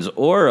corrections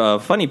or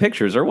funny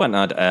pictures or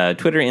whatnot,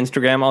 Twitter,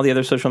 Instagram, all the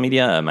other social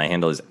media, my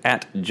handle is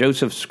at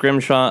Joseph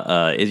Scrimshaw.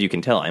 As you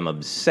can tell, I'm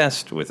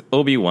obsessed with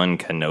Obi-Wan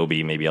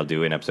Kenobi. Maybe I'll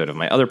do an episode of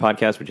my other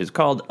podcast, which is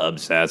called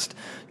Obsessed,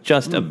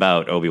 just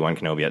about Obi-Wan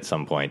Kenobi at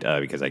some point,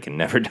 because I can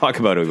never talk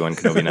about Obi-Wan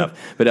Kenobi enough.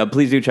 But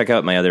please do check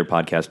out my other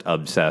podcast,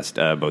 Obsessed.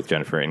 Both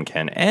Jennifer and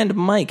Ken and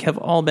Mike have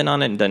all been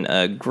on it and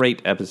done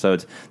great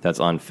episodes. That's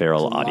on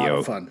Feral Audio. A lot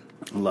of fun.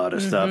 A lot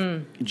of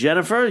stuff.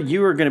 Jennifer,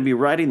 you are going to be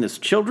writing this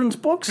children's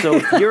book, so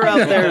if you're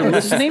out there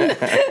listening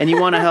and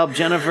you want to help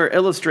Jennifer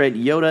illustrate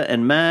Yoda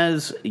and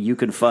Maz, you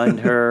can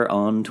find her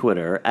on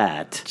Twitter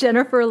at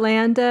Jennifer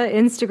Landa,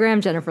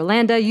 Instagram Jennifer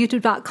Landa,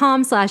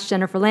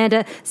 youtube.com/Jennifer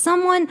Landa.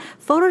 Someone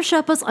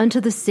Photoshop us onto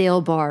the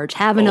sail barge,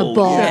 having a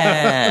ball.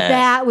 Yeah.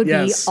 That would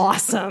be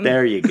awesome.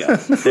 There you go.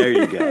 There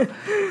you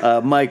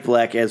go. Mike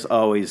Black, as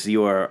always,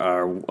 you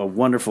are a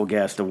wonderful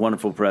guest, a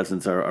wonderful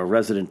presence, a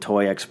resident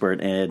toy expert,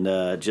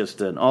 and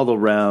just an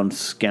all-around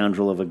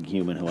scoundrel of a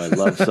human who I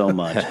love so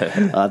much.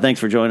 Thanks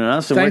for joining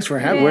us. And Thanks for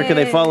having me. Where can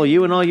they follow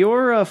you and all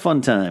your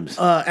fun times?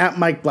 At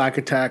Mike Black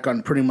Attack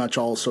on pretty much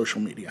all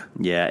social media.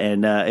 Yeah,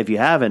 and if you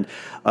haven't,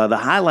 the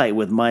highlight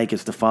with Mike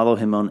is to follow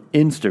him on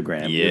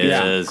Instagram.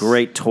 Yes.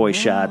 Great toy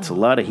shots, a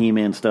lot of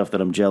He-Man stuff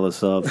that I'm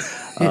jealous of.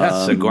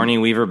 Sigourney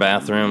Weaver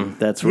bathroom.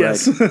 That's right.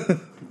 Yes.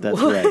 That's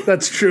right.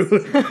 That's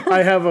true.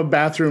 I have a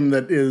bathroom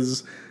that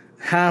is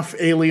half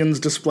Aliens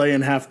display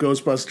and half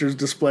Ghostbusters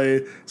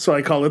display, so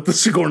I call it the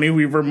Sigourney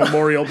Weaver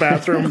Memorial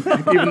Bathroom,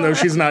 even though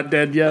she's not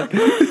dead yet.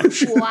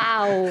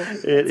 Wow.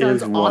 It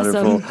is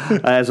wonderful.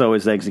 Awesome. As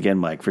always, thanks again,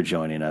 Mike, for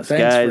joining us.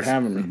 Thanks Guys, for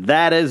having me.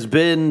 That has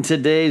been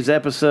today's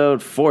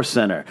episode, Force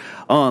Center,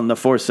 on the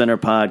Force Center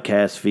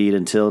podcast feed.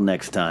 Until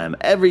next time,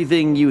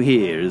 everything you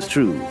hear is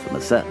true from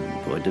a certain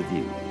point of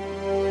view.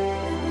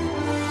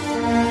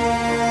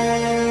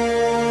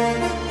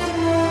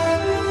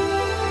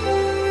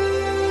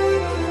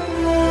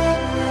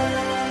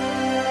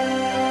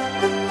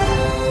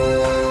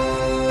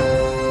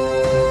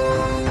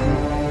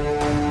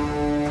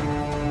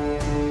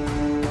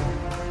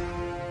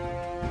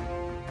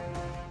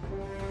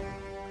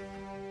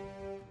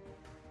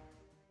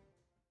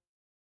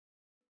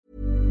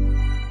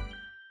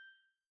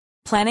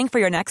 Planning for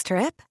your next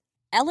trip?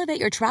 Elevate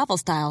your travel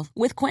style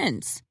with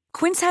Quince.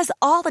 Quince has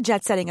all the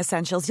jet-setting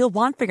essentials you'll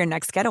want for your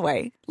next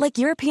getaway, like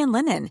European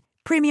linen,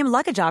 premium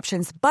luggage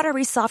options,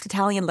 buttery soft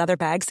Italian leather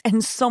bags,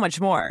 and so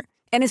much more.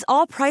 And is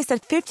all priced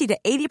at 50 to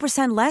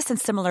 80% less than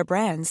similar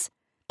brands.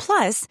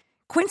 Plus,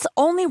 Quince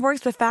only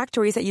works with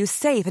factories that use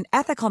safe and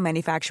ethical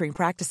manufacturing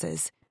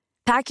practices.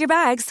 Pack your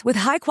bags with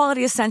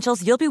high-quality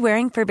essentials you'll be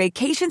wearing for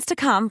vacations to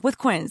come with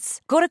Quince.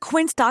 Go to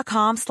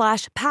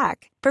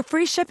quince.com/pack for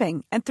free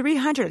shipping and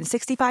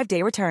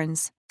 365-day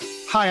returns.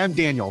 Hi, I'm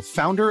Daniel,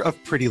 founder of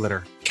Pretty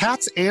Litter.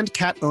 Cats and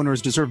cat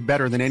owners deserve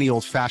better than any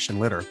old-fashioned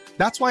litter.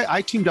 That's why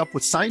I teamed up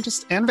with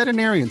scientists and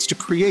veterinarians to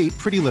create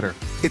Pretty Litter.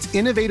 Its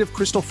innovative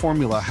crystal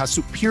formula has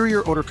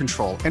superior odor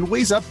control and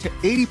weighs up to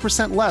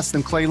 80% less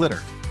than clay litter.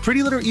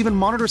 Pretty Litter even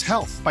monitors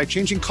health by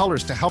changing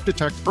colors to help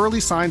detect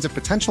early signs of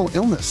potential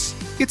illness.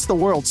 It's the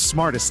world's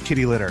smartest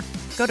kitty litter.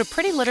 Go to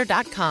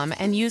prettylitter.com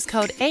and use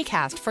code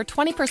ACAST for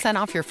 20%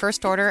 off your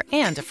first order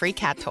and a free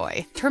cat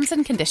toy. Terms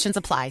and conditions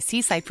apply.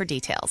 See site for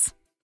details.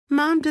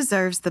 Mom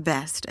deserves the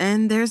best,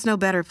 and there's no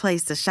better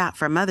place to shop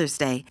for Mother's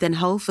Day than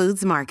Whole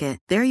Foods Market.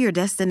 They're your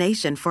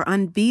destination for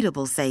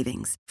unbeatable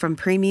savings, from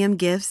premium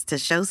gifts to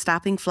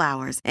show-stopping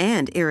flowers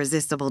and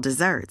irresistible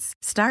desserts.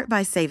 Start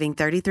by saving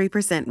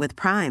 33% with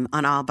Prime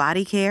on all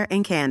body care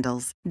and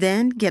candles.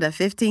 Then get a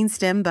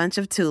 15-stem bunch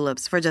of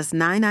tulips for just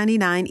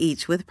 $9.99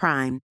 each with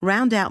Prime.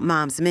 Round out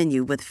Mom's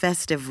menu with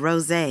festive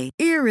rosé,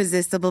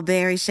 irresistible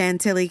berry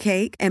chantilly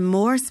cake, and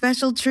more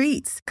special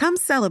treats. Come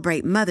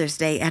celebrate Mother's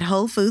Day at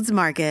Whole Foods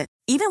Market.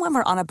 Even when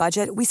we're on a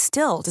budget, we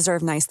still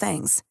deserve nice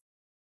things.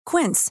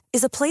 Quince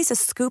is a place to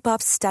scoop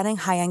up stunning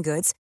high-end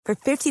goods for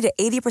 50 to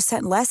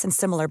 80% less than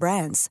similar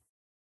brands.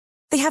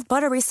 They have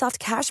buttery soft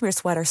cashmere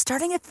sweaters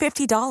starting at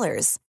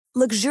 $50,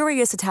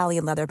 luxurious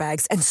Italian leather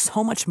bags, and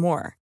so much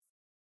more.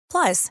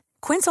 Plus,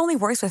 Quince only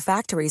works with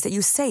factories that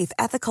use safe,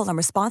 ethical, and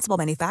responsible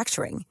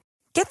manufacturing.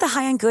 Get the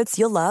high-end goods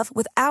you'll love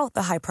without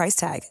the high price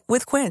tag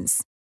with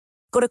Quince.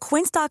 Go to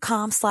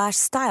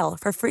quince.com/style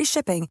for free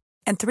shipping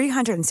and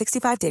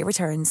 365-day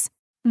returns.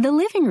 The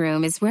living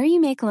room is where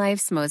you make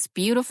life's most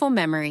beautiful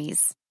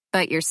memories.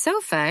 But your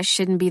sofa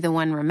shouldn't be the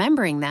one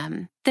remembering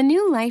them. The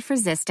new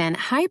life-resistant,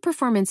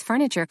 high-performance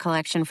furniture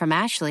collection from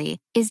Ashley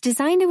is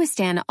designed to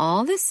withstand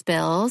all the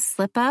spills,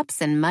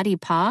 slip-ups, and muddy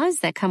paws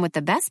that come with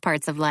the best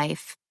parts of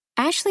life.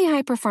 Ashley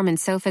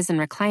high-performance sofas and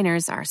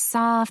recliners are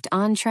soft,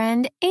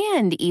 on-trend,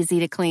 and easy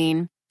to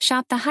clean.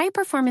 Shop the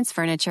high-performance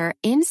furniture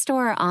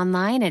in-store or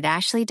online at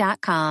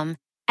ashley.com.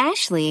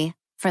 Ashley,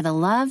 for the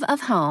love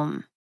of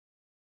home.